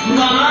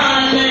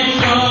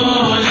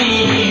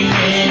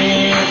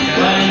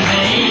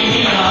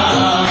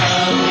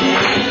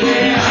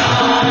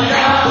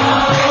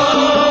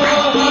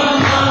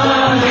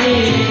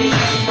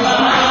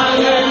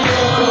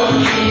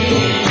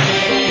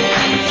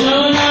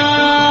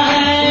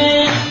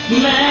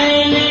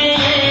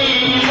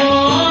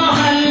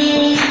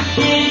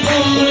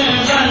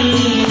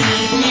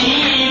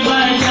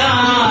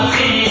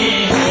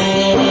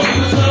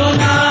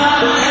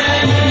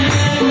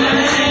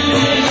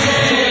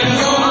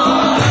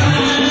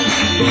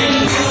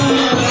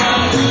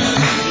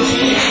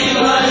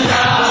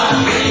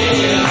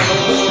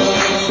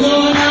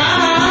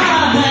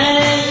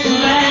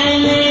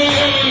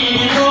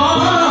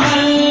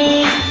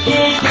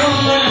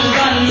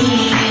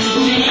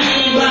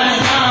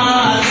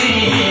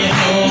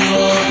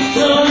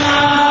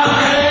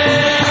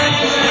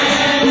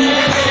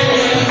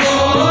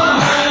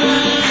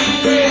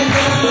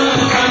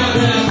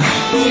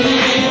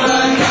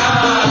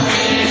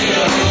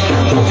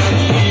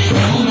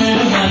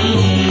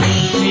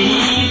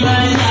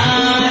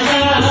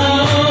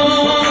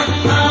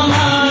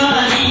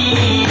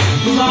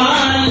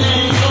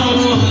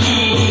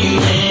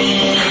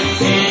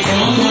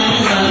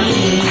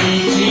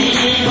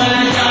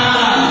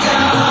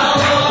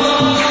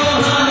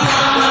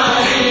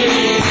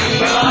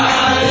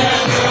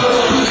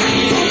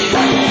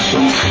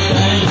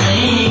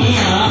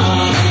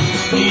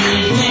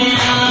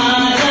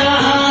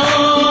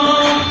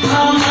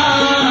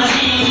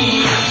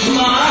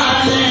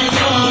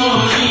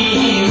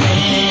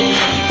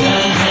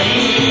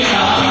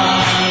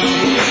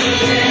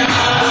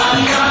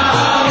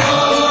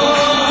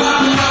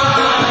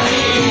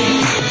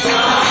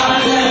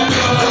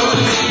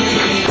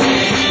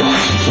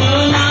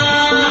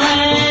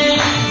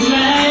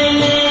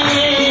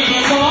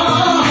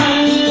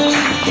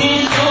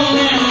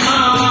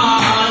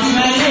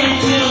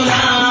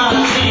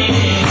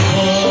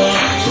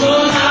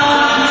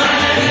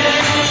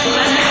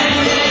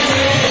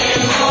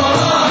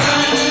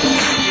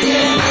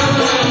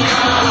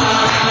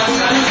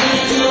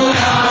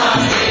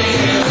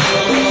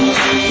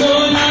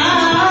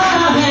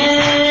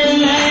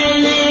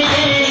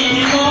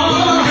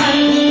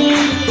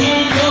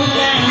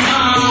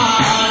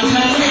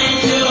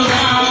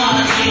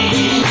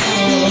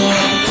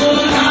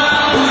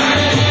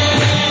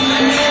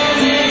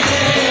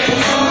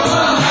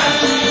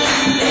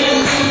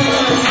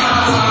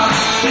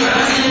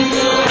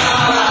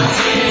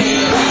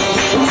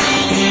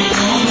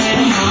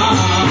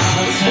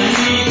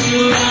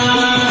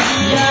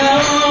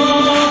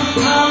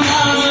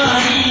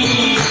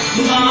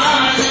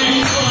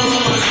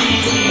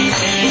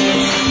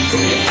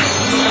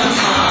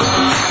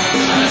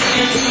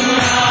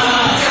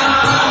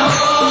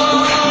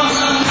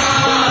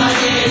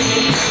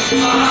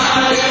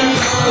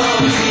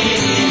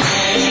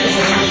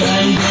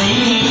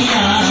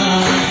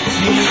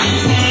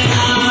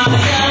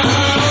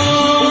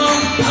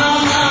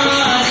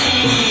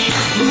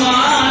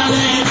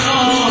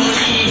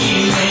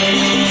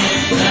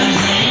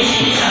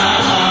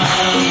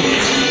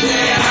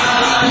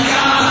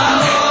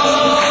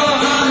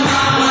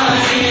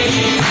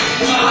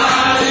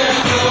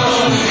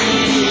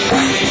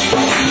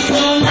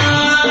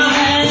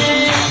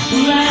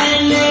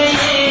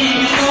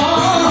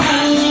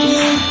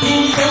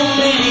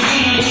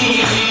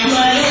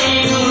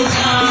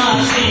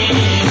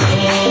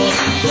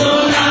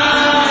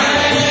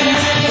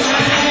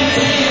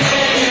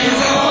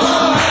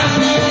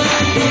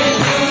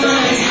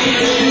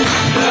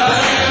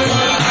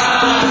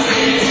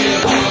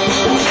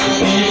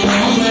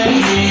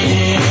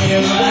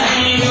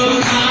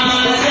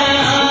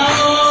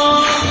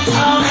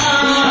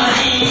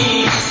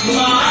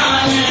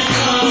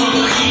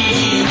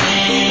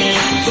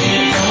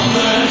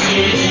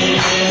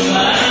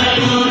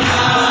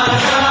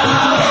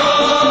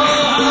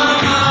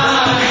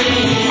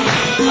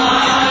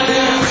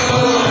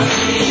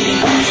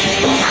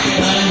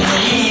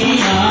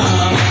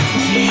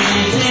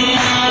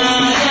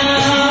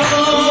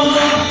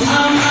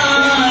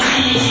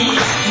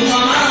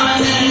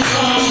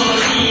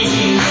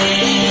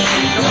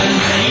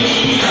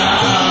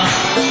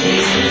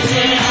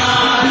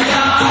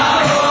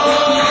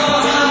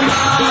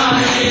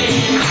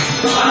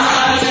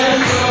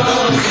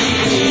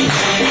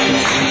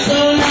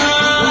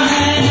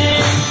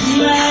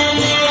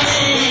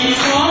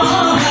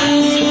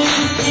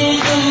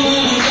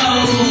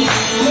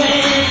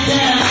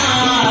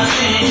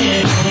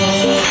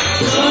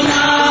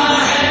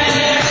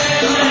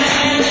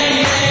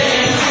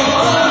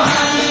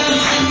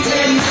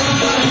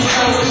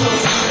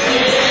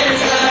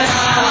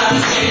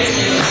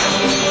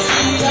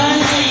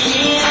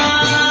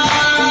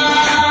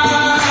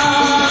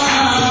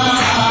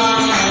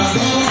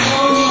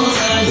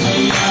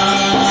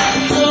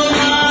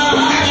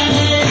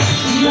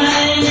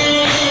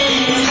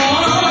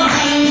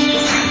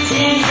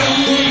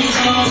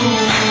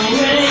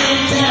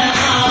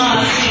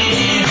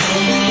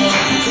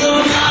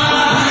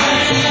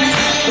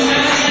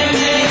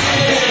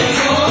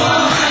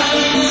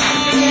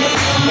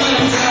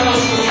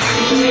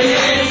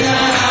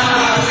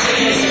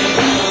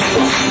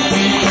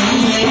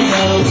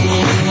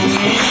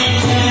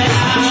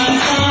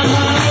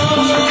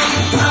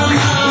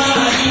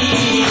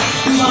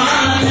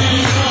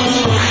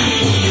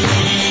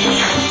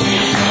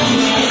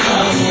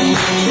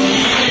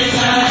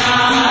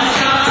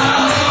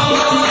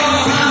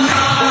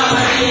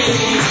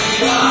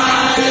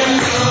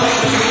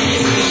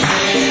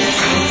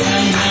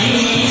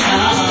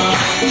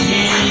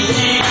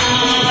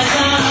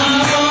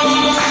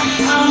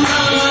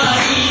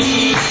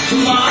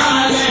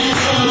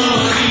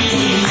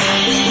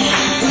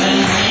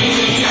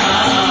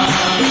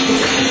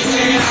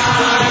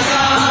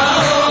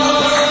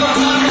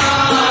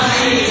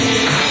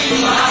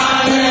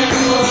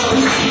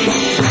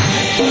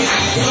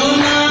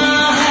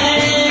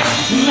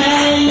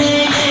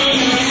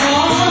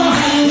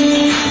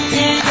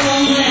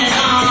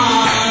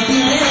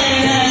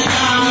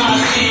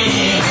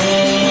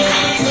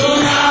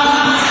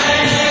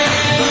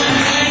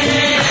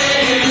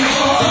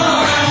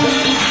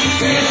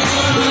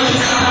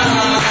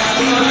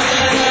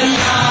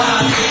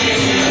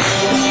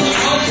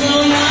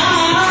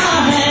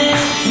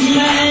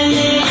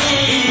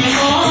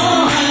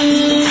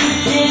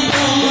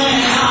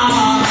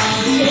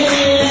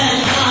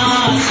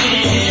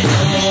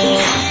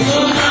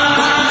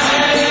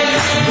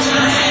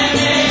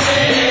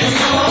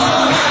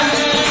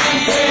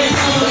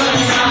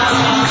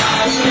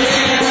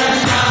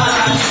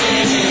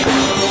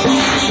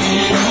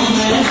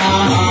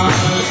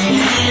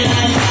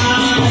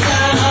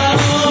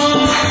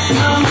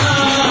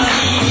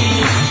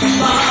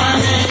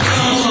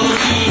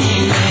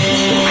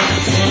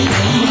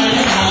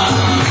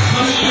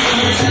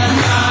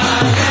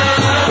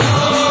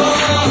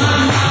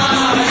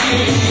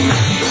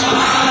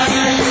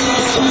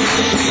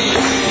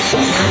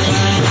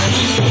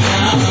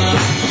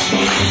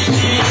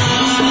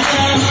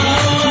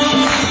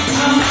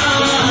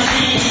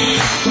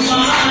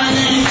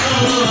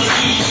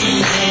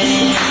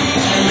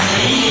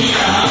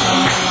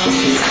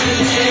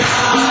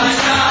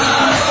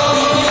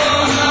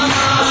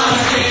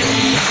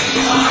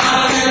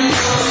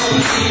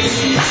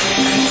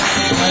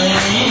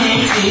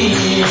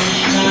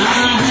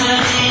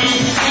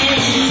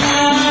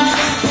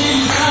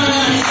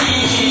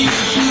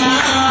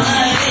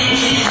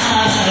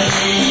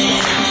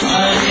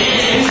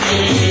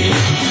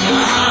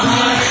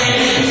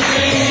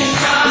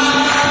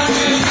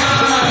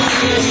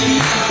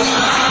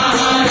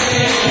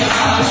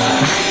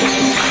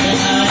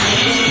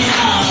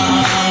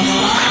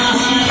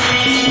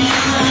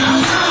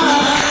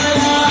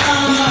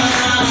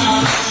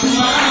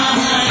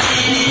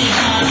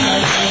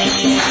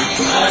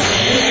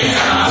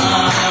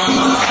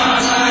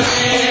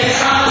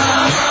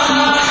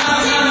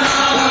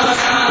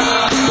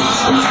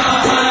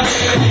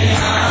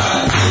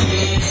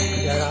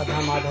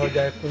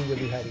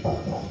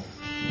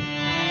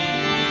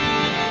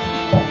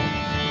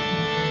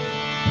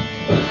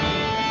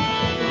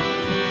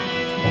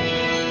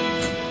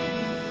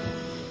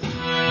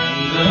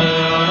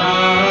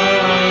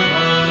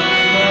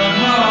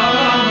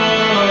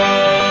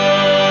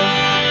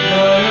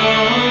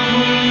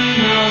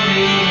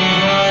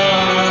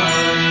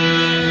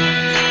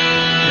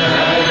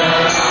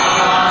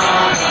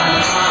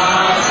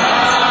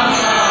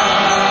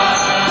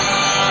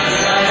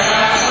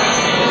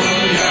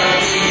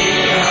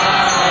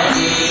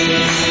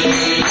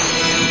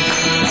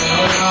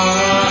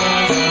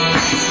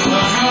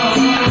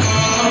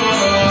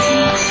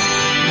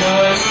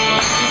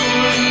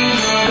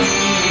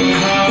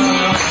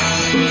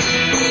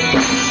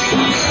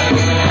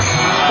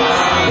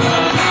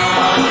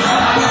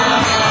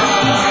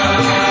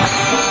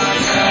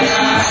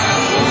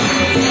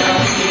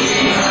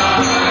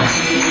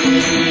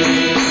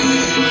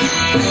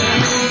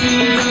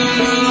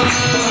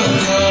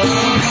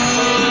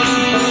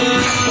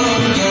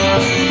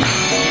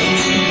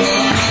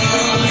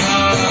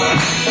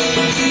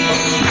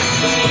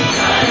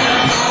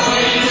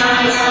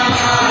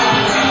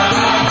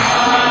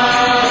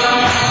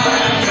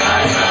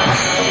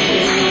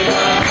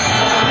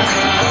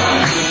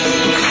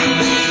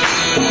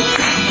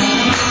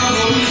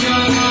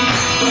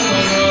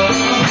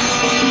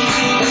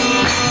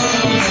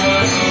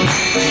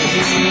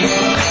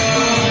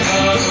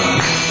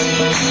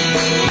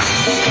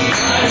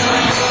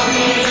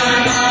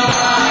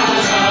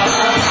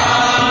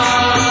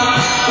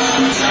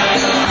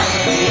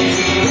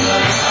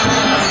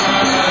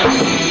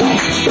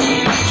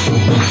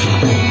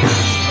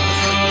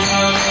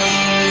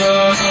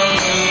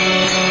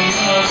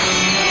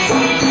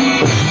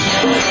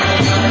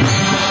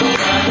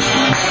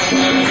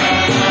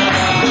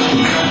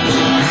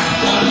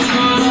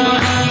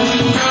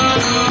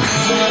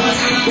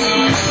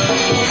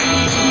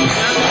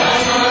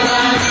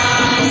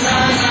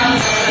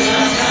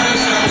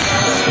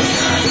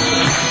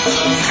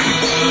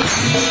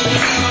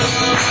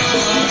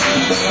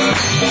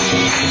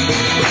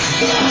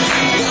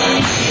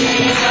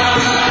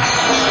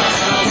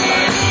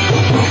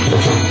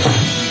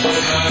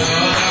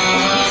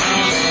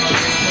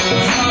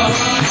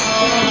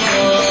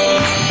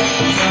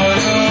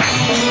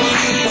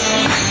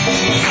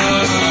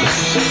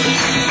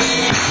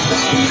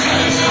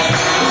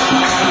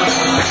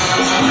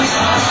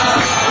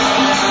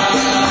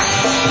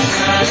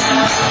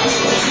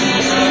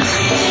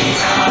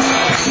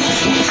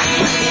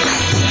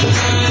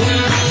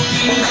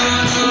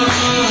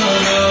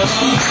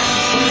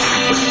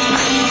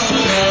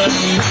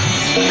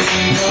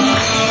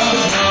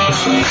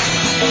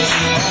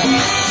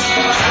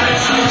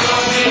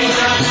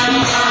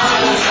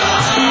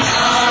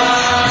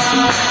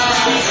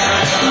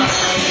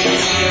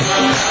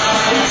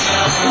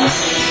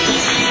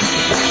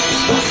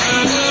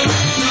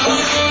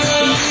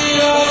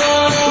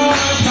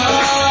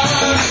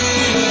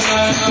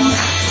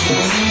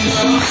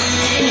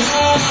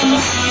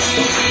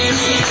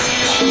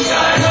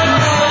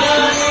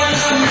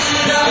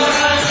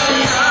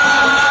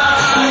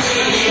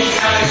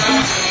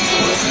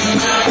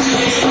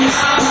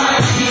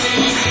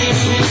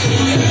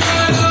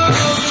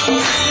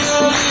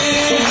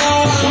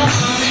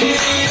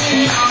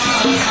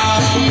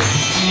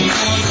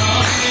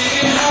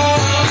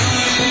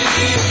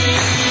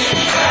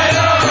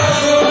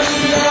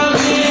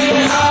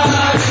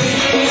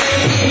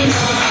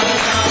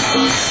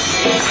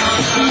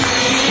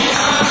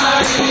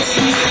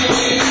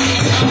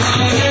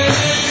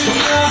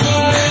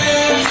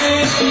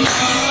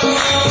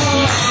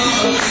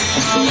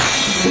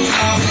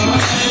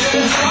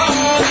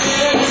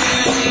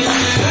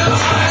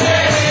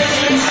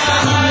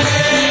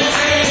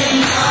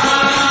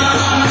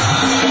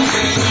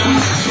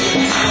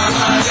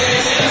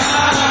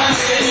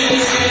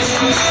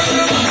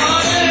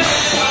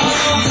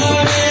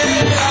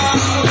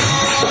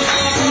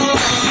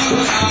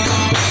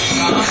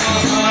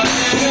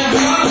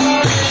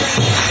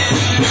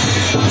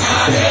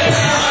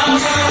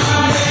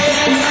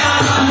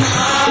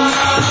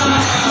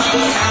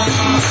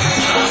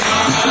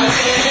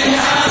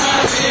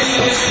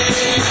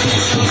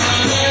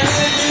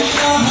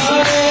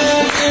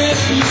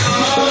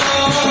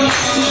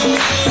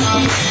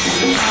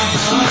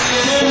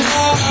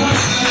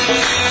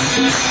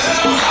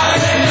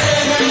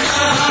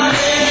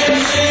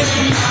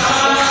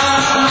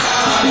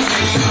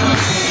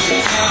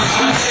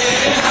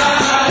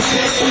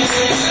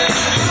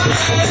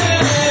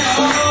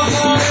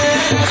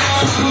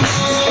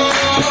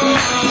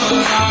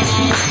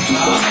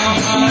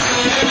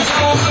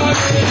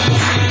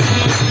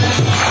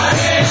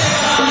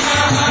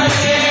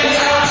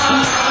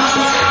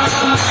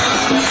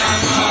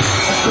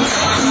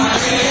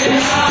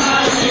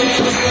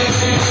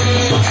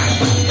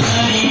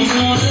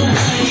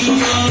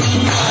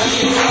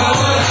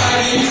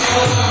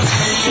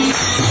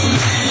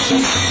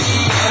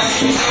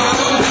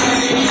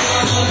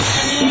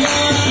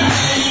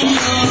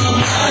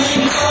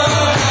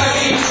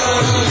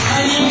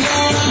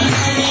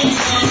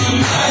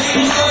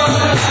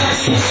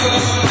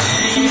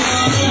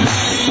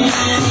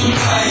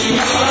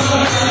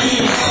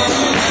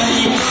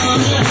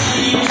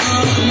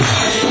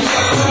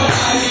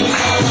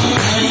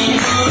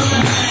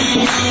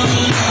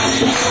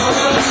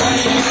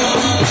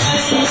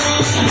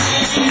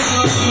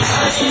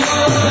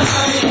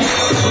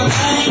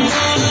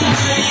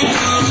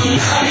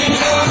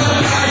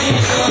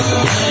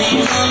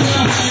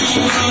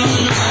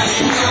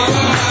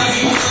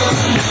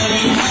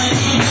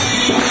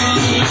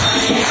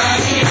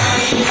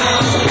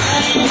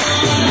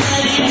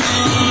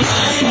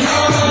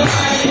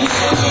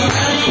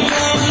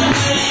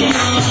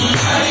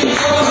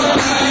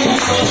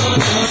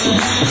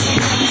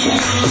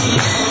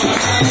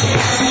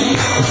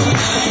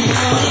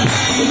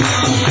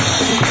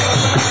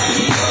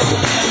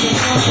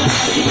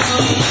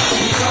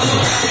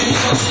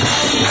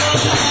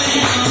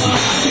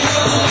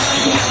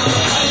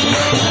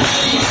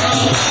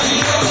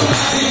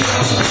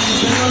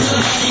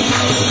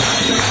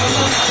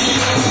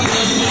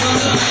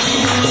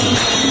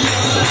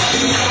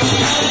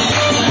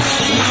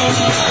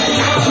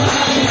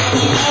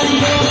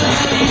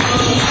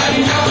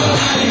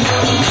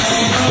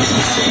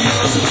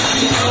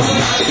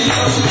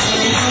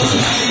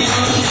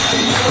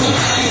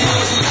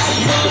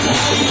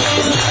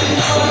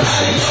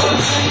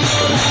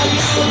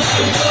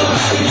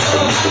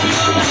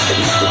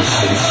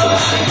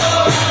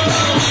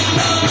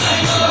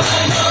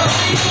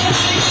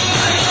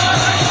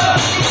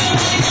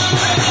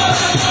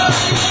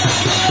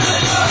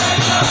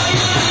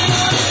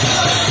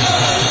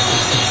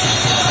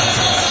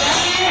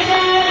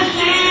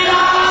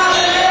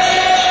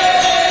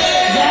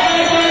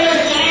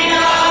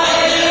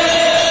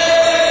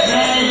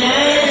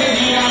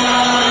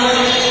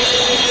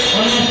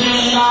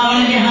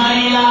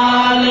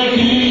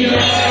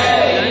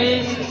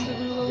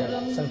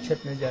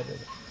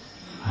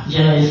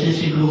जय श्री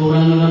श्री गुरु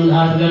गौरांग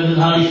गंधार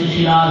गंधारी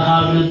श्री राधा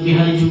विनोद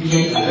बिहारी जुग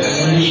जय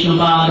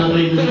विष्णुपाद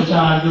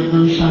परिवृताचार्य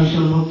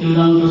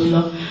भक्तिवेदांत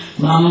शिला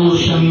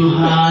वामनोस्वामी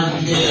महाराज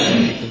जय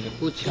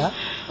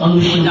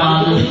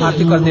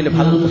हाथी कर दिले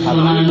भालो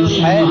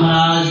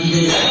महाराज जय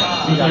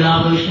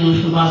विष्णु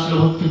सुभाष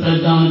भक्ति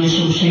प्रज्ञान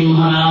केशव सिंह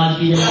महाराज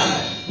की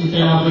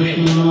जय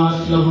विष्णु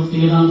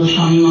भक्तिवेदांत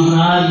स्वामी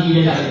महाराज की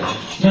जय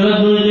जगत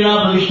गुरु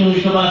विष्णु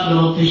सुभाष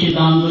भक्ति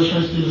सिद्धांत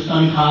शास्त्री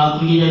गोस्वामी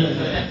ठाकुर की जय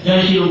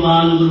जय श्री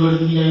गोपाल गुरुवर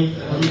की जय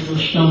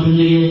वैष्णव वृंद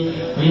की जय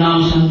हरिनाम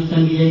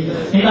संकीर्तन की जय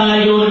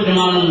निताय गौर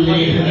प्रेमानंद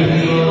जय।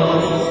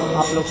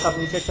 आप लोग सब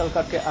नीचे चल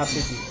करके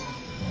आरती की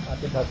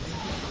आते भक्त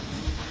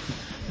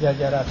जय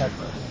जय राधा।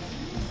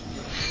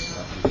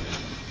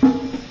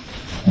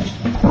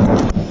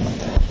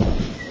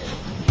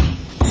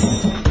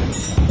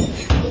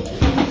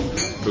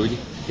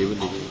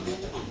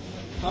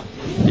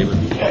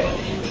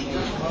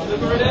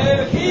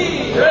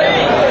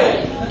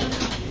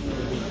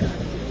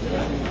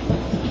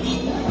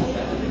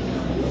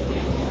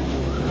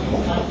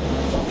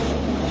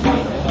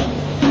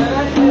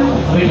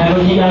 अभी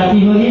ठाकुर जी की आरती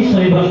होगी,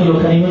 सभी भक्त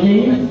लोग खड़े हो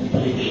जाइए।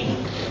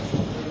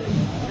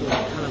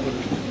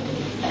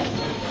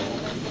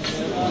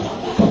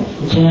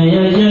 जय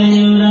जय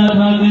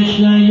राधा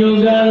कृष्ण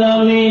युगल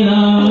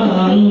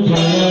मिलन,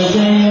 जय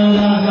जय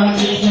राधा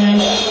कृष्ण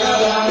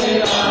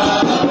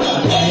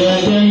जय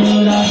जय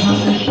राधा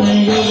कृष्ण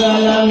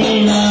युगल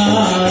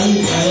मिलन,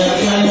 जय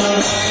जय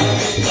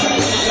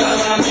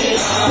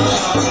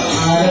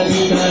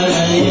आरती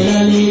करे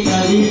ललिता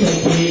जी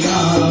सखी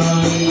गान,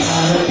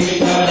 आरती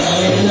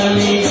करे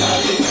ललिता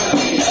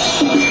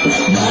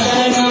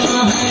मदन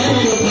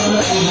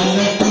महल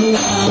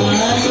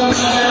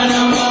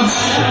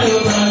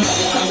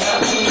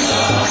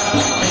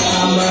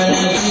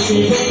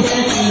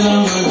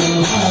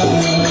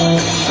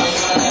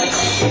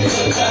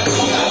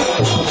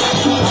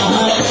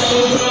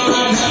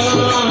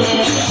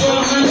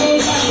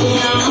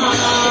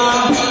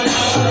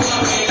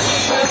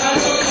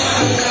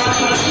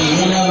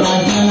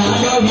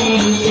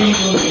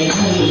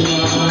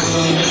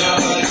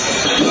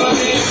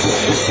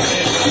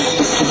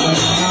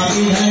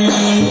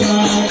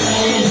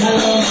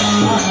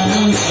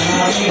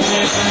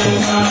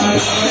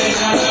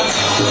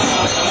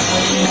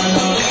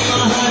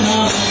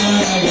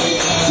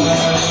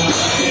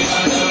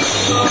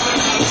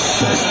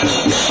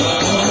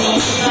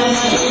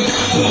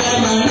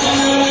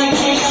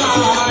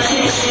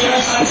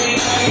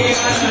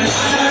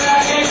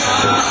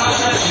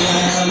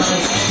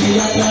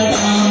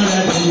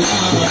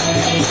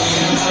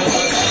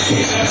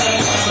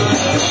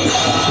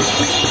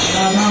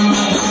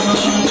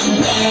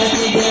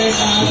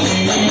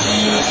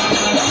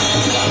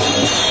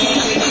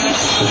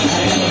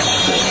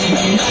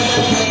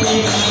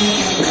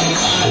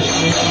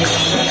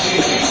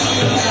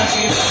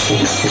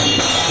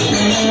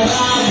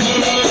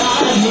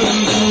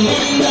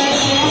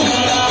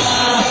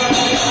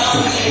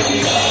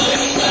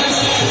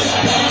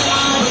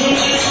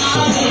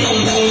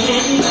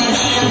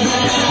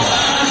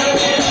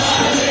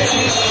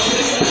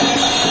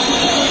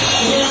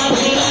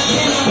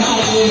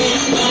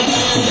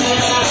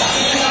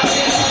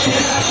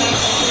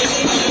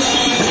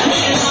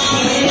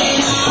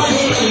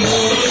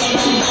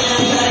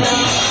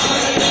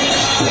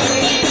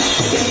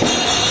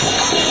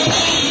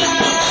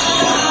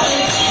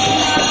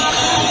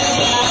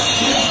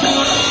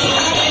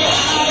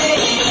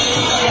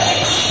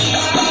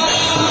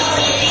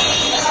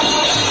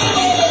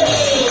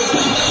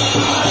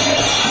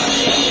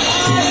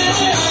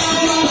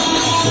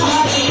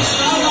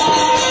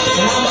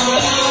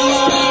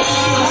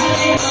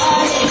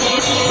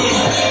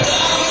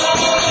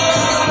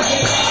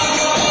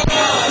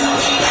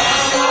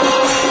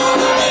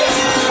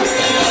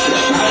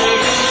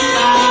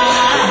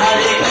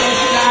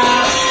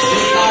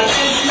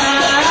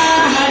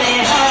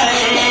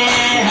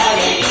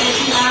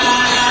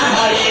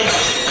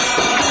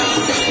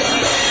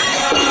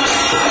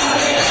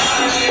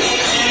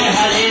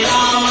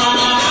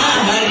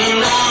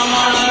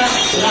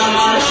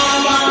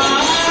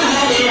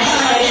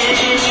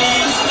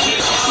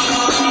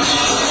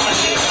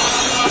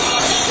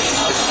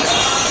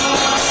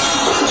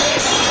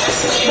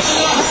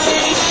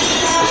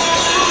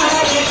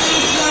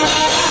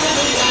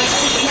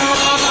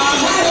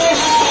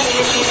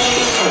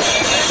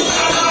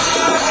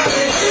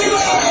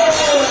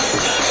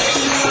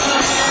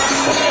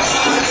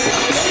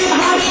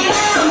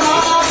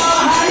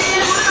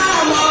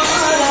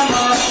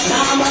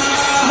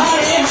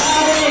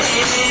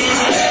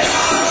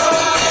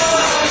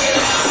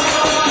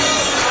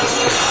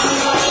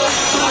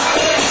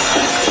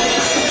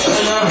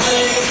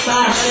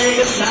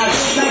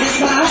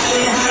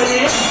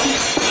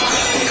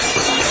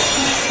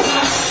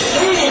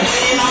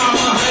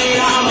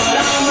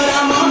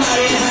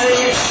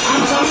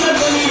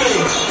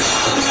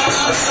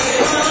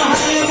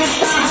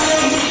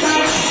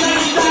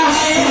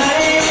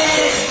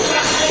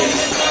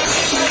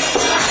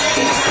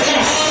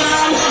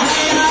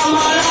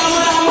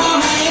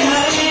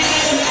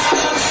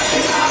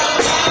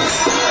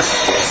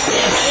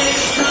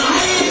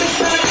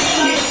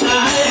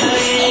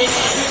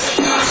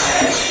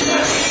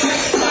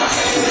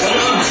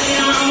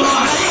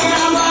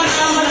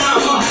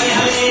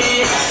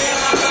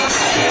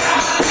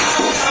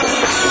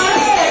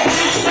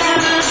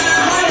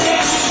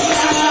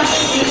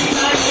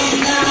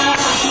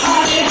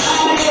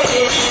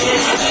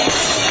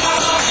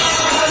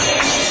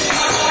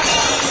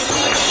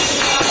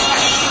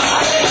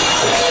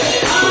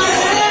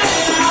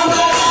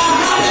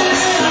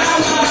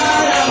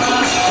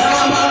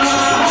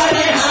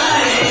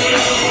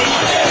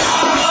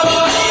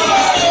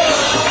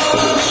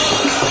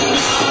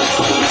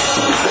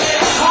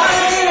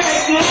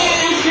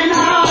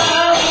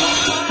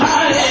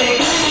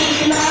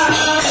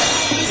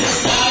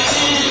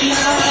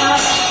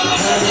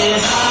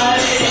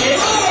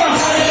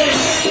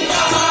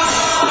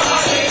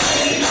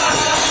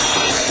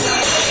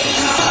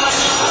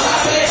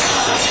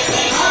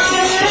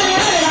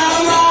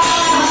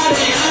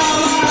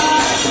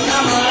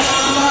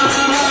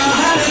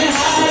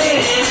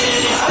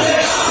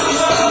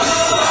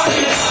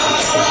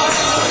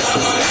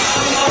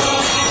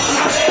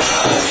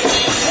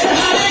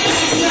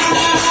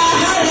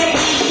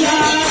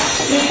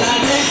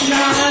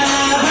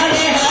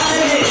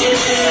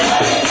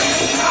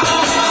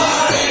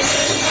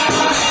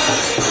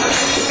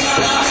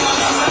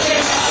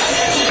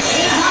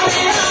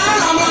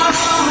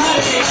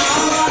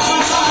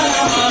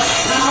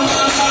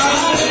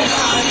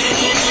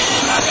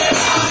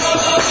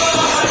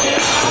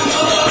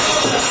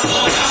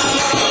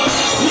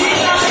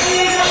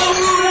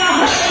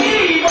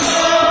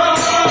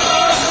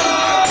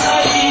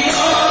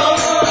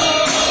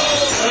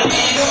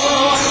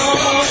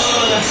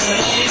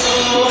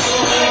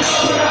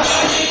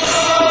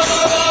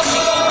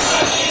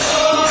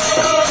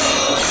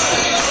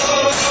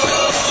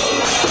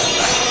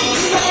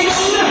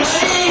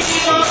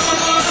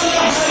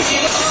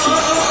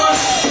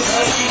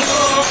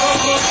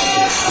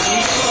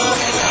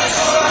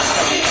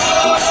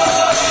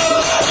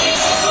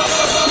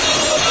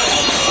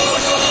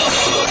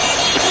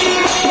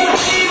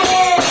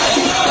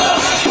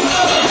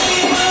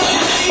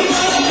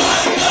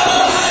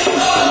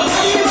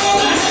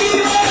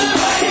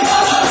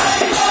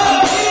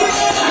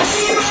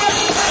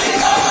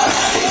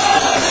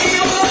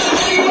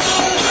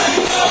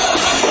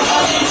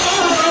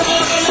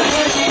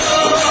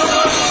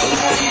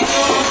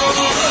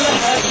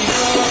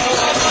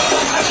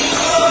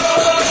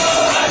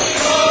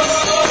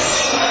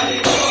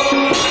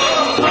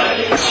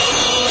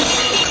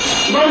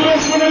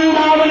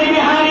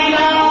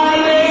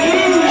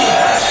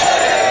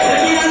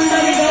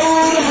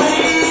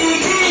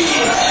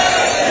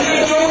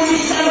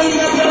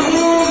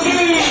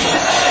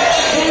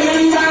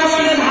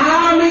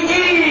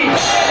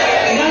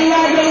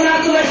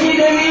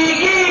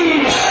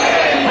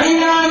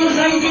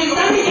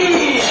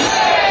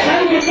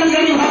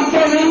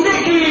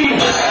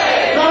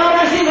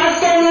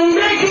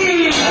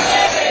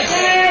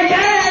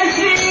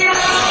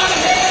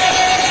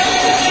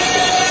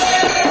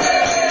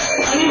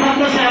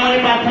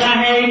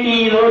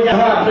जो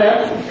जहाँ आप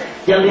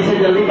जल्दी से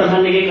जल्दी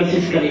पढ़ाने की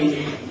कोशिश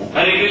करेंगे।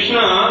 हरे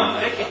कृष्णा,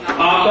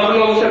 आप सब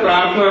लोगों से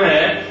प्रार्थना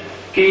है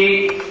कि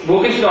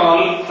बुक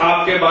स्टॉल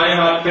आपके बाएं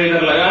हाथ पे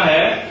इधर लगा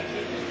है,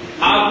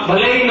 आप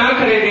भले ही ना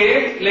खरीदिए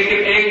लेकिन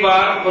एक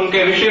बार उनके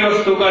विषय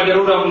वस्तु का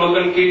जरूर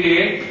अवलोकन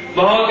कीजिए।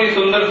 बहुत ही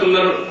सुंदर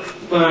सुंदर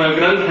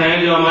ग्रंथ हैं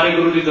जो हमारे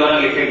गुरु जी द्वारा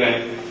लिखे गए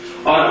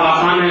और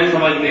आसान है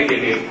समझने के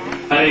लिए।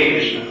 हरे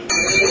Krishna.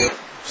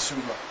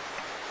 Srila.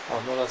 Oh,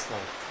 no, that's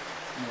not.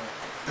 No,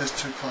 there's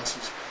two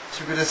classes.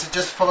 So good,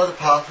 just follow the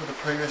path of the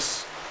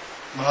previous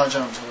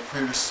Mahajans or the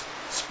previous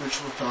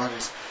spiritual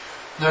authorities.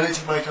 No need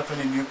to make up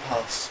any new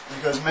paths.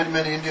 Because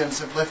many Indians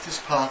have left this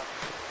path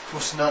for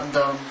Sanatana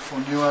Dharma, for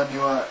newer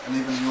and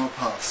even newer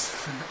paths.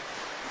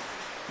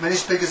 Many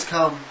speakers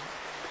come,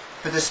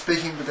 but they're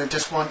speaking, but they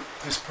just want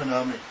this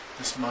pranami,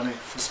 this money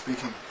for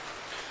speaking.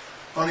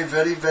 Only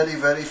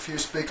very few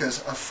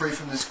speakers are free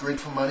from this greed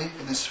for money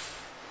and this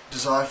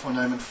desire for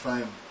name and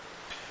fame.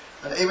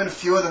 And even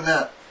fewer than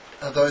that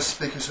are those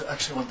speakers who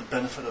actually want the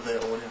benefit of their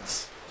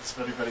audience. It's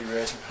very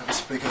rare to have a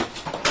speaker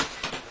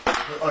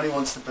who only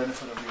wants the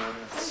benefit of the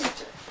audience.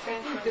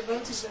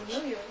 Devotees don't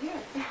know you're here.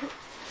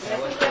 I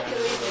think you have to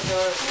leave the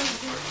door.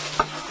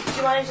 Do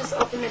you want to just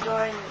open the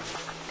door and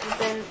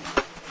then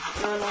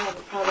no one will have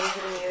a problem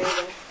hitting you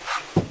either?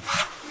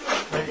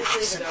 Just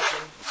leave it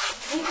open.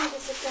 You can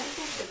just sit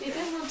there. You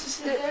don't want to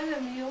sit there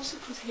and you also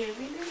could hear.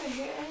 We never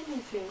hear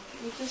anything.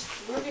 We're just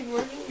working,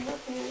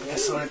 nothing.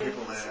 There's so many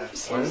people there.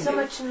 There's so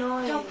much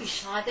noise. Don't be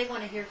shy, they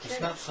want to hear too.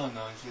 It's not so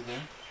noisy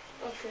there.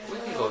 Okay. We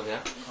can go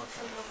there.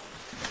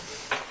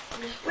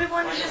 We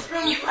wanted this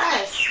room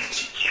blessed.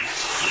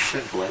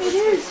 It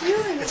is,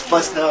 really. It's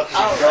blessed now.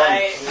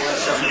 Alright.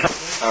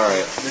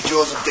 Alright. The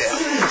jaws of death.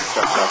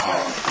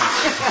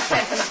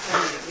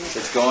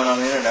 It's going on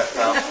the internet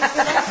now.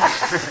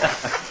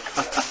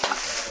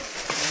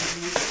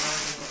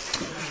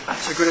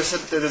 So Guru said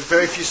that there's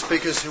very few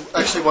speakers who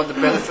actually want the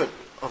benefit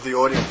of the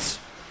audience.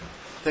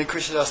 Then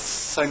Krishnadas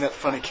sang that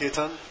funny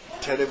kirtan,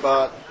 Teddy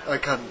Bart,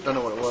 don't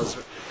know what it was,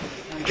 but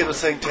he kept on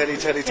saying Teddy.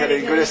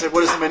 Guru said,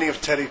 what is the meaning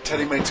of Teddy?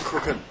 Teddy means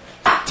crooked.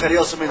 Teddy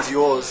also means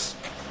yours.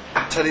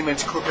 Teddy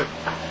means crooked.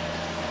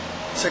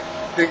 So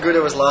then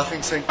Guru was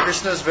laughing, saying,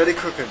 Krishna is very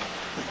crooked.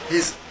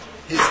 His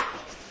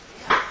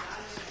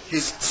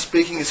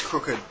speaking is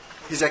crooked.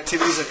 His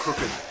activities are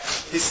crooked.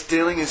 His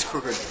stealing is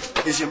crooked.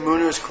 His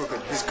Yamuna is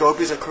crooked. His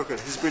gopis are crooked.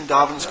 His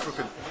Vrindavan is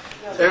crooked.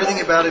 Everything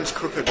about him is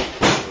crooked.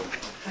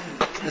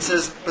 It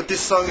says, but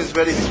this song has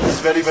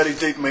very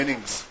deep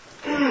meanings.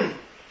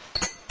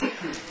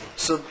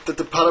 So that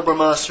the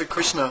Parabrahma Sri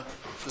Krishna,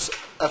 this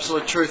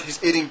absolute truth,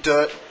 he's eating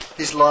dirt,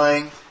 he's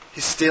lying,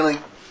 he's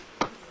stealing.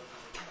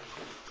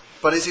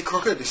 But is he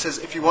crooked? He says,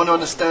 if you want to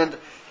understand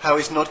how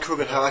he's not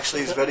crooked, how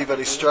actually he's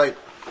very straight,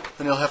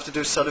 then you'll have to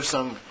do sadhu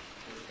sangha.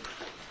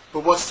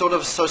 But what sort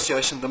of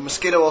association? The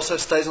mosquito also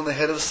stays on the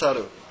head of the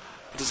sadhu.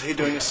 But is he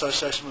doing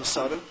association with the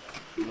sadhu?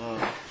 No.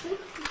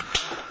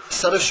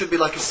 Sadhu should be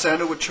like a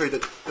sandalwood tree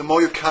that the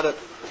more you cut it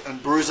and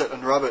bruise it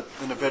and rub it,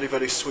 then a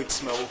very sweet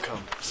smell will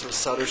come. So a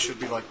sadhu should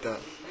be like that.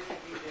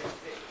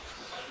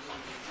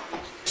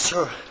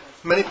 So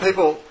many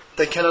people,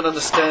 they cannot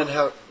understand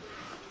how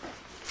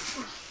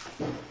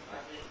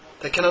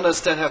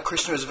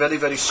Krishna is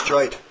very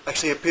straight.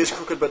 Actually he appears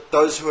crooked, but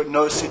those who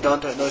know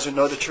Siddhanta and those who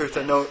know the truth,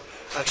 they know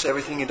actually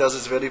everything he does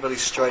is very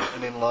straight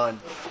and in line.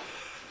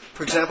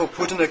 For example,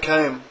 Putana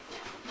came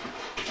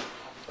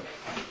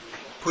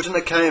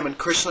and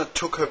Krishna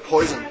took her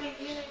poison.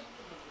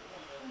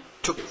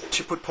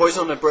 She put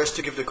poison on her breast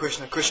to give to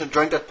Krishna. Krishna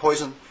drank that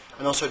poison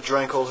and also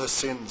drank all her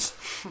sins.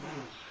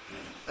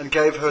 And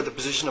gave her the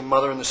position of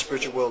mother in the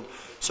spiritual world.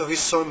 So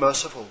he's so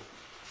merciful.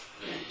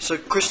 So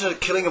Krishna, the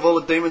killing of all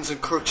the demons in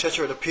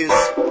Kurukshetra, it appears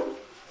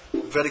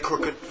very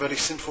crooked, very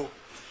sinful.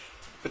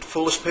 But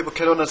foolish people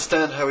cannot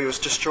understand how he was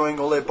destroying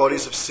all their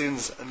bodies of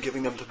sins and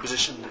giving them the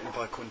position in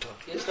Vaikuntha.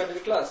 You started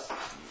the class?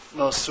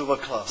 No, Silva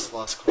class,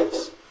 last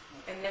class.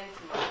 And then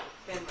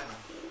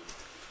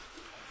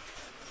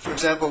For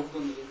example,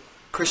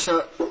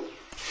 Krishna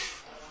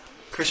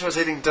was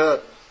eating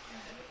dirt,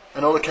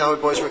 and all the cowherd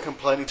boys were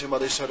complaining to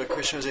Mother Yashoda,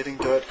 Krishna was eating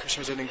dirt.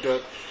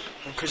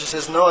 And Krishna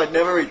says, no, I'd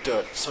never eat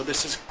dirt. So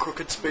this is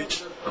crooked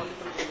speech.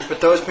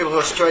 But those people who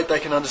are straight, they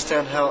can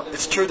understand how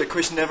it's true that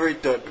Krishna never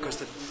eat dirt, because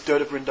the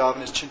dirt of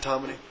Vrindavan is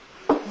Chintamani.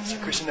 So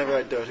Krishna never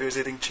ate dirt, he was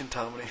eating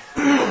Chintamani.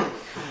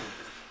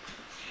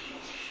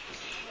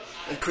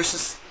 And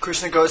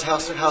Krishna goes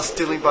house to house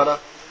stealing butter,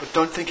 but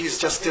don't think he's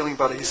just stealing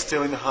butter, he's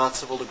stealing the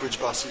hearts of all the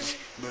Brijbasis,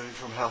 moving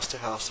from house to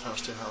house.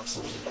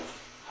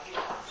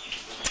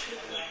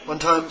 One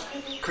time,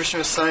 Krishna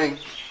was saying,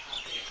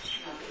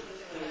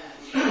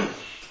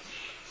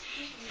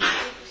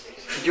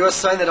 you are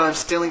saying that I am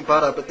stealing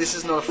butter, but this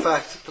is not a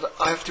fact. But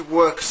I have to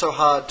work so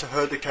hard to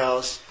herd the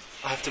cows.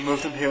 I have to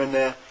move them here and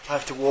there. I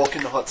have to walk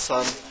in the hot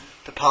sun.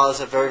 The paths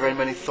have very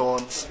many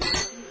thorns.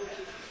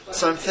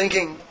 So I'm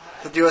thinking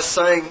that you are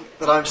saying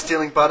that I am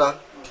stealing butter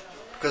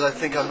because I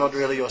think I'm not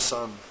really your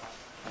son.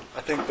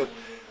 I think that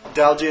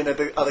Dalji and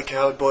the other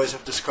cowherd boys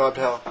have described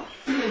how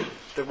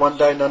that one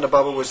day Nanda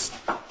Baba was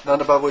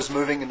Nanda Baba was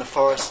moving in the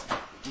forest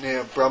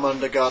near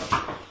Brahmandagat,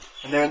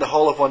 and there in the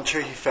hole of one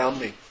tree he found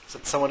me. So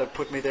someone had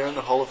put me there in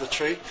the hole of the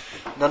tree.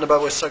 Nanda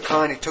Baba was so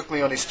kind, he took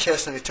me on his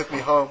chest and he took me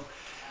home,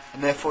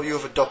 and therefore you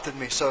have adopted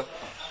me. So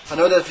I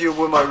know that if you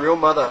were my real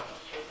mother,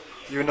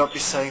 you would not be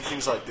saying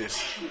things like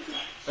this.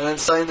 And then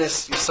saying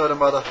this, Yasoda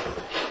Mother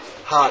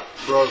heart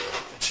broke,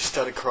 and she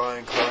started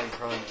crying.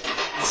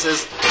 He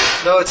says,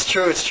 no, it's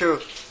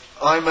true.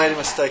 I made a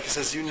mistake. He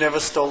says, you never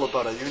stole the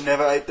butter. You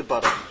never ate the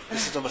butter.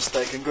 This is a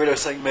mistake. And Gurudev is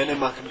saying, Mene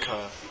Makan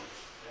Kaya.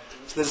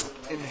 So there's,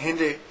 in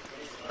Hindi,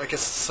 I guess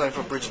it's the same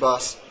for Bridge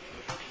Bas.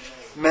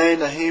 Me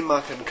nahi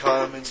makan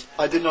kaya means,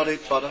 I did not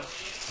eat butter.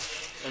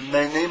 And me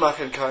nahi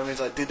makan kaya means,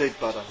 I did eat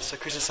butter. So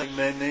Krishna is saying,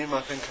 me nahi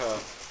makan kaya.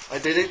 I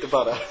did eat the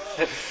butter.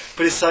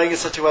 But he's saying in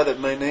such a way that,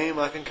 me nahi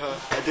makan kaya.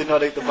 I did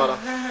not eat the butter.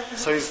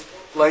 So his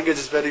language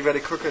is very, very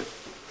crooked.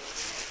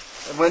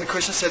 And when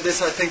Krishna said this,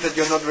 I think that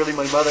you're not really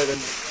my mother. Then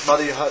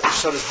Mother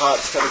Yashoda's heart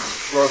started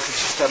broken.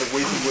 She started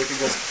weeping.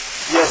 Goes,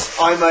 yes,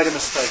 I made a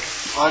mistake.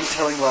 I'm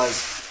telling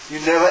lies.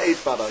 You never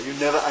eat butter. You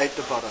never ate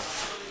the butter.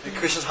 And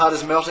Krishna's heart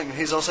is melting. And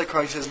he's also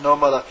crying. He says, no,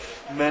 Mother,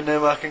 Mene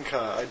Makan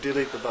Kaya. I did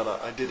eat the butter.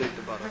 I did eat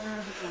the butter.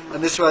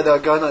 And this way they were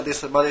going like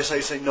this. And Mother Yashoda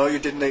is saying, no, you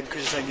didn't eat.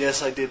 Krishna saying,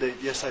 yes, I did eat.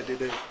 Yes, I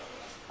did eat.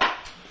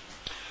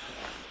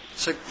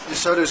 So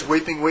Yasoda is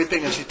weeping,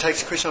 and she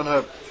takes Krishna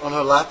on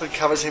her lap and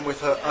covers him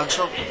with her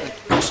anchal, and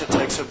Krishna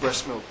takes her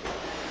breast milk.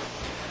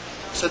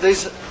 So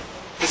this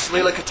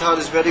Leela Katha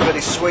is very,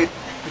 very sweet,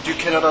 but you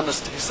cannot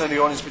understand. He's saying to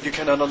the audience, but you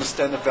cannot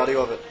understand the value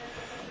of it.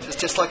 It's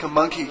just like a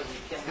monkey.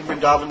 In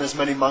Vrindavan, there's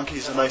many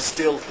monkeys, and they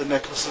steal the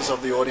necklaces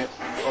of the audience,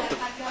 of the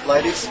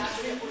ladies.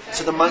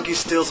 So the monkey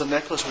steals a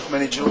necklace with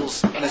many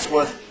jewels, and it's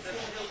worth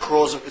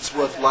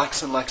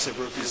lakhs and lakhs of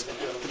rupees.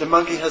 But the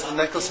monkey has the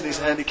necklace in his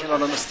hand. He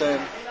cannot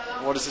understand.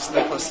 What is this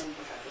necklace?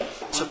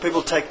 So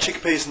people take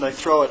chickpeas and they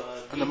throw it,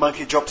 and the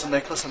monkey drops the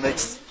necklace and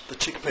eats the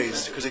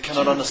chickpeas because he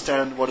cannot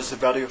understand what is the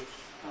value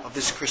of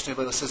this Krishna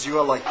Lila. Says, you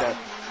are like that.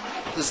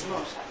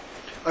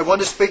 I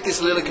want to speak this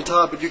Lila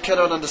Katha, but you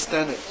cannot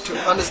understand it. To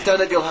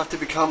understand it, you'll have to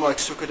become like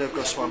Sukadev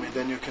Goswami,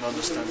 then you can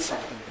understand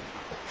something.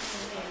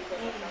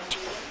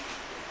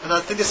 And I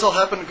think this all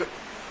happened,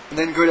 and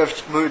then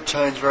Gurudev's mood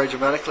changed very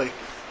dramatically,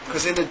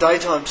 because in the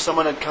daytime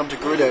someone had come to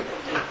Gurudev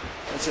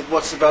and said,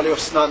 what's the value of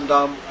Sanatana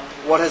Dharma?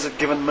 What has it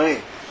given me?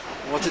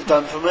 What's it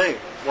done for me?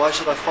 Why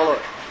should I follow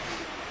it?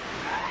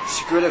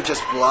 So Gurudev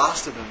just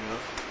blasted him,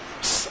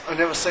 I've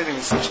never seen him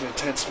in such an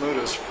intense mood.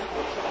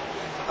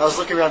 I was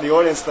looking around the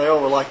audience, they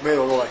all were like me,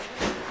 everyone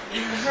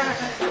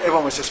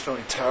was just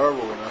feeling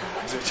terrible,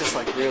 because it was just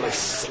like really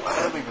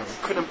slamming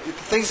them. The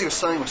things he was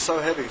saying were so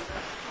heavy,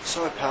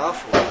 so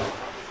powerful.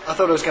 I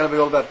thought it was going to be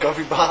all about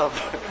Gopi Bab.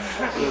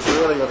 It was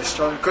really, really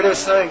strong. Gurudev was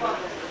saying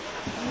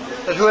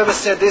that whoever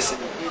said this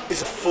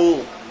is a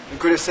fool. And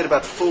Gurudev said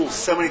about fools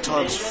so many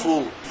times,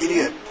 fool,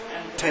 idiot,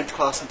 10th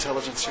class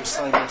intelligence. She was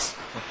saying this.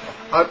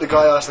 I hope the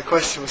guy asked the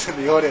question was in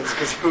the audience,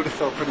 because he would have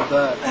felt pretty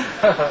bad.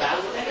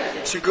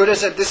 So Gurudev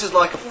said, this is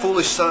like a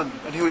foolish son.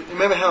 And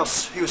remember how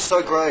he was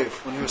so grave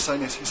when he was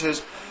saying this. He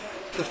says,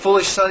 the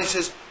foolish son, he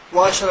says,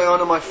 why should I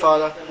honour my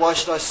father? Why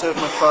should I serve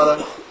my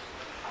father?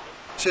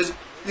 He says,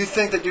 you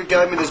think that you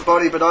gave me this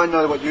body, but I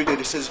know what you did.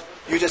 He says,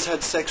 you just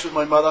had sex with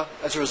my mother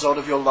as a result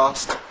of your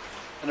lust.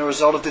 And a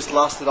result of this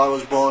lust that I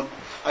was born.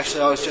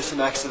 Actually, I was just an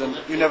accident.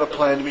 You never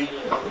planned me.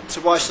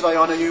 So why should I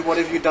honour you? What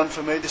have you done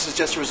for me? This is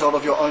just a result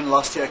of your own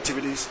lusty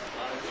activities.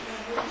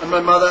 And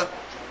my mother,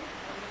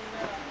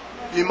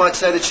 you might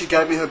say that she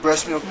gave me her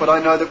breast milk, but I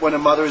know that when a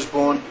mother is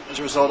born as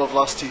a result of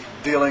lusty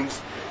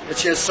dealings, that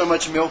she has so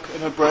much milk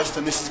in her breast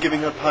and this is giving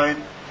her pain.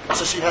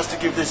 So she has to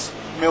give this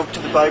milk to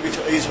the baby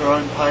to ease her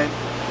own pain.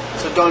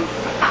 So don't,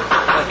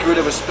 like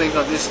Gurudev was speaking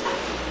like this.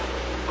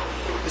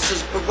 He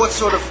says, but what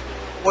sort of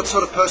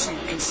person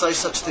can say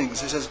such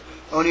things? He says,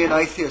 only an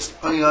atheist,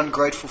 only an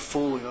ungrateful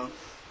fool,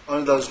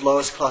 Only those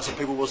lowest class of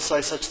people will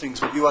say such things,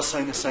 but you are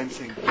saying the same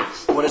thing.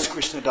 What has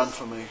Krishna done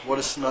for me? What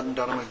has Sanatana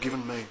Dharma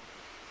given me?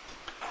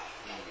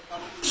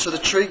 So the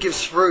tree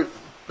gives fruit,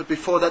 but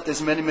before that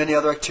there's many, many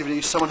other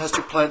activities. Someone has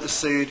to plant the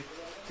seed,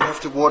 you have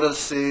to water the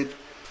seed,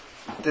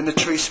 then the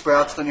tree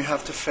sprouts, then you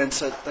have to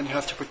fence it, then you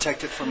have to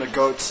protect it from the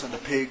goats and the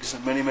pigs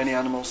and many, many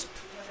animals.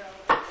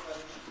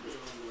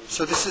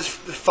 So this is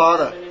the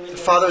Father. The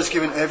Father has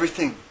given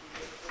everything.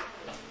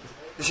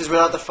 This is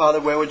without the Father,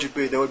 where would you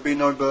be? There would be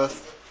no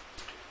birth.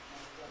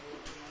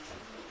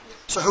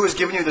 So who has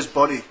given you this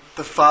body?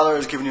 The Father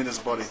has given you this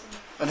body.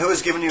 And who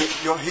has given you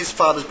his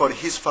Father's body?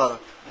 His Father.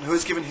 And who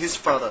has given his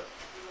Father?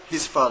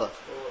 His Father.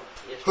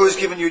 Who has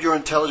given you your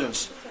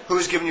intelligence? Who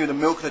has given you the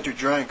milk that you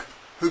drank?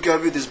 Who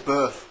gave you this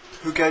birth?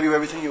 Who gave you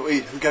everything you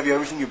eat? Who gave you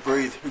everything you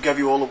breathe? Who gave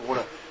you all the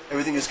water?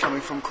 Everything is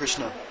coming from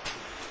Krishna.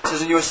 He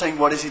says, and you are saying,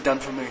 what has he done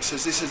for me? He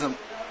says, this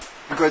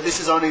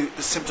is only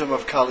the symptom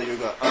of Kali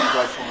Yuga,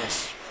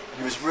 ungratefulness.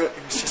 He was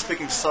just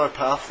speaking so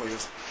powerfully.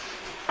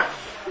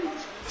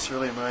 It's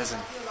really amazing.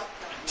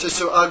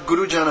 So our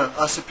Guru Jana,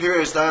 our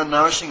superiors, they are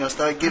nourishing us,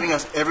 they are giving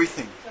us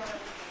everything.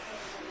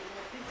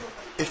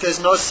 If there's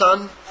no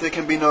sun, there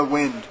can be no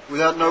wind.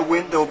 Without no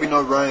wind, there will be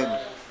no rain.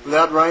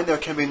 Without rain, there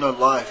can be no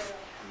life.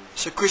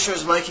 So Krishna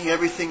is making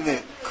everything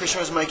there.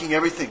 Krishna is making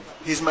everything.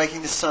 He's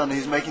making the sun,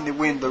 He's making the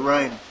wind, the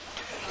rain.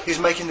 He's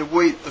making the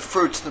wheat, the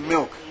fruits, the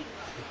milk.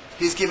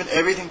 He's given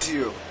everything to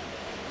you.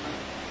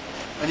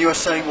 And you are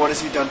saying, what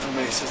has He done for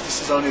me? He says,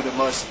 this is only the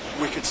most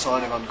wicked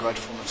sign of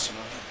ungratefulness. You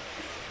know?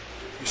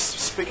 He's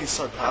speaking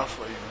so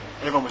powerfully. You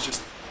know? Everyone was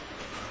just,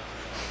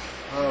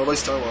 at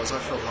least I was. I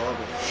felt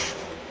horrible.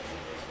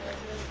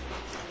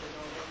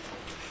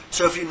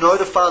 So if you know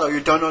the Father or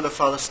you don't know the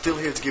Father, still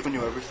He has given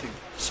you everything.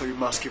 So you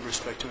must give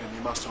respect to Him.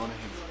 You must honour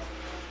Him.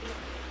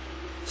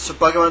 So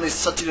Bhagavan is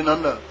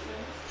Satchidananda.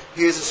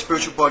 He is a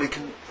spiritual body.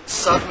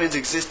 Sat means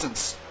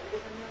existence.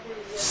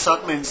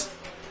 Sat means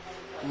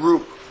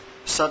Rup.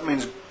 Sat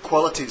means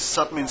qualities.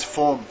 Sat means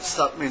form.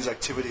 Sat means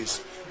activities.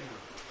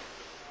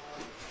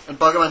 And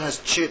Bhagavan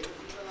has Chit,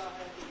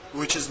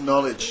 which is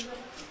knowledge.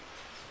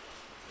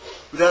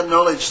 Without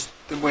knowledge,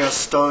 then we are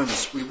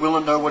stones. We will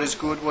not know what is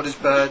good, what is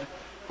bad,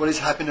 what is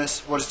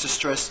happiness, what is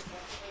distress.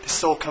 This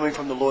is all coming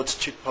from the Lord's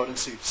Chit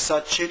potency.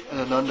 Sat, Chit and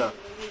Ananda.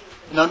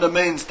 Ananda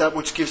means that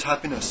which gives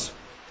happiness.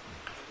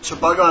 So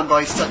Bhagavan,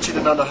 by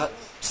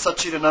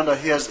Satchidananda,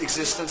 He has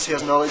existence, He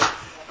has knowledge.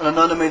 And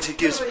Ananda means He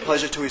gives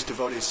pleasure to His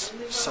devotees.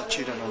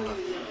 Satchidananda.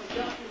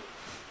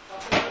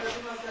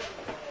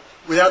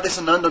 Without this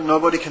Ananda,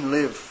 nobody can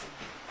live.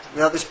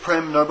 Without this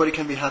Prem, nobody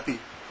can be happy.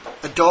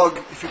 A dog,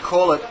 if you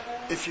call it,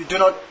 if you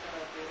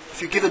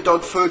give the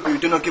dog food but you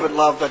do not give it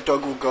love, that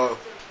dog will go.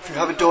 If you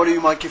have a daughter, you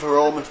might give her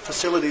all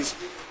facilities,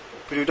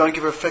 but if you don't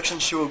give her affection,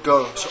 she will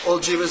go. So all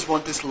jivas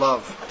want this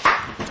love.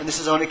 And this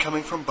is only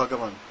coming from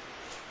Bhagavan.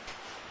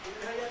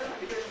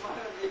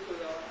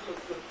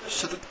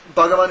 So the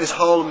Bhagavan is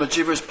whole and the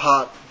jiva is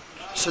part.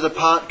 So the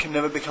part can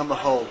never become the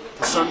whole.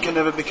 The son can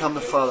never become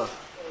the father.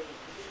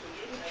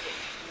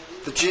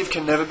 The jiva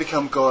can never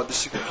become God.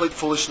 This is complete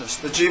foolishness.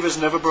 The jiva is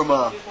never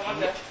Brahma.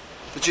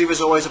 The jiva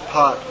is always a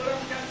part.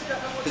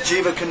 The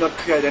jiva cannot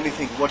create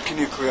anything. What can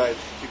you create?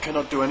 You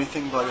cannot do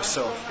anything by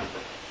yourself.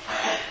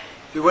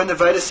 But when the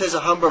Veda says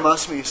Aham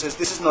Brahmasmi, it says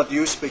this is not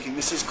you speaking,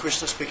 this is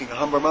Krishna speaking.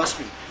 Aham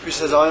Brahmasmi.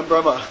 Krishna says I am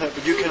Brahma,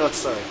 but you cannot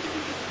say.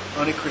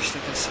 Only Krishna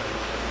can say.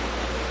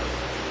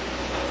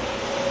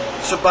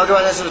 So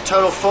Bhagavan has an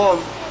eternal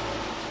form.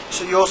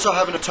 So you also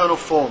have an eternal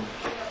form.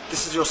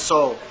 This is your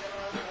soul.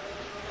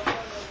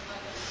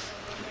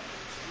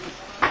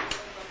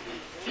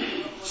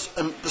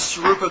 And the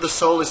swarup of the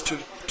soul is to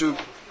do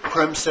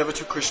prem seva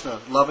to Krishna,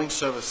 loving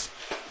service.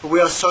 But we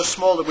are so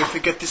small that we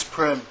forget this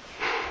prem.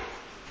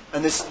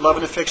 And this love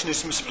and affection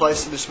is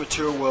misplaced in this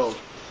material world.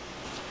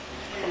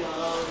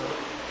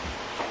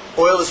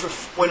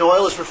 When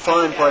oil is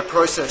refined by a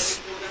process,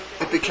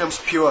 it becomes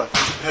pure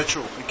into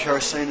petrol and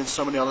kerosene and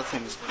so many other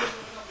things.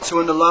 So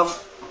when the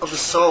love of the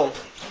soul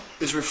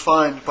is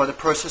refined by the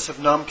process of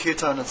Nam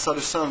Kirtan and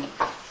Sadhusang,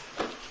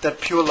 that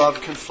pure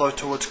love can flow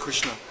towards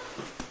Krishna.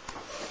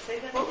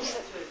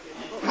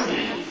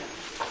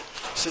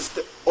 It says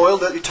the oil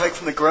that you take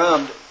from the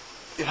ground,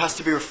 it has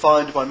to be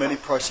refined by many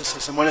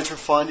processes. And when it's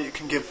refined, you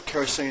can give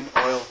kerosene,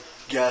 oil,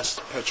 gas,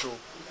 petrol.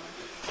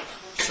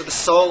 So the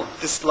soul,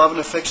 this love and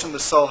affection the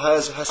soul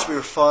has, it has to be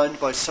refined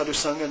by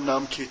sadhusanga and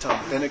nam kirtan.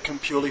 Then it can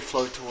purely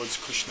flow towards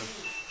Krishna.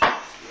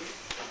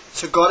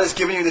 So God has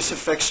given you this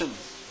affection.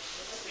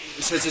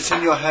 He says it's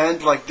in your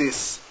hand like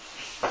this.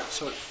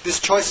 So this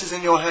choice is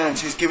in your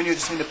hands. He's given you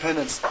this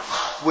independence.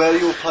 Where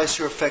you will place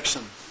your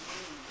affection.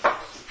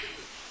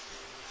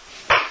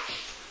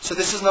 So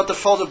this is not the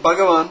fault of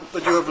Bhagavan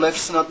that you have left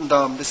Sanatan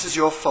Dham. This is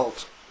your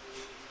fault.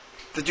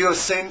 That you have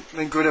seen,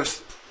 then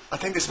Gurudev, I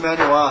think this man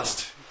who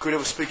asked, Gurudev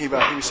was speaking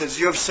about him, he says,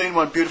 you have seen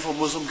one beautiful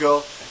Muslim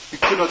girl, you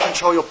could not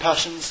control your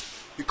passions,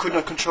 you could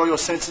not control your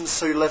senses,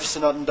 so you left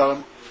Sanatan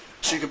Dham,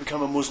 so you could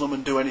become a Muslim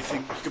and do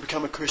anything. You could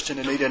become a Christian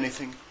and eat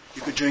anything.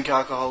 You could drink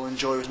alcohol and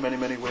enjoy with many,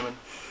 many women.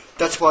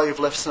 That's why you've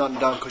left Sanatan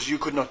Dham, because you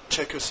could not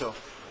check yourself.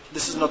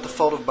 This is not the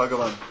fault of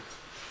Bhagavan.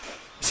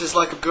 He says,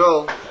 like a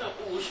girl,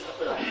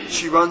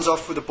 she runs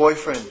off with a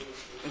boyfriend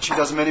and she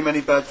does many,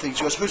 many bad things.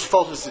 She goes, whose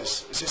fault is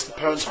this? Is this the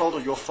parents' fault or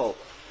your fault?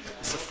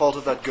 It's the fault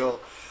of that girl.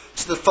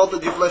 So the fault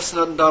that you've left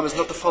Sanatan Dham is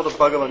not the fault of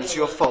Bhagavan, it's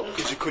your fault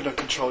because you could not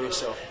control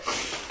yourself.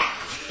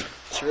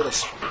 It's really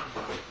strong.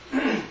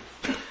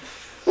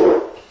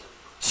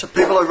 So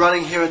people are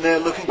running here and there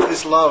looking for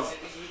this love.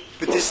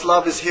 But this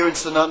love is here in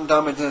Sanatan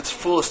Dham in its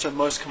fullest and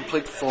most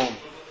complete form.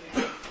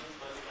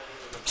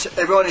 So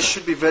everyone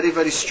should be very,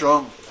 very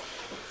strong.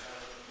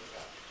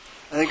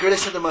 And then Gurudev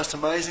said the most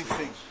amazing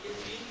thing.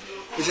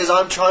 He says,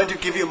 I'm trying to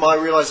give you my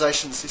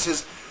realizations. He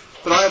says,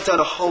 but I have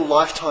done a whole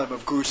lifetime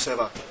of Guru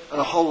Seva and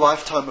a whole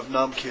lifetime of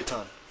Nam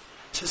Kirtan.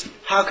 He says,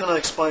 how can I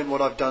explain what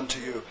I've done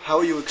to you? How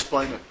will you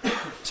explain it? He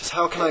says,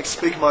 how can I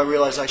speak my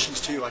realizations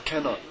to you? I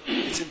cannot.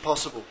 It's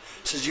impossible.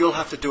 He says, you'll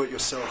have to do it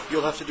yourself.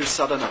 You'll have to do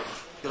sadhana.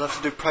 You'll have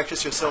to do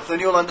practice yourself. Then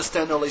you'll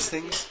understand all these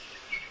things.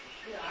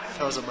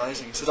 That was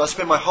amazing. He says, I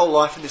spent my whole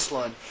life in this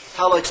line.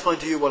 How will I explain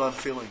to you what I'm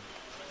feeling?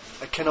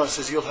 I cannot. He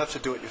says, you'll have to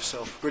do it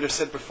yourself. Gurudev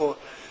said before,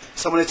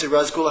 someone eats a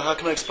rasgulla, how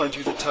can I explain to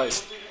you the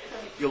taste?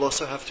 You'll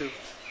also have to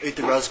eat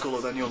the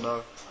rasgulla, then you'll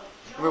know.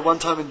 I remember one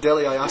time in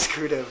Delhi, I asked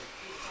Gurudev,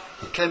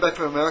 I came back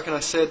from America and I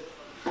said,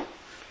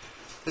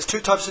 There's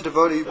two types of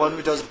devotee, one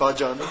who does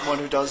bhajan and one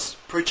who does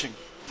preaching.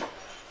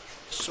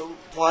 So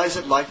why is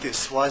it like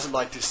this? Why is it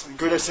like this? And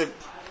Gurudev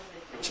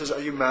says,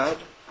 are you mad?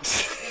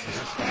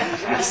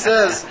 He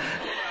says,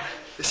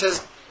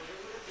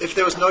 if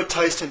there was no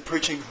taste in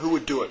preaching, who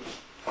would do it?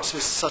 He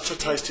says, such a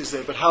taste is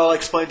there. But how I'll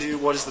explain to you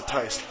what is the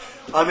taste.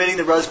 I'm eating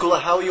the rasgulla,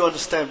 how will you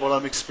understand what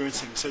I'm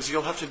experiencing? He says,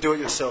 you'll have to do it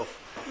yourself.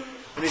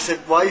 And he said,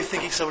 why are you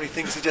thinking so many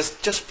things? He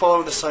just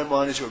follow the same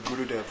line as your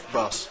Gurudev,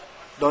 Bas.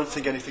 Don't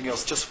think anything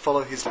else, just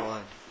follow his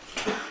line.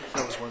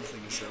 That was one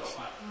thing he says.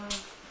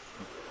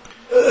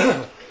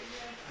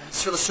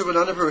 Srila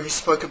Subhananda Prabhu, he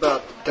spoke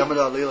about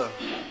Damodar Leela.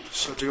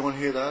 So do you want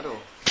to hear that? Or?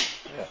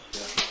 Yeah.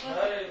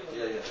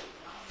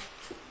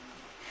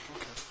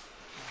 Okay.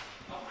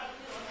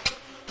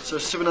 So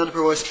Subhananda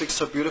Prabhu always speaks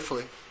so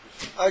beautifully.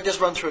 I just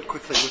run through it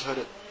quickly, we've heard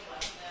it.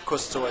 Of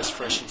course it's always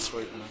fresh and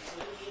sweet. You know?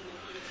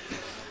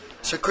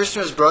 So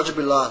Krishna is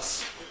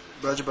Brajabilas.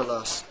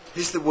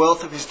 He's the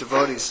wealth of his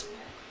devotees.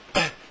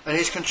 And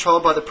he's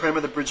controlled by the prem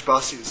of the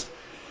Brijbasis.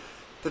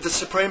 That the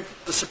Supreme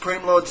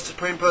Lord, the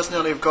Supreme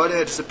Personality of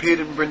Godhead has appeared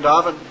in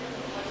Vrindavan.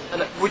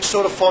 And which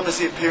sort of form does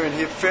he appear in?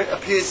 He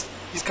appears,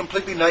 he's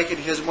completely naked.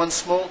 He has one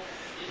small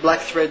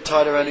black thread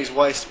tied around his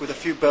waist with a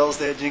few bells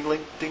there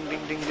jingling, ding,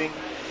 ding, ding, ding.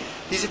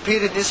 He's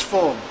appeared in this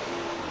form.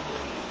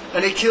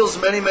 And he kills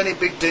many, many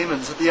big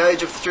demons. At the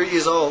age of 3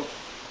 years old,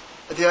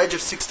 at the age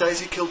of 6 days,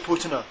 he killed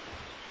Putana,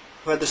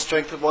 who had the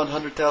strength of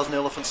 100,000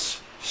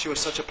 elephants. She was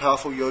such a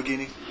powerful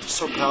yogini,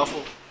 so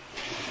powerful.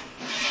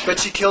 But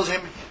she killed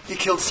him. He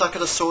killed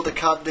Sakadasur, the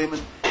cart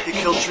demon. He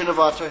killed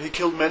Trinavata. He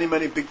killed many,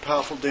 many big,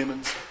 powerful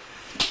demons.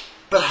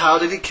 But how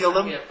did he kill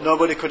them?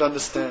 Nobody could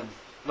understand.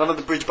 None of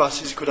the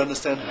Brijbasis could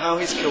understand how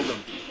he's killed them.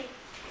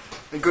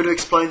 And Guru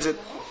explains it.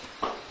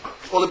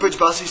 All the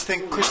Brijbasis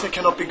think Krishna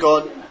cannot be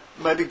God.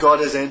 Maybe God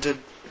has entered.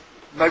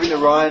 Maybe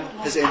Narayan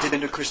has entered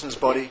into Krishna's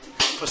body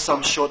for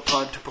some short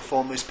time to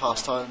perform these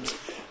pastimes.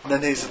 And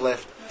then he's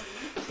left.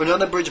 But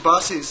none of the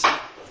Brijbasis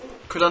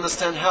could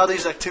understand how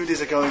these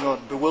activities are going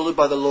on. Bewildered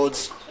by the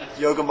Lord's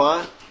Yoga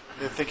Maya,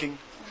 they're thinking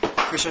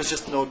Krishna is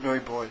just an ordinary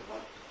boy.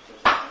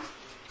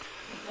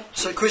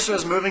 So Krishna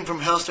is moving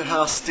from house to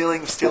house,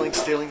 stealing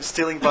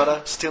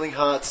butter, stealing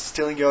hearts,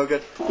 stealing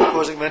yogurt,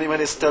 causing many,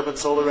 many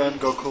disturbance all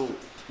around Gokul.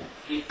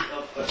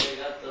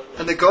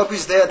 And the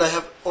gopis there,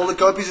 all the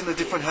gopis in the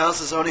different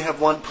houses only have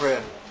one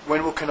prayer.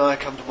 When will Kanhaiya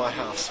come to my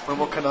house? When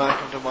will Kanhaiya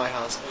come to my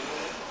house?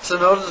 So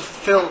in order to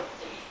fulfill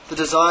the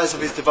desires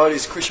of his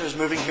devotees, Krishna is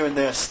moving here and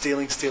there,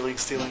 stealing,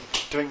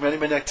 doing many,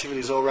 many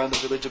activities all around the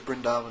village of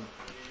Vrindavan.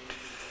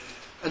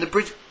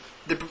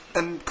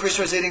 And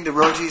Krishna is eating the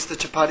rotis, the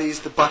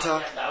chapatis, the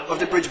butter of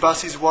the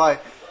Brijbasis. Why?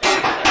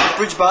 The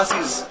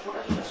Brijbasis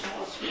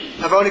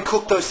have only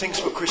cooked those things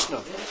for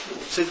Krishna.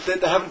 So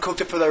they haven't cooked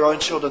it for their own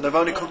children. They've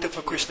only cooked it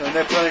for Krishna. And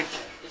they're praying,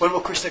 when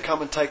will Krishna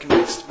come and take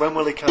next? When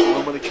will he come?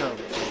 When will he come?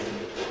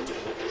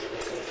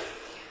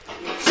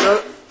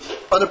 So,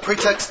 on the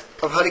pretext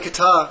of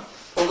Harikatha,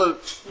 all the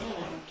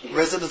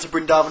residents of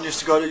Vrindavan used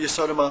to go to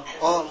Yasodhama.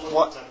 Oh,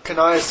 what?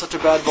 Kanhaiya is such a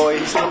bad boy.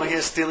 He's coming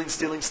here stealing.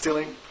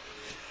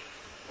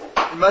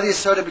 And Mother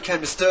Yasoda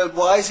became disturbed.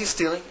 Why is he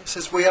stealing? He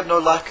says, we have no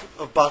lack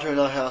of butter in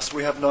our house.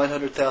 We have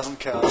 900,000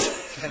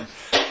 cows.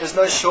 There's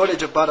no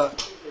shortage of butter.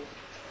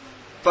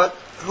 But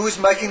who is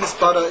making this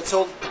butter? It's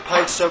all the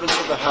paid servants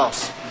of the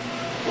house.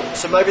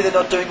 So maybe they're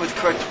not doing with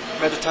correct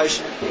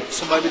meditation.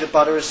 So maybe the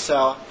butter is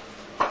sour.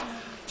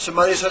 So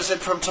Mother Yasoda said,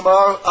 from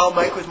tomorrow I'll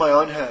make with my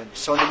own hand.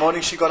 So in the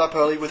morning she got up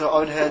early with her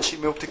own hand. She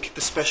milked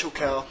the special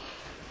cow.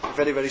 A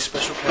very, very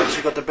special cow.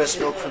 She got the best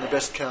milk from the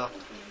best cow.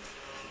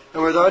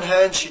 And with her own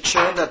hand she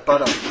churned that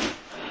butter.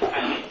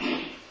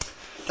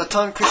 That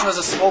time Krishna was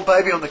a small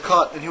baby on the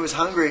cot and he was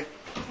hungry.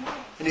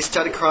 And he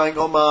started crying,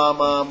 oh ma,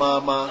 ma, ma,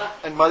 ma.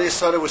 And Mother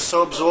Yasoda was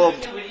so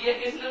absorbed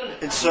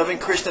in serving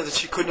Krishna that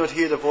she could not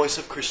hear the voice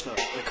of Krishna.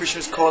 And Krishna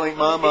is calling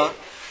ma, ma.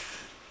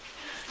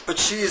 But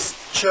she is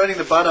churning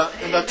the butter.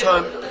 And that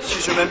time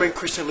she's remembering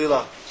Krishna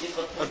Lila.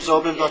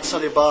 Absorbed in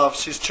Vatsalya Bhav.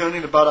 She's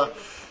churning the butter.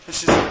 And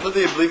she's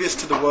completely oblivious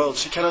to the world.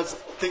 She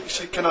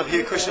cannot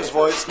hear Krishna's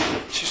voice.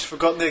 She's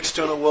forgotten the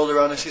external world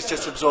around her. She's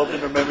just absorbed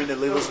in remembering the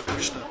Leelas of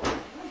Krishna.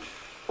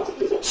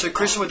 So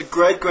Krishna, with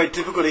great, great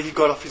difficulty, he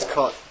got off his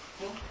cot.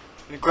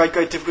 With great,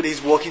 great difficulty,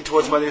 he's walking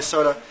towards Mother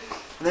Yasoda.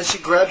 And then she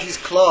grabbed his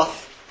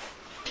cloth.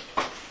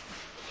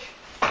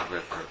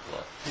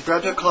 He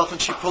grabbed her cloth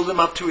and she pulled him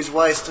up to his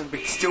waist and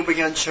still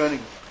began churning.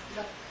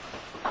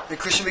 And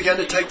Krishna began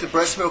to take the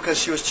breast milk as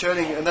she was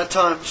churning. And that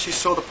time she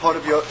saw the pot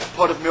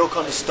of milk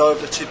on the stove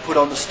that she'd put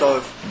on the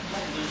stove.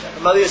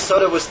 And Mother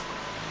Yasoda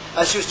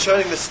as she was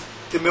churning,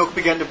 the milk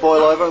began to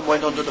boil over and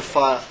went onto the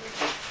fire.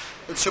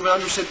 And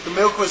Subhananda said, the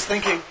milk was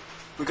thinking,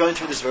 we're going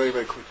through this very,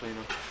 very quickly,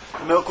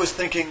 The milk was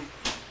thinking,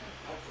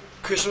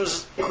 Krishna,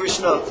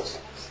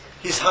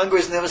 his hunger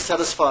is never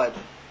satisfied.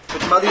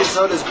 But Mother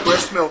Yasoda's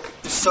breast milk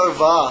is so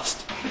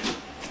vast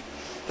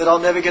that I'll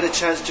never get a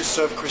chance to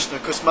serve Krishna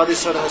because Mother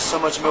Yasoda has so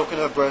much milk in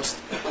her breast.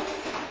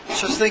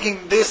 She was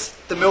thinking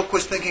the milk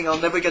was thinking, I'll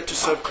never get to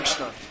serve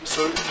Krishna.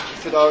 So he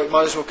said, oh, it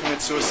might as well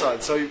commit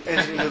suicide. So he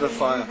entered into the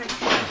fire.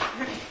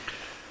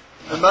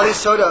 And Mother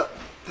Yasoda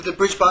that the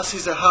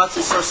Brijbasis, their hearts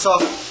are so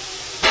soft,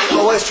 they're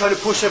always trying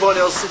to push everyone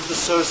else into the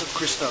service of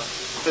Krishna.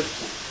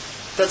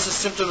 That's a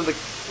symptom of the...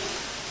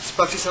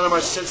 Bhaktisiddhanta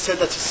Maharaj said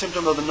that's a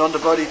symptom of the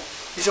non-devotee.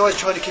 He's always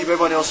trying to keep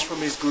everyone else from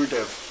his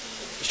Gurudev.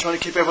 He's trying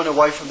to keep everyone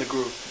away from the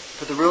Guru.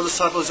 But the real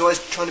disciple is always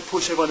trying to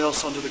push everyone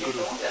else onto the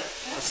Guru.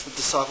 That's the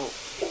disciple.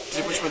 The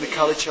difference between the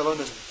Kali Chela and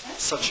the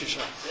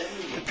Satchisha.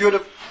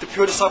 The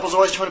pure disciple is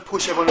always trying to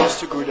push everyone else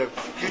to Gurudev.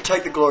 You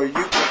take the glory.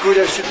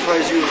 Gurudev should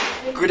praise you.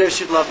 Gurudev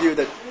should love you.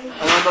 And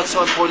I'm not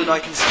so important, I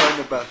can stay in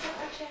the back.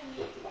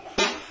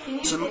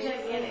 So,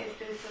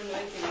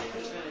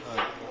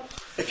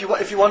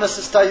 if you want us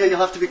to stay here, you'll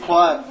have to be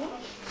quiet.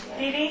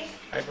 Didi?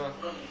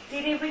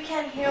 Didi, we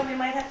can't hear. We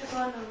might have to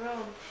go in the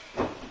room.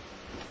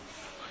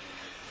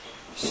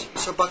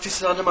 So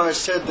Bhaktisiddhanta Maharaj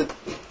said that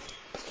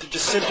the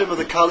symptom of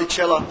the Kali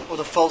Chela, or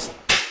the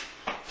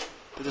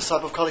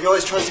disciple of Kali, he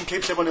always tries and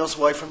keeps everyone else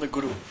away from the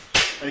Guru,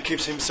 and he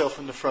keeps himself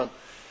in the front.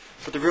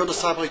 But the real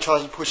disciple, he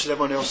tries and pushes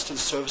everyone else to the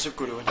service of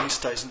Guru, and he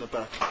stays in the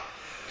back.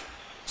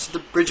 So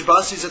the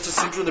Brijbasis, that's a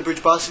symptom of the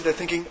Brijbasis, they're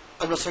thinking,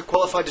 I'm not so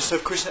qualified to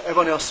serve Krishna,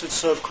 everyone else should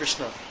serve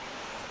Krishna.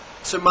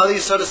 So Mother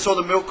Yasoda saw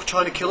the milk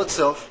trying to kill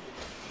itself.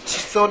 She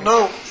thought,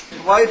 no,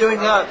 why are you doing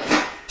that?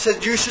 She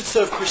said, you should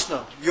serve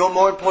Krishna. You're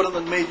more important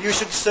than me. You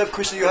should serve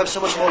Krishna. You have so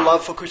much more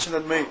love for Krishna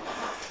than me.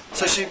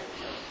 So she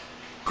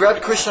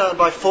grabbed Krishna and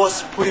by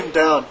force put him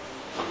down.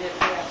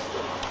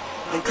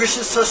 And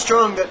Krishna is so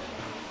strong that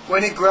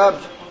when he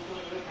grabbed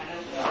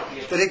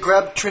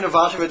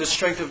Trinavata with the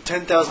strength of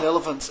 10,000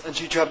 elephants, and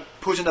she grabbed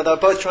Pujana. They were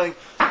both trying,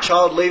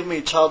 child leave me,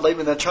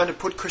 and they're trying to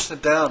put Krishna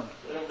down.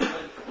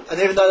 And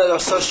even though they were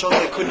so strong,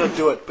 they could not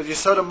do it. But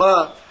Yasoda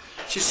Ma,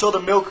 she saw the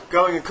milk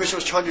going, and Krishna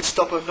was trying to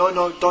stop her.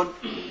 No, don't.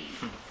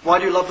 Why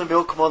do you love the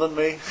milk more than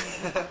me?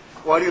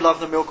 Why do you love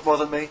the milk more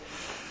than me?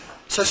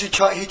 So he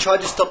tried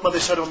to stop Mother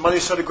Yasoda. Mother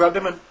Yasoda grabbed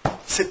him and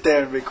sit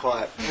there and be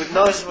quiet. With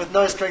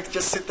no strength,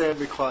 just sit there and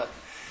be quiet.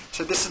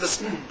 So this is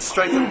the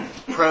strength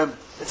of Prem.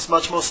 It's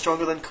much more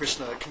stronger than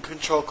Krishna. It can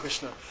control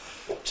Krishna.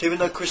 So even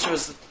though Krishna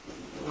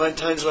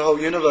maintains the whole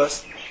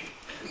universe,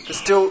 but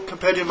still,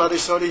 compared to Mother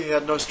Yasoda, he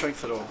had no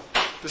strength at all.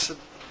 This is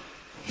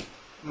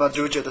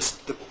Madhuja,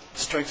 the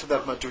strength of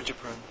that Madhuja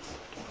Prem.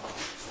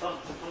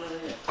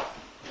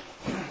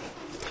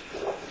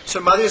 So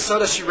Mother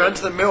Yasoda, she ran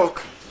to the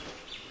milk,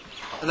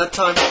 and that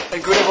time,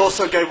 and Gurudev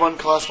also gave one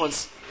class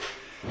once.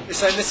 He's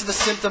saying this is the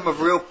symptom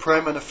of real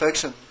Prem and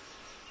affection.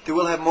 They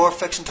will have more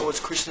affection towards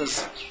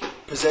Krishna's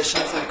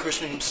possessions than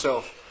Krishna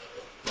himself.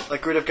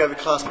 Like Gurudev gave a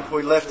class before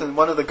he left, and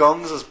one of the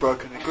gongs was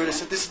broken. And Gurudev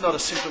said, this is not a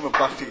symptom of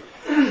bhakti,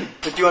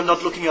 that you are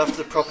not looking after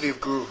the property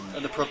of Guru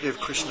and the property of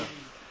Krishna.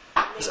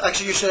 Because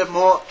actually you should have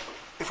more.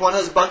 If one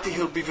has bhakti,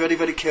 he'll be very,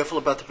 very careful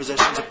about the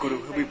possessions of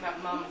Guru. He'll be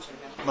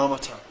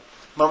mamata.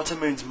 Mamata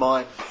means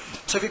mine.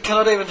 So if you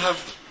cannot even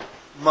have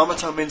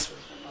mamata, means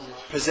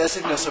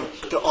possessiveness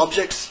of the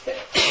objects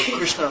of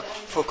Krishna,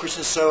 for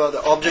Krishna's seva,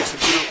 the objects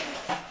of Guru,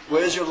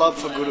 where's your love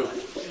for Guru?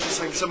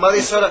 So Mother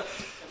Yasoda,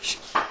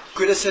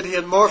 Gurudev said he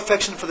had more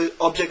affection for the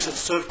objects that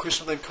serve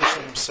Krishna than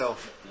Krishna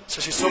himself. So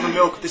she saw the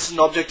milk, this is an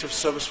object of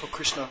service for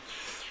Krishna.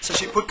 So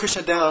she put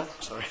Krishna down,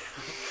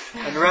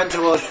 and ran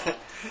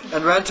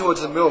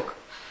towards the milk.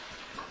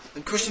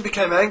 And Krishna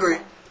became angry.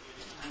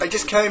 I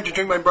just came to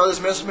drink my brother's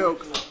breast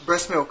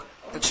milk,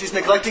 and she's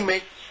neglecting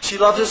me. She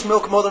loves this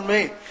milk more than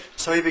me.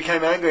 So he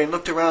became angry and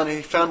looked around, and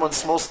he found one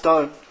small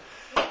stone,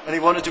 and he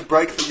wanted to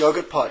break the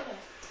yogurt pot.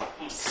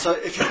 So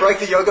if you break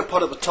the yogurt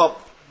pot at the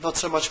top, not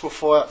so much will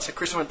fall out. So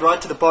Krishna went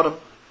right to the bottom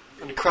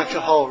and cracked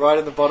a hole right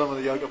in the bottom of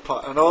the yogurt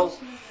pot. And all,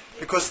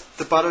 because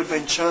the butter had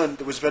been churned,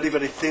 it was very,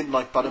 very thin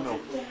like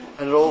buttermilk.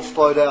 And it all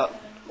flowed out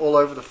all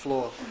over the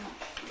floor.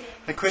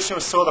 And Krishna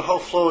saw the whole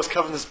floor was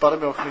covered in this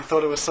buttermilk, and he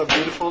thought it was so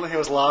beautiful, and he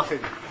was laughing.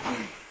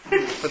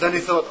 But then he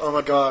thought, oh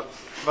my God,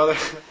 Mother,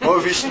 oh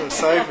Vishnu,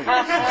 save me. Oh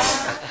my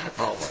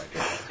God.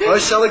 Oh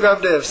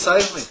Shalagram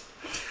save me.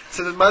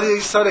 So the Mother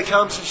Yasoda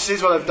comes and she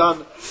sees what I've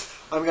done.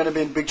 I'm going to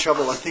be in big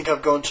trouble. I think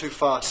I've gone too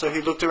far. So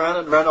he looked around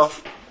and ran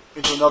off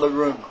into another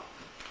room.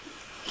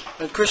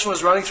 And Krishna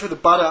was running through the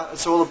butter, and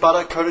so all the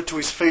butter coated to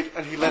his feet,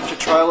 and he left a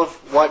trail of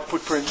white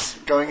footprints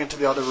going into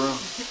the other room.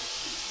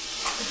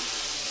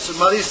 So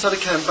Mother Yasoda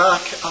came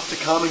back after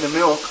calming the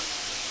milk,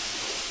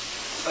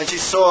 and she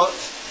saw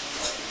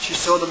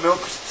the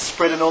milk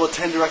spread in all the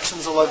 10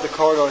 directions all over the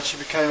corridor, and she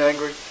became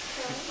angry.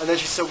 And then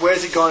she said,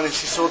 where's he going? And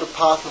she saw the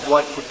path of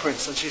white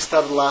footprints, and she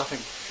started laughing.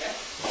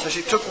 So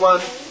she took one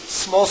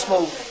small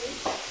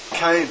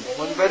cane,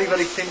 one very,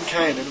 very thin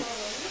cane, and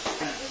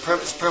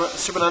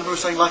Subhananda was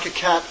saying, like a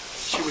cat,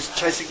 she was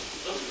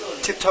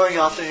tiptoeing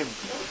after him.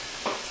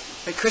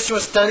 And Krishna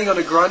was standing on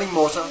a grinding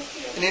mortar.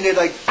 In India,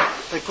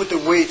 they put the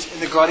wheat in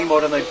the grinding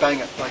mortar and they bang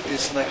it like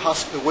this, and they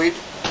husk the wheat.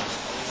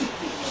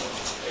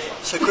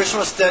 So Krishna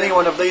was standing on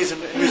one of these,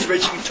 and he was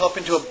reaching top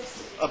into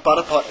a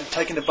butter pot and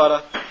taking the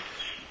butter.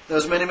 There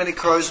was many, many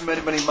crows and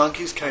many, many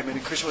monkeys came in,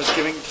 and Krishna was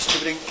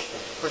distributing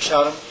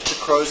prasadam to the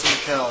crows and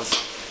the cows.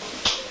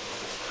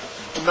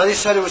 And Mother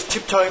Yasoda was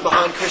tiptoeing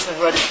behind Krishna,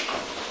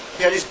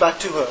 he had his back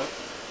to her,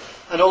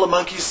 and all the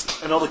monkeys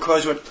and all the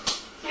crows went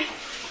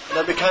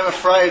They became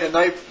afraid, and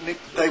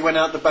they went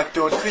out the back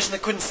door. And Krishna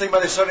couldn't see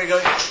Mother Yasoda,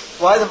 going,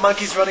 why are the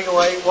monkeys running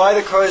away? Why are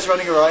the crows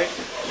running away?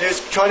 And he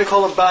was trying to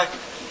call them back,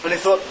 and he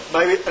thought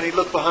maybe, and he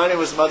looked behind him,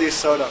 was Mother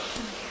Yasoda.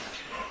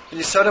 And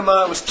Yasoda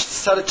Ma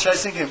started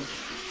chasing him,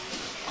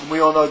 and we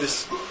all know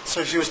this.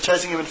 So she was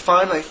chasing him, and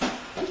finally,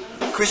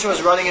 Krishna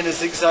was running in a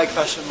zigzag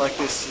fashion like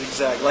this,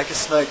 zigzag, like a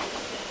snake.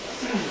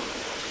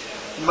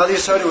 And Mother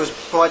Yasoda was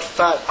quite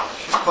fat.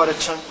 She's quite a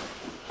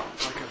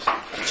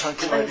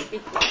chunky lady,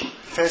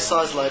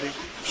 fair-sized lady.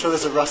 I'm sure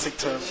there's a rustic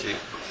term.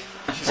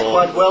 She's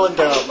quite well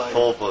endowed, lady.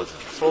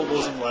 Full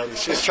bosom lady.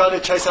 She was trying to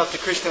chase after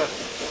Krishna,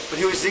 but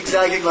he was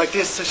zigzagging like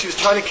this. So she was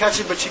trying to catch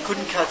him, but she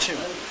couldn't catch him.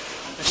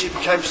 And she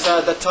became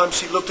sad. That time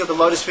she looked at the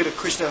lotus feet of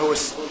Krishna, and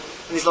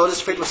his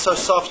lotus feet were so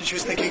soft, and she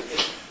was thinking,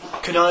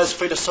 Kanhaiya's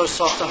feet are so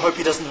soft, I hope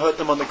he doesn't hurt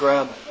them on the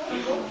ground.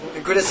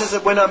 And Gurudev says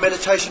that when our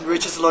meditation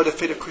reaches the lotus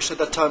feet of Krishna, at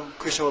that time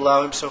Krishna will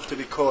allow himself to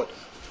be caught.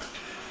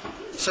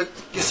 So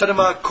Yasoda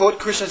Ma caught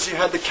Krishna, and she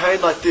had the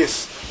cane like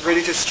this,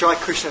 ready to strike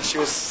Krishna. She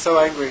was so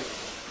angry.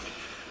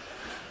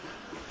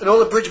 And all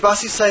the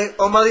Brijbasis say,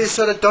 oh Mother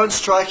Yasoda, don't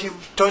strike him,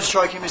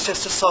 he's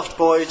just a soft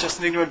boy, he's just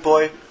an ignorant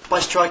boy. By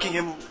striking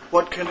him,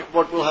 what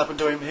will happen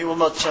to him? He will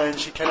not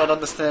change, he cannot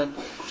understand.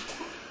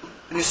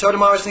 And Yasoda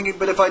Ma was thinking,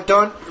 but if I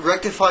don't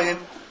rectify him,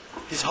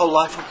 his whole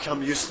life will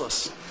become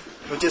useless.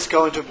 He'll just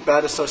go into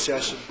bad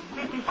association.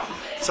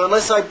 So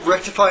unless I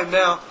rectify him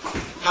now,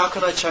 how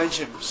can I change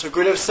him? So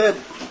Gurudev said,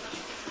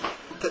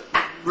 that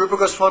Rupa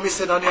Goswami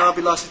said, Anya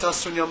Abhilasita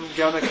Sunyam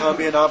Gyana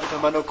Kami and Abhita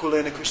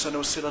Manokulena Krishna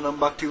Siranam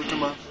Bhakti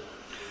Uttama.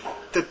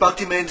 That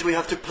bhakti means we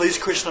have to please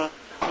Krishna.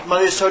 But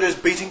Mother Yasoda is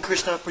beating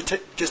Krishna,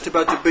 just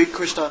about to beat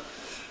Krishna.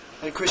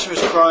 And Krishna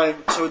is crying,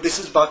 so this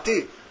is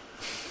bhakti.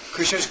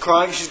 Krishna is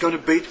crying, she's going to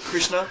beat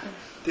Krishna.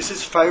 This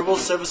is favourable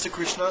service to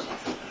Krishna.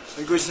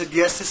 And Guru said,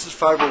 yes, this is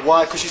favourable.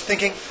 Why? Because she's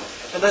thinking,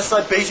 unless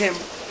I beat him,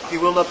 he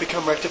will not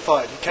become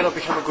rectified. He cannot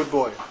become a good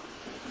boy.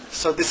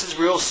 So this is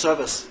real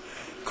service.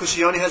 Because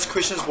she only has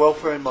Krishna's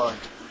welfare in mind.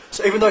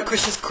 So even though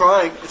Krishna's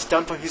crying, it's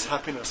done for his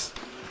happiness.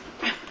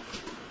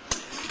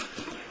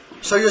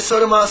 So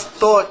Yasoda Ma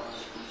thought,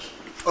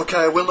 okay,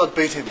 I will not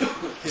beat him.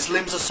 His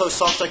limbs are so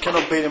soft I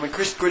cannot beat him. And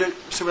Krishna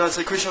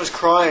was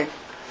crying,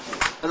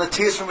 and the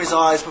tears from his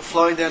eyes were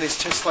flowing down his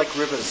chest like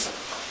rivers.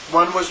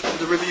 One was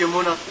the river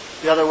Yamuna,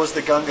 the other was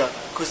the Ganga.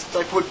 Because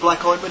they put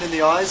black ointment in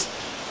the eyes,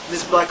 and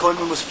this black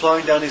ointment was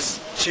flowing down his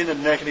chin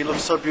and neck, and he looked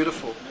so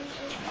beautiful.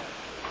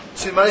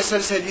 So Mother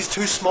Yasoda said, he's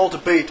too small to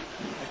beat.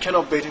 I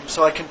cannot beat him,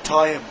 so I can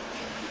tie him.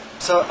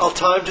 So I'll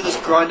tie him to this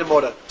grinder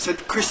mortar.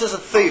 Said, Krishna's a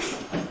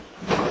thief.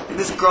 And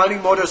this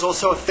grinding mortar is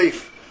also a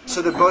thief.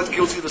 So they're both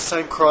guilty of the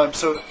same crime.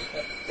 So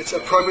it's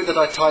appropriate that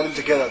I tie them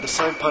together, the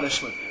same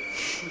punishment.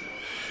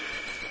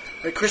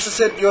 And Krishna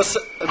said,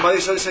 and Mother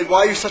Yasoda said, why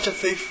are you such a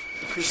thief?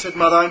 And Krishna said,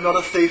 Mother, I'm not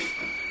a thief.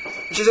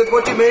 And she said,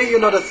 what do you mean you're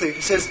not a thief?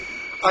 He says,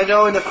 I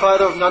know in the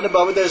father of Nanda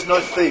Baba there's no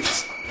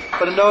thieves.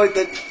 But I know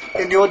that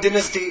in your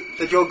dynasty,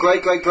 that your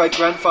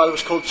great-great-great-grandfather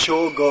was called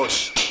Chor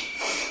Ghosh.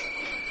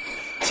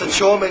 So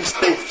Chor means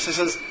thief. So he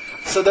says,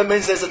 so that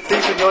means there's a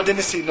thief in your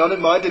dynasty, not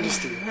in my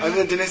dynasty. I'm in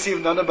the dynasty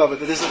of Nanda Baba,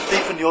 but there's a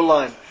thief in your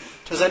line.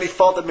 If there's any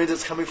fault, that means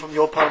it's coming from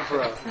your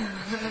parampara.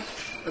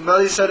 And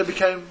Mother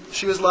Yasoda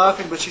she was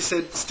laughing, but she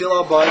said, still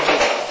I'll bind you.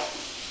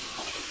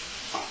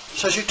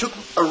 So she took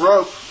a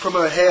rope from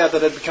her hair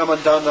that had become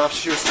undone after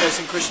she was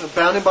chasing Krishna,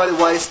 bound him by the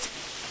waist,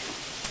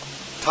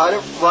 tied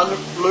a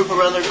loop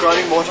around the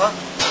grinding mortar,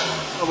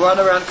 and run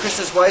around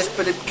Krishna's waist,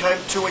 but it became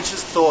 2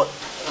 inches 2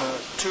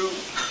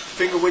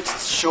 finger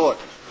widths short.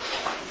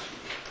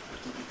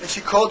 And she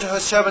called to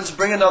her servants,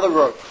 bring another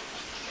rope.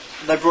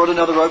 And they brought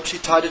another rope, she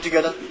tied it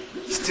together,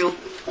 still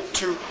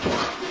 2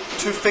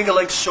 finger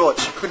lengths short.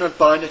 She could not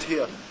bind it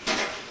here.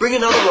 Bring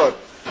another rope.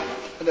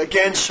 And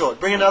again short.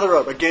 Bring another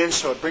rope. Again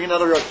short. Bring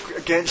another rope.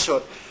 Again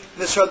short.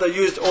 And this rope, they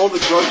used all the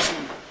ropes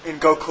in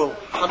Gokul.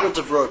 Hundreds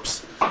of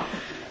ropes.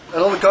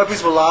 And all the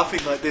gopis were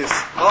laughing like this.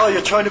 Oh,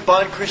 you're trying to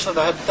bind Krishna.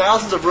 They had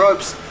thousands of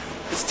ropes,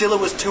 but still it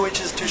was 2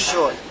 inches too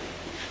short.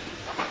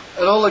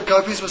 And all the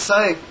gopis were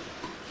saying,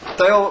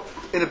 they all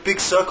in a big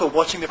circle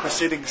watching the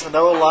proceedings, and they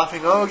were all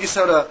laughing. Oh,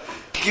 Yasoda,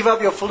 give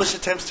up your foolish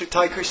attempts to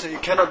tie Krishna. You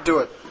cannot do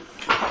it.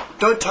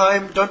 Don't tie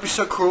him. Don't be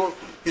so cruel.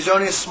 He's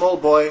only a small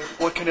boy.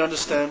 What can you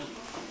understand?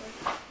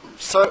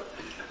 So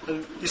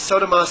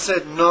Yasoda Ma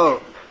said,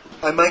 no,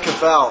 I make a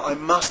vow. I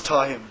must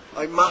tie him.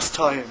 I must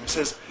tie him. He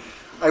says,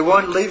 I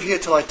won't leave here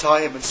till I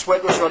tie him. And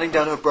sweat was running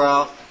down her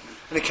brow,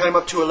 and it came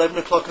up to 11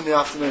 o'clock in the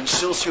afternoon.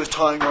 Still she was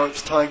tying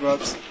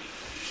ropes.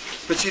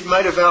 But she'd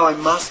made a vow, I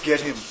must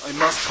get him. I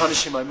must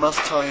punish him. I must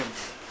tie him.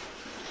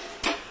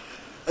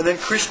 And then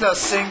Krishna,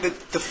 seeing the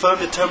firm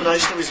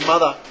determination of his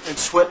mother and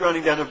sweat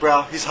running down her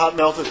brow, his heart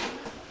melted.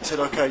 He said,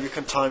 okay, you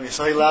can tie me.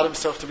 So he allowed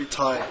himself to be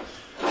tied.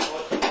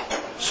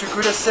 Sri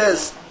Gurudev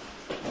says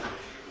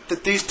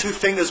that these 2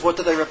 fingers, what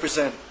do they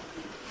represent?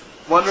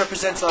 One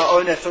represents our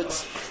own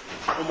efforts,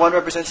 and one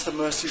represents the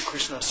mercy of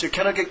Krishna. So you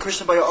cannot get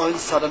Krishna by your own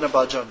sadhana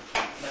bhajan.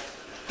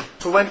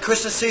 But when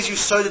Krishna sees you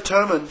so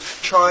determined,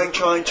 trying,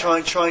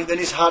 then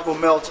his heart will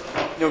melt,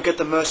 and you'll get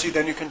the mercy,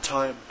 then you can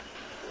tie him.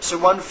 So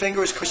one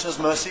finger is Krishna's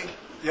mercy,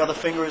 The other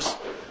finger is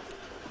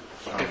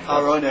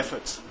our own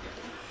efforts.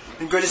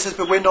 And Gurudev says,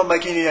 but we're not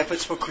making any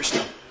efforts for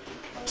Krishna.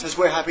 He says,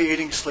 we're happy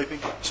eating, sleeping,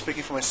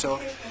 speaking for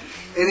myself.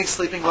 Eating,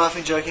 sleeping,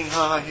 laughing, joking,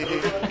 ha ha, he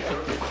he.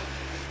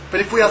 But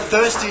if we are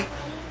thirsty,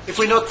 if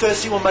we're not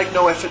thirsty, we'll make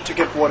no effort to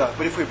get water.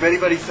 But if we're very,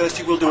 very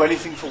thirsty, we'll do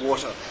anything for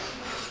water.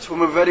 So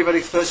when we're very,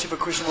 very thirsty for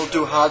Krishna, we'll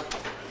do hard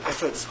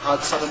efforts,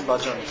 hard sadhana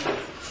bhajan.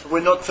 But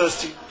we're not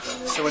thirsty,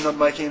 so we're not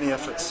making any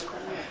efforts.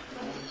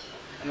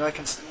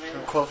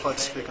 I'm qualified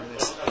to speak on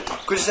this.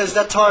 Gurudev says,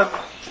 that time,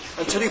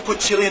 until you put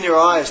chili in your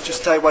eyes to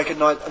stay awake at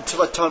night, until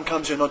that time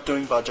comes, you're not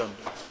doing bhajan.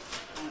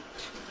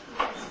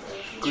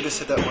 Gurudev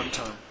said that one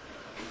time.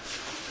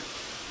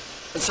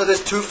 And so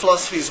there's two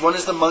philosophies. One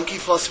is the monkey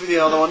philosophy, the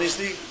other one is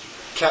the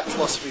cat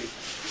philosophy.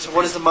 So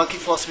what is the monkey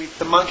philosophy?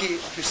 The monkey,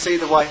 if you see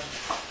the way,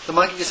 the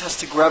monkey just has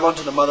to grab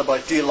onto the mother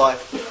by dear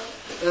life.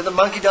 And if the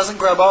monkey doesn't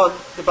grab on,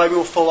 the baby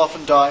will fall off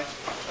and die,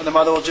 and the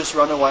mother will just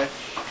run away.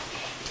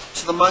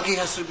 So the monkey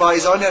has to, by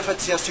his own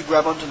efforts, he has to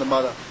grab onto the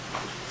mother.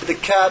 But the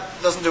cat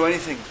doesn't do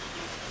anything.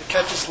 The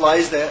cat just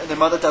lays there, and the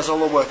mother does all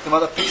the work. The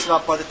mother picks it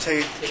up by the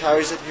teeth,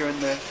 carries it here and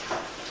there.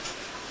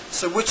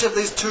 So which of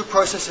these two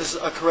processes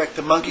are correct?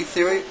 The monkey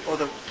theory or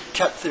the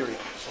cat theory?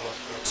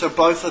 So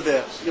both are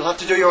there. You'll have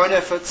to do your own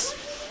efforts.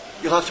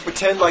 You'll have to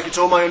pretend like it's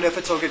all my own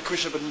efforts, I'll get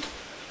Krishna, but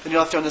then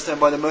you'll have to understand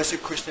by the mercy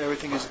of Krishna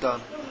everything is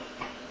done.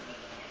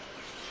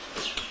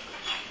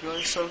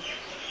 Right, so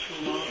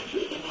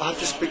I have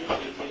to speak.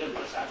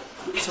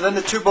 So then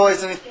the two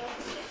boys,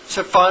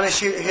 so finally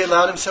he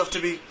allowed himself to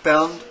be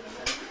bound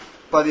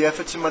by the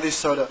efforts of Madhya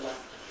Soda.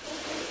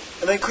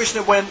 And then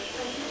Krishna went,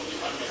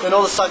 when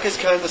all the sakhas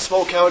came, the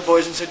small coward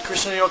boys, and said,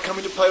 Krishna, you're not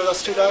coming to play with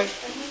us today?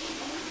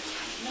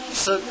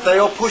 So they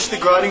all pushed the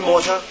grinding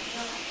mortar.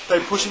 They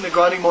were pushing the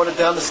grinding mortar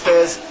down the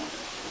stairs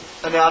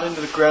and out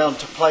into the ground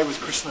to play with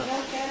Krishna.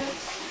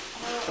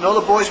 And all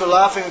the boys were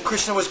laughing, and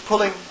Krishna was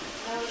pulling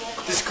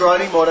this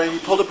grinding mortar, and he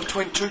pulled it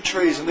between two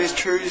trees, and these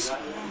trees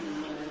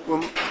were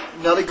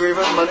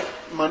Naligriva and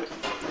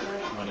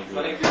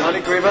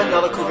Manigriva and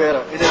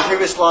Nalakuvera. In their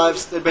previous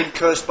lives, they'd been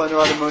cursed by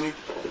Narada Muni.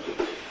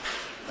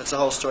 That's the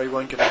whole story, you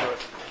won't get into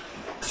it.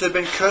 So they'd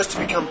been cursed to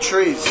become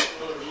trees.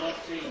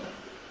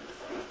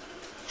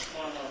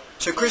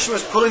 So Krishna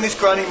was pulling this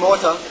grinding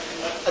mortar,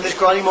 and this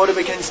grinding mortar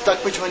became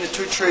stuck between the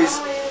two trees,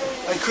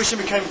 and Krishna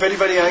became very,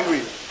 very angry.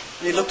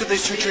 And he looked at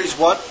these two trees,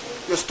 what?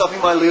 You're stopping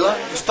my Leela?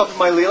 You're stopping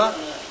my Leela?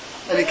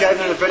 And he gave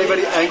them a very,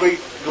 very angry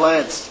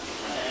glance.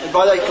 And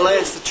by that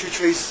glance, the two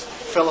trees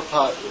fell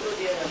apart.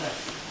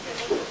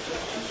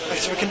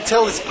 Actually, we can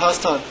tell this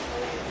pastime.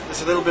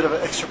 There's a little bit of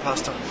an extra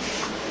pastime.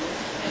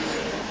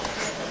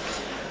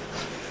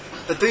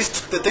 That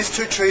these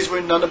two trees were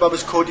in Nanda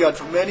Baba's courtyard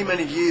for many,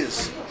 many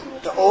years.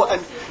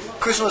 And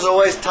Krishna was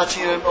always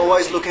touching them,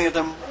 always looking at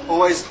them,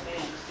 always.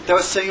 They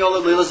were seeing all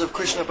the leelas of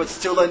Krishna, but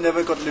still they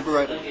never got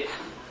liberated.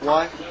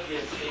 Why?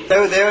 They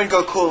were there in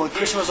Gokul, and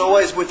Krishna was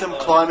always with them,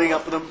 climbing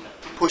up with them,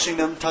 pushing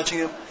them, touching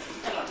them,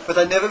 but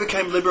they never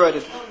became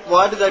liberated.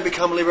 Why did they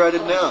become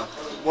liberated now?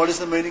 What is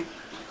the meaning?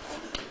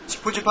 So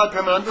Pujapad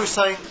Premananda was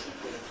saying,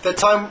 that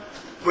time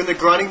when the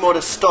grinding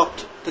mortar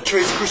stopped, the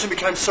trees, Krishna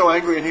became so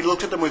angry, and he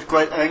looked at them with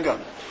great anger.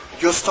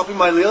 You're stopping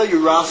my Leela,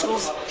 you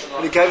rascals?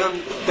 And he gave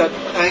them that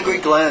angry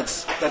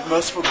glance, that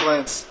merciful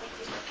glance.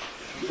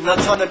 And that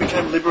time they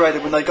became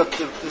liberated, when they got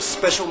the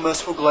special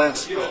merciful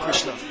glance of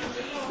Krishna.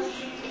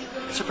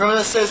 So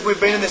Premananda says, we've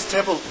been in this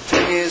temple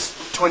 10 years,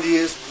 20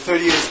 years,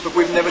 30 years, but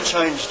we've never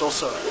changed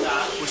also.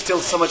 We're still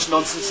so much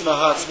nonsense in our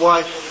hearts.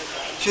 Why?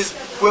 She says,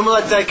 when will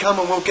that day come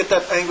when we'll get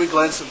that angry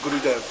glance of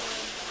Gurudev?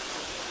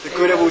 The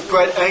Gurudev with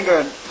great anger,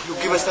 and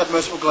he'll give us that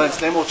merciful glance,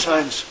 then we'll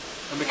change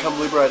and become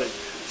liberated.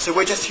 So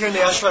we're just here in the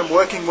ashram,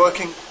 working,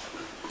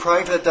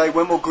 praying for that day,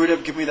 when will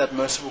Gurudev give me that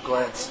merciful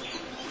glance?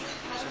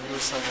 So he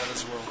was saying that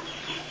as well.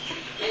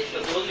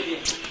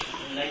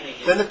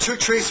 Then the two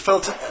trees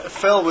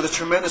fell with a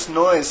tremendous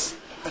noise,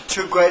 and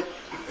two great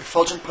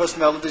effulgent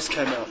personalities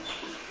came out.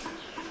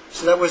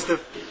 So that was the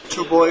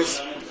two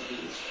boys,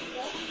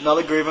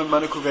 Nalagriva and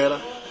Manukuvera.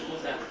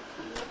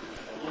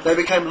 They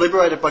became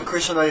liberated by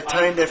Krishna, they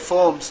attained their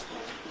forms.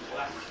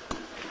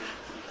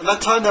 And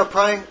that time they were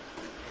praying,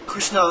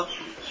 Krishna,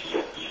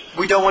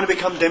 we don't want to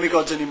become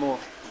demigods anymore.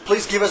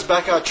 Please give us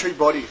back our tree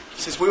body.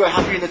 He says, we were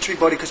happy in the tree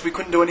body because we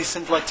couldn't do any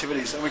sinful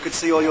activities and we could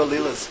see all your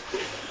leelas.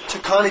 So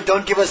kindly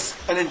don't give us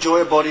and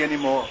enjoy a body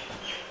anymore.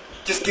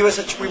 Just give us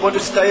we want to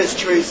stay as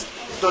trees.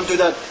 Don't do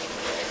that.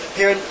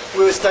 Here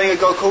we were staying at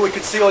Gokul, we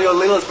could see all your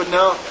leelas, but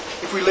now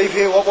if we leave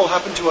here, what will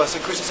happen to us?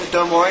 And Krishna said,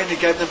 don't worry, and he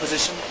gave them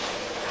position.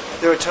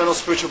 Their eternal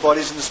spiritual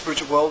bodies in the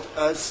spiritual world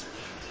as,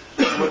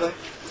 what were they?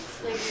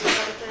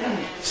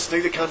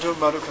 Snigdhakanta and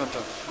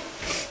Madhukanta.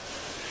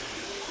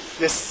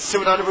 Yes,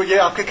 Sivananda, ye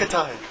aapka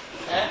katha hai.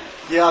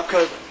 Ye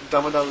aapka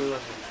Damodar Leela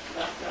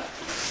hai.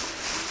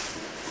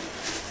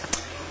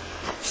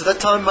 So that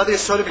time Madhya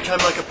Soda became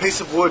like a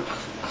piece of wood.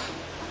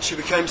 She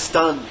became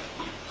stunned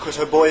because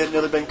her boy had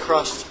nearly been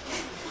crushed.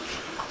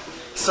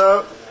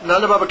 So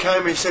Nanda Baba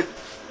came and he said,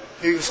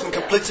 he was in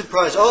complete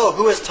surprise. Oh,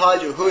 who has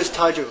tied you? Who has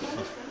tied you?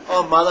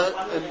 Oh,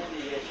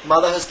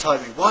 mother has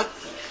tied me. What?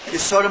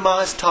 Yasodama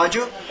has tied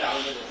you?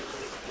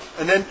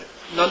 And then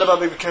Nanda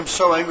Baba became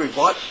so angry.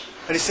 What?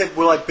 And he said,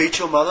 will I beat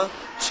your mother?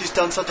 She's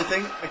done such a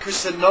thing? And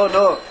Krishna said, no,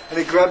 no. And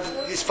he grabbed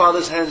his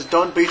father's hands.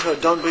 Don't beat her,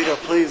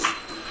 please.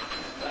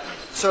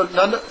 So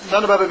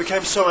Nanda Baba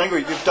became so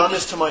angry. You've done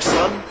this to my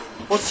son?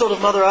 What sort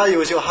of mother are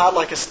you? Is your heart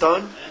like a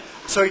stone?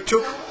 So he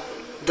took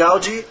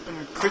Dalji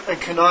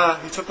and Kanaya,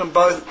 he took them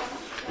both,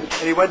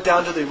 and he went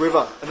down to the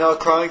river. And they were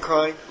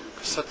crying.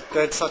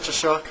 They had such a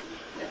shock.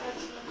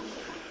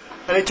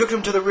 And he took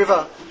them to the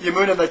river,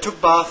 Yamuna, and they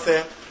took bath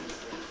there.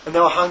 And they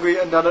were hungry,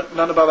 and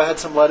Nanda Baba had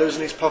some laddus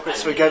in his pocket,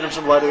 so he gave them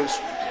some laddus.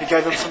 He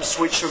gave them some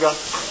sweet sugar.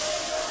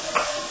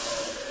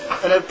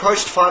 And it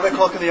approached 5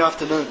 o'clock in the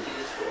afternoon.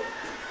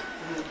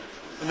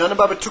 And Nanda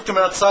Baba took them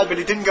outside, but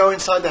he didn't go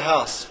inside the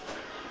house.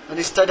 And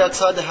he stayed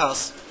outside the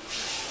house.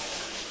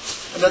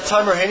 And that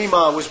time Rohini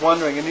Ma was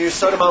wandering, and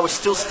Yasoda Ma was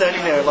still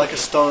standing there like a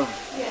stone,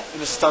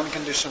 in a stunned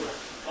condition.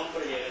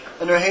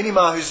 And Rohini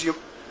Ma, who's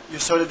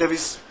Yasoda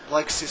Devi's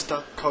like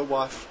sister,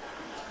 co-wife,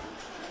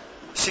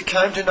 she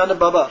came to Nanda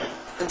Baba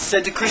and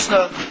said to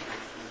Krishna,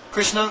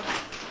 they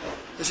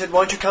said,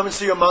 won't you come and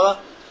see your mother?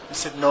 He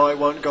said, no, I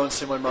won't go and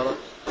see my mother.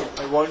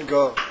 I won't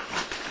go.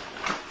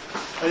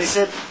 And he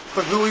said,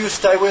 but who will you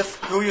stay with?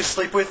 Who will you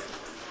sleep with?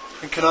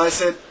 And Kanai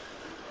said,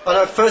 oh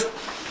no, first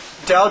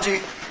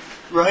Dalji,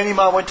 Rohini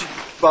Ma went to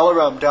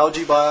Balaram,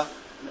 Dalji Baya,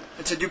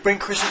 and said, you bring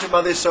Krishna to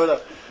Mother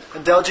Yasoda.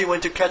 And Dalji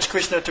went to catch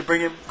Krishna to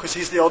bring him, because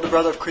he's the older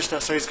brother of Krishna,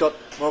 so he's got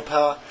more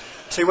power.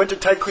 So he went to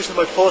take Krishna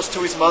by force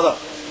to his mother.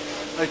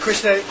 And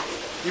Krishna,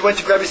 he went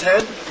to grab his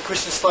hand, and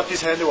Krishna slapped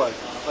his hand away,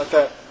 like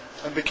that.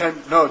 And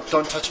became, no,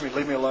 don't touch me,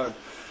 leave me alone.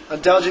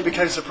 And Dalji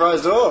became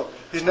surprised, oh,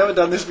 he's never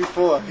done this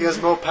before, he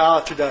has more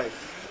power today.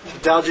 So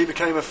Dalji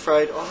became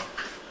afraid,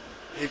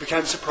 he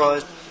became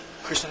surprised,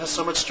 Krishna has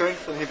so much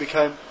strength, and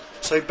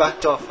so he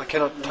backed off, I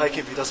cannot take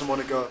him, he doesn't want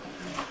to go.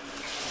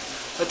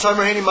 That time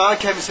Rohini Ma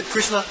came and said,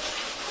 Krishna,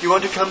 you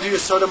want to come to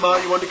Yasoda Ma,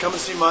 you want to come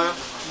and see Ma?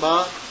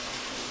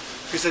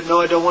 He said, no,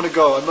 I don't want to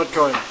go, I'm not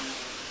going.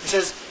 He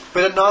says,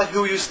 but at night,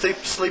 who will you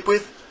sleep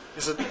with?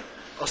 He said,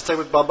 I'll stay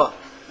with Baba.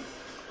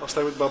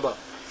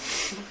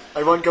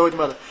 I won't go with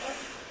Mother.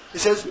 He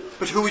says,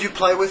 but who will you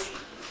play with?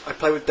 I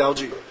play with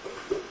Dalji.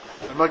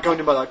 I'm not going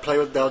to Mother, I play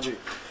with Dalji.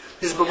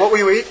 He says, but what will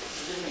you eat?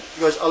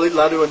 He goes, I'll eat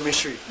laddu and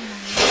mishri.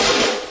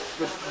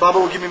 But Baba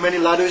will give me many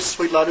laddus,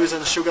 sweet laddus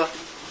and sugar.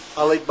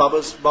 I'll eat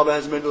Baba's. Baba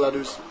has many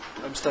laddus.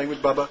 I'm staying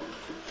with Baba.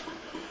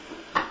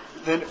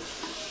 Then,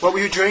 what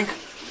will you drink?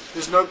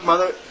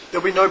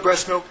 There'll be no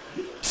breast milk.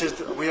 He says,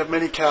 we have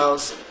many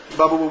cows.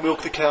 Baba will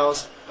milk the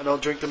cows, and I'll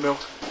drink the milk.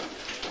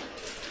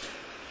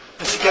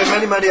 And she gave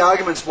many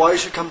arguments why you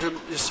should come to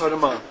Yasoda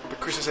Ma. But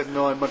Krishna said,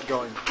 no, I'm not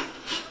going.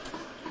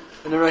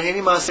 And then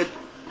Rohini Ma said,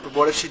 but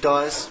what if she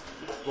dies?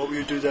 What will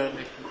you do then?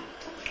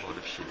 What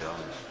if she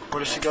dies?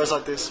 What if she goes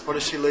like this? What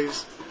if she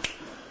leaves?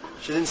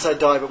 She didn't say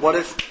die, but what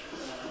if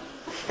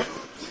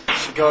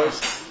she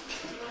goes?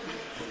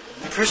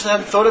 And Krishna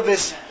hadn't thought of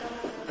this.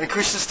 And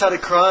Krishna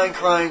started crying,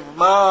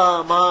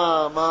 Ma,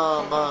 Ma,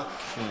 Ma, Ma.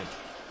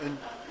 And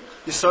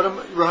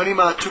Rohini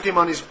Ma took him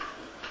on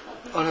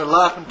her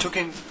lap and took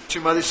him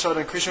to Mother Yasoda,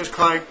 and Krishna was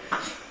crying,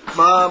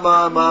 Ma,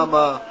 Ma, Ma,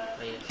 Ma.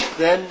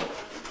 Then,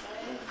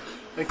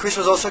 and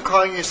Krishna was also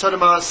crying, Yasoda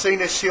Ma, seeing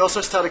this, she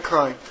also started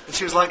crying. And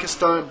she was like a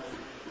stone.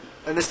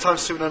 And this time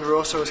Sivananda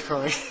also was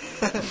crying.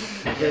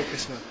 Hare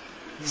Krishna.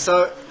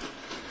 So,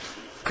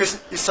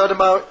 Yasoda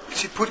Ma,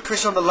 she put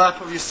Krishna on the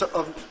lap of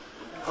Yasoda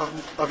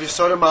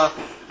Ma,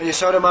 and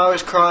Yasoda Ma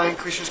was crying,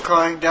 Krishna was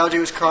crying, Dalji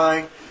was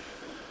crying,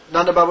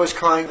 Nanda Baba was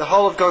crying, the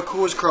whole of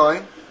Gokul was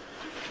crying,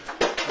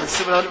 and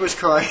Sivananda was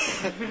crying.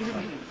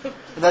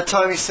 And that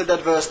time he said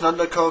that verse,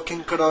 Nanda ko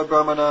kinkaro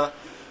brahmana,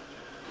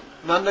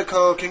 Nanda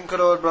ko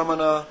kinkaro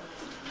brahmana,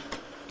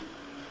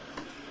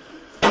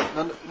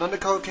 Nanda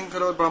ko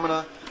kinkaro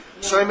brahmana,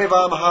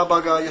 Srimeva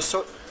Mahabhaga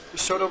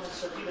Yasoda,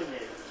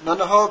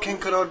 Nanda ho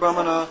kinkaro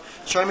brahmana,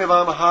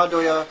 Srimeva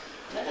Mahadoya,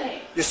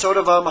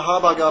 Yasodava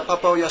Mahabhaga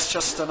Papo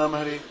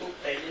Yaschastanamhari.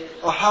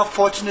 Oh, how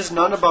fortunate is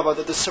Nanda Baba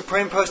that the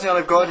Supreme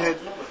Personality of Godhead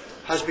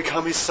has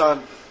become his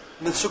son.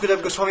 And then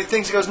Sukadeva Goswami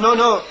thinks, he goes,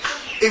 no,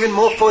 even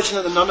more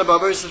fortunate than Nanda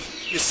Baba is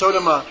Yasoda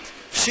Ma.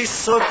 She's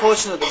so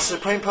fortunate that the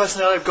Supreme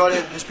Personality of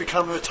Godhead has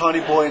become her tiny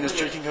boy and is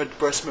drinking her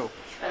breast milk.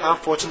 How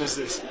fortunate is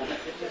this?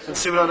 And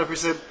Sivananda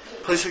said,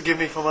 please forgive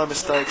me for my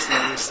mistakes.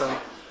 And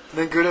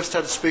then Gurudev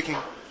started speaking.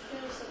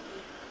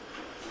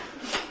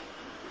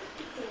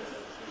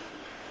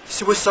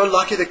 So we're so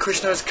lucky that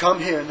Krishna has come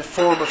here in the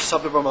form of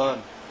Sabda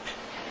Brahman.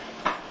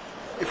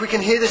 If we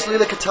can hear this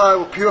Leela Katha, it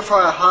will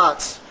purify our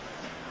hearts.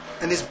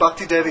 And this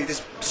Bhakti Devi,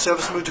 this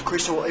service mood to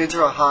Krishna, will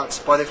enter our hearts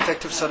by the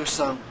effect of Sadhu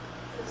Sang.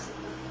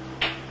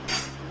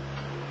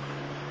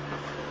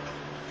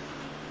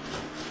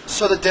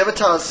 So the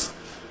devatas,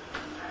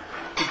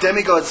 the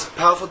demigods,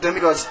 powerful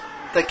demigods,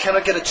 they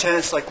cannot get a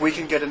chance like we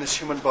can get in this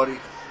human body.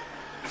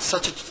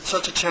 Such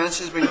a chance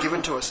has been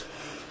given to us.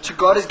 So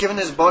God has given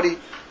His body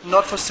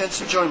not for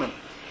sense enjoyment,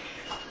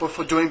 but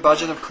for doing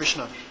bhajan of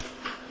Krishna.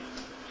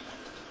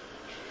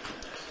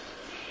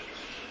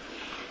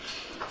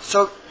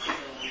 So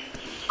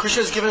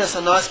Krishna has given us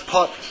a nice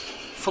pot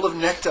full of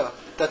nectar.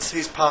 That's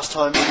his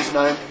pastime, his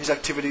name, his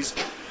activities.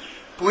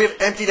 But we have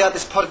emptied out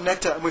this pot of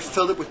nectar and we've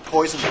filled it with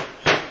poison.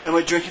 And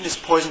we're drinking this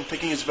poison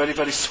thinking it's very,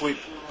 very sweet.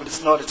 But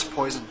it's not, it's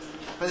poison.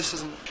 And this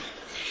isn't.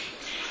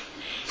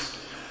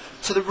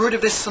 So the root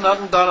of this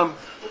Sanatana Dhanam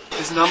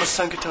is Nama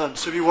Sankirtan.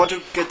 So if you want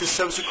to get this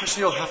service of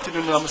Krishna, you'll have to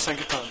do Nama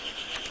Sankirtan.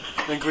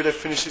 When Gurudev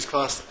finished his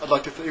class,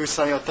 he was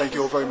saying, thank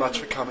you all very much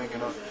for coming.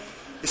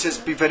 He says,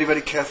 be very,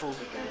 very careful.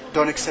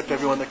 Don't accept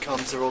everyone that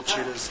comes. They're all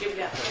cheaters. Huh?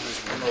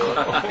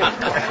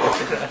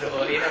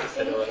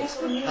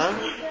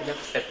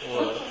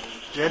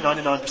 Yeah,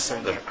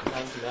 99%.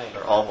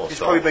 They're almost. He's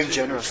probably being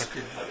generous.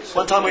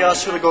 One time we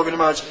asked Srila Gopinath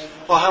Maharaj,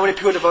 how many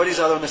pure devotees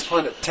are there on this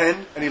planet?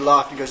 10? And he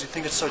laughed and goes, you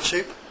think it's so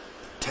cheap?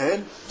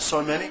 10?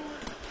 So many?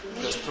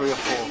 There's 3 or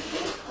 4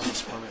 on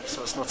this planet,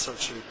 so it's not so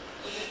cheap.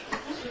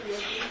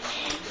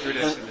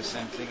 Gurudev said the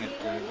same thing at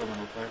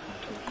Government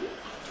Apartment too.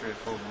 3 or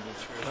 4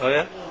 maybe. Oh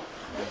yeah?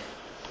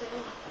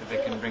 If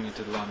they can bring you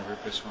to the land of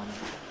Rupaswami.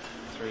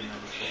 3 maybe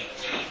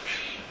 4.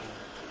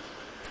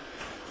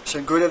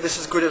 So Gurudev, this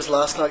is Gurudev's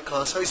last night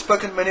class. So he's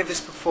spoken many of this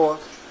before.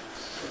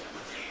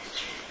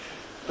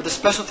 But the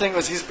special thing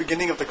was his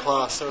beginning of the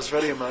class. So it was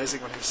really amazing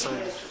what he was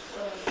saying.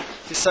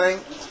 He's saying,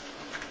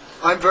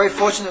 I'm very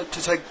fortunate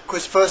to take,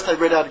 because first they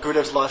read out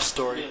Gurudev's life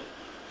story.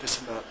 This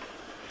and that.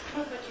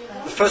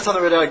 The first time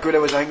they read out,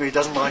 Gurudev was angry. He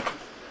doesn't like,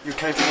 you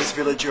came from this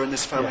village, you're in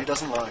this family. He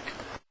doesn't like.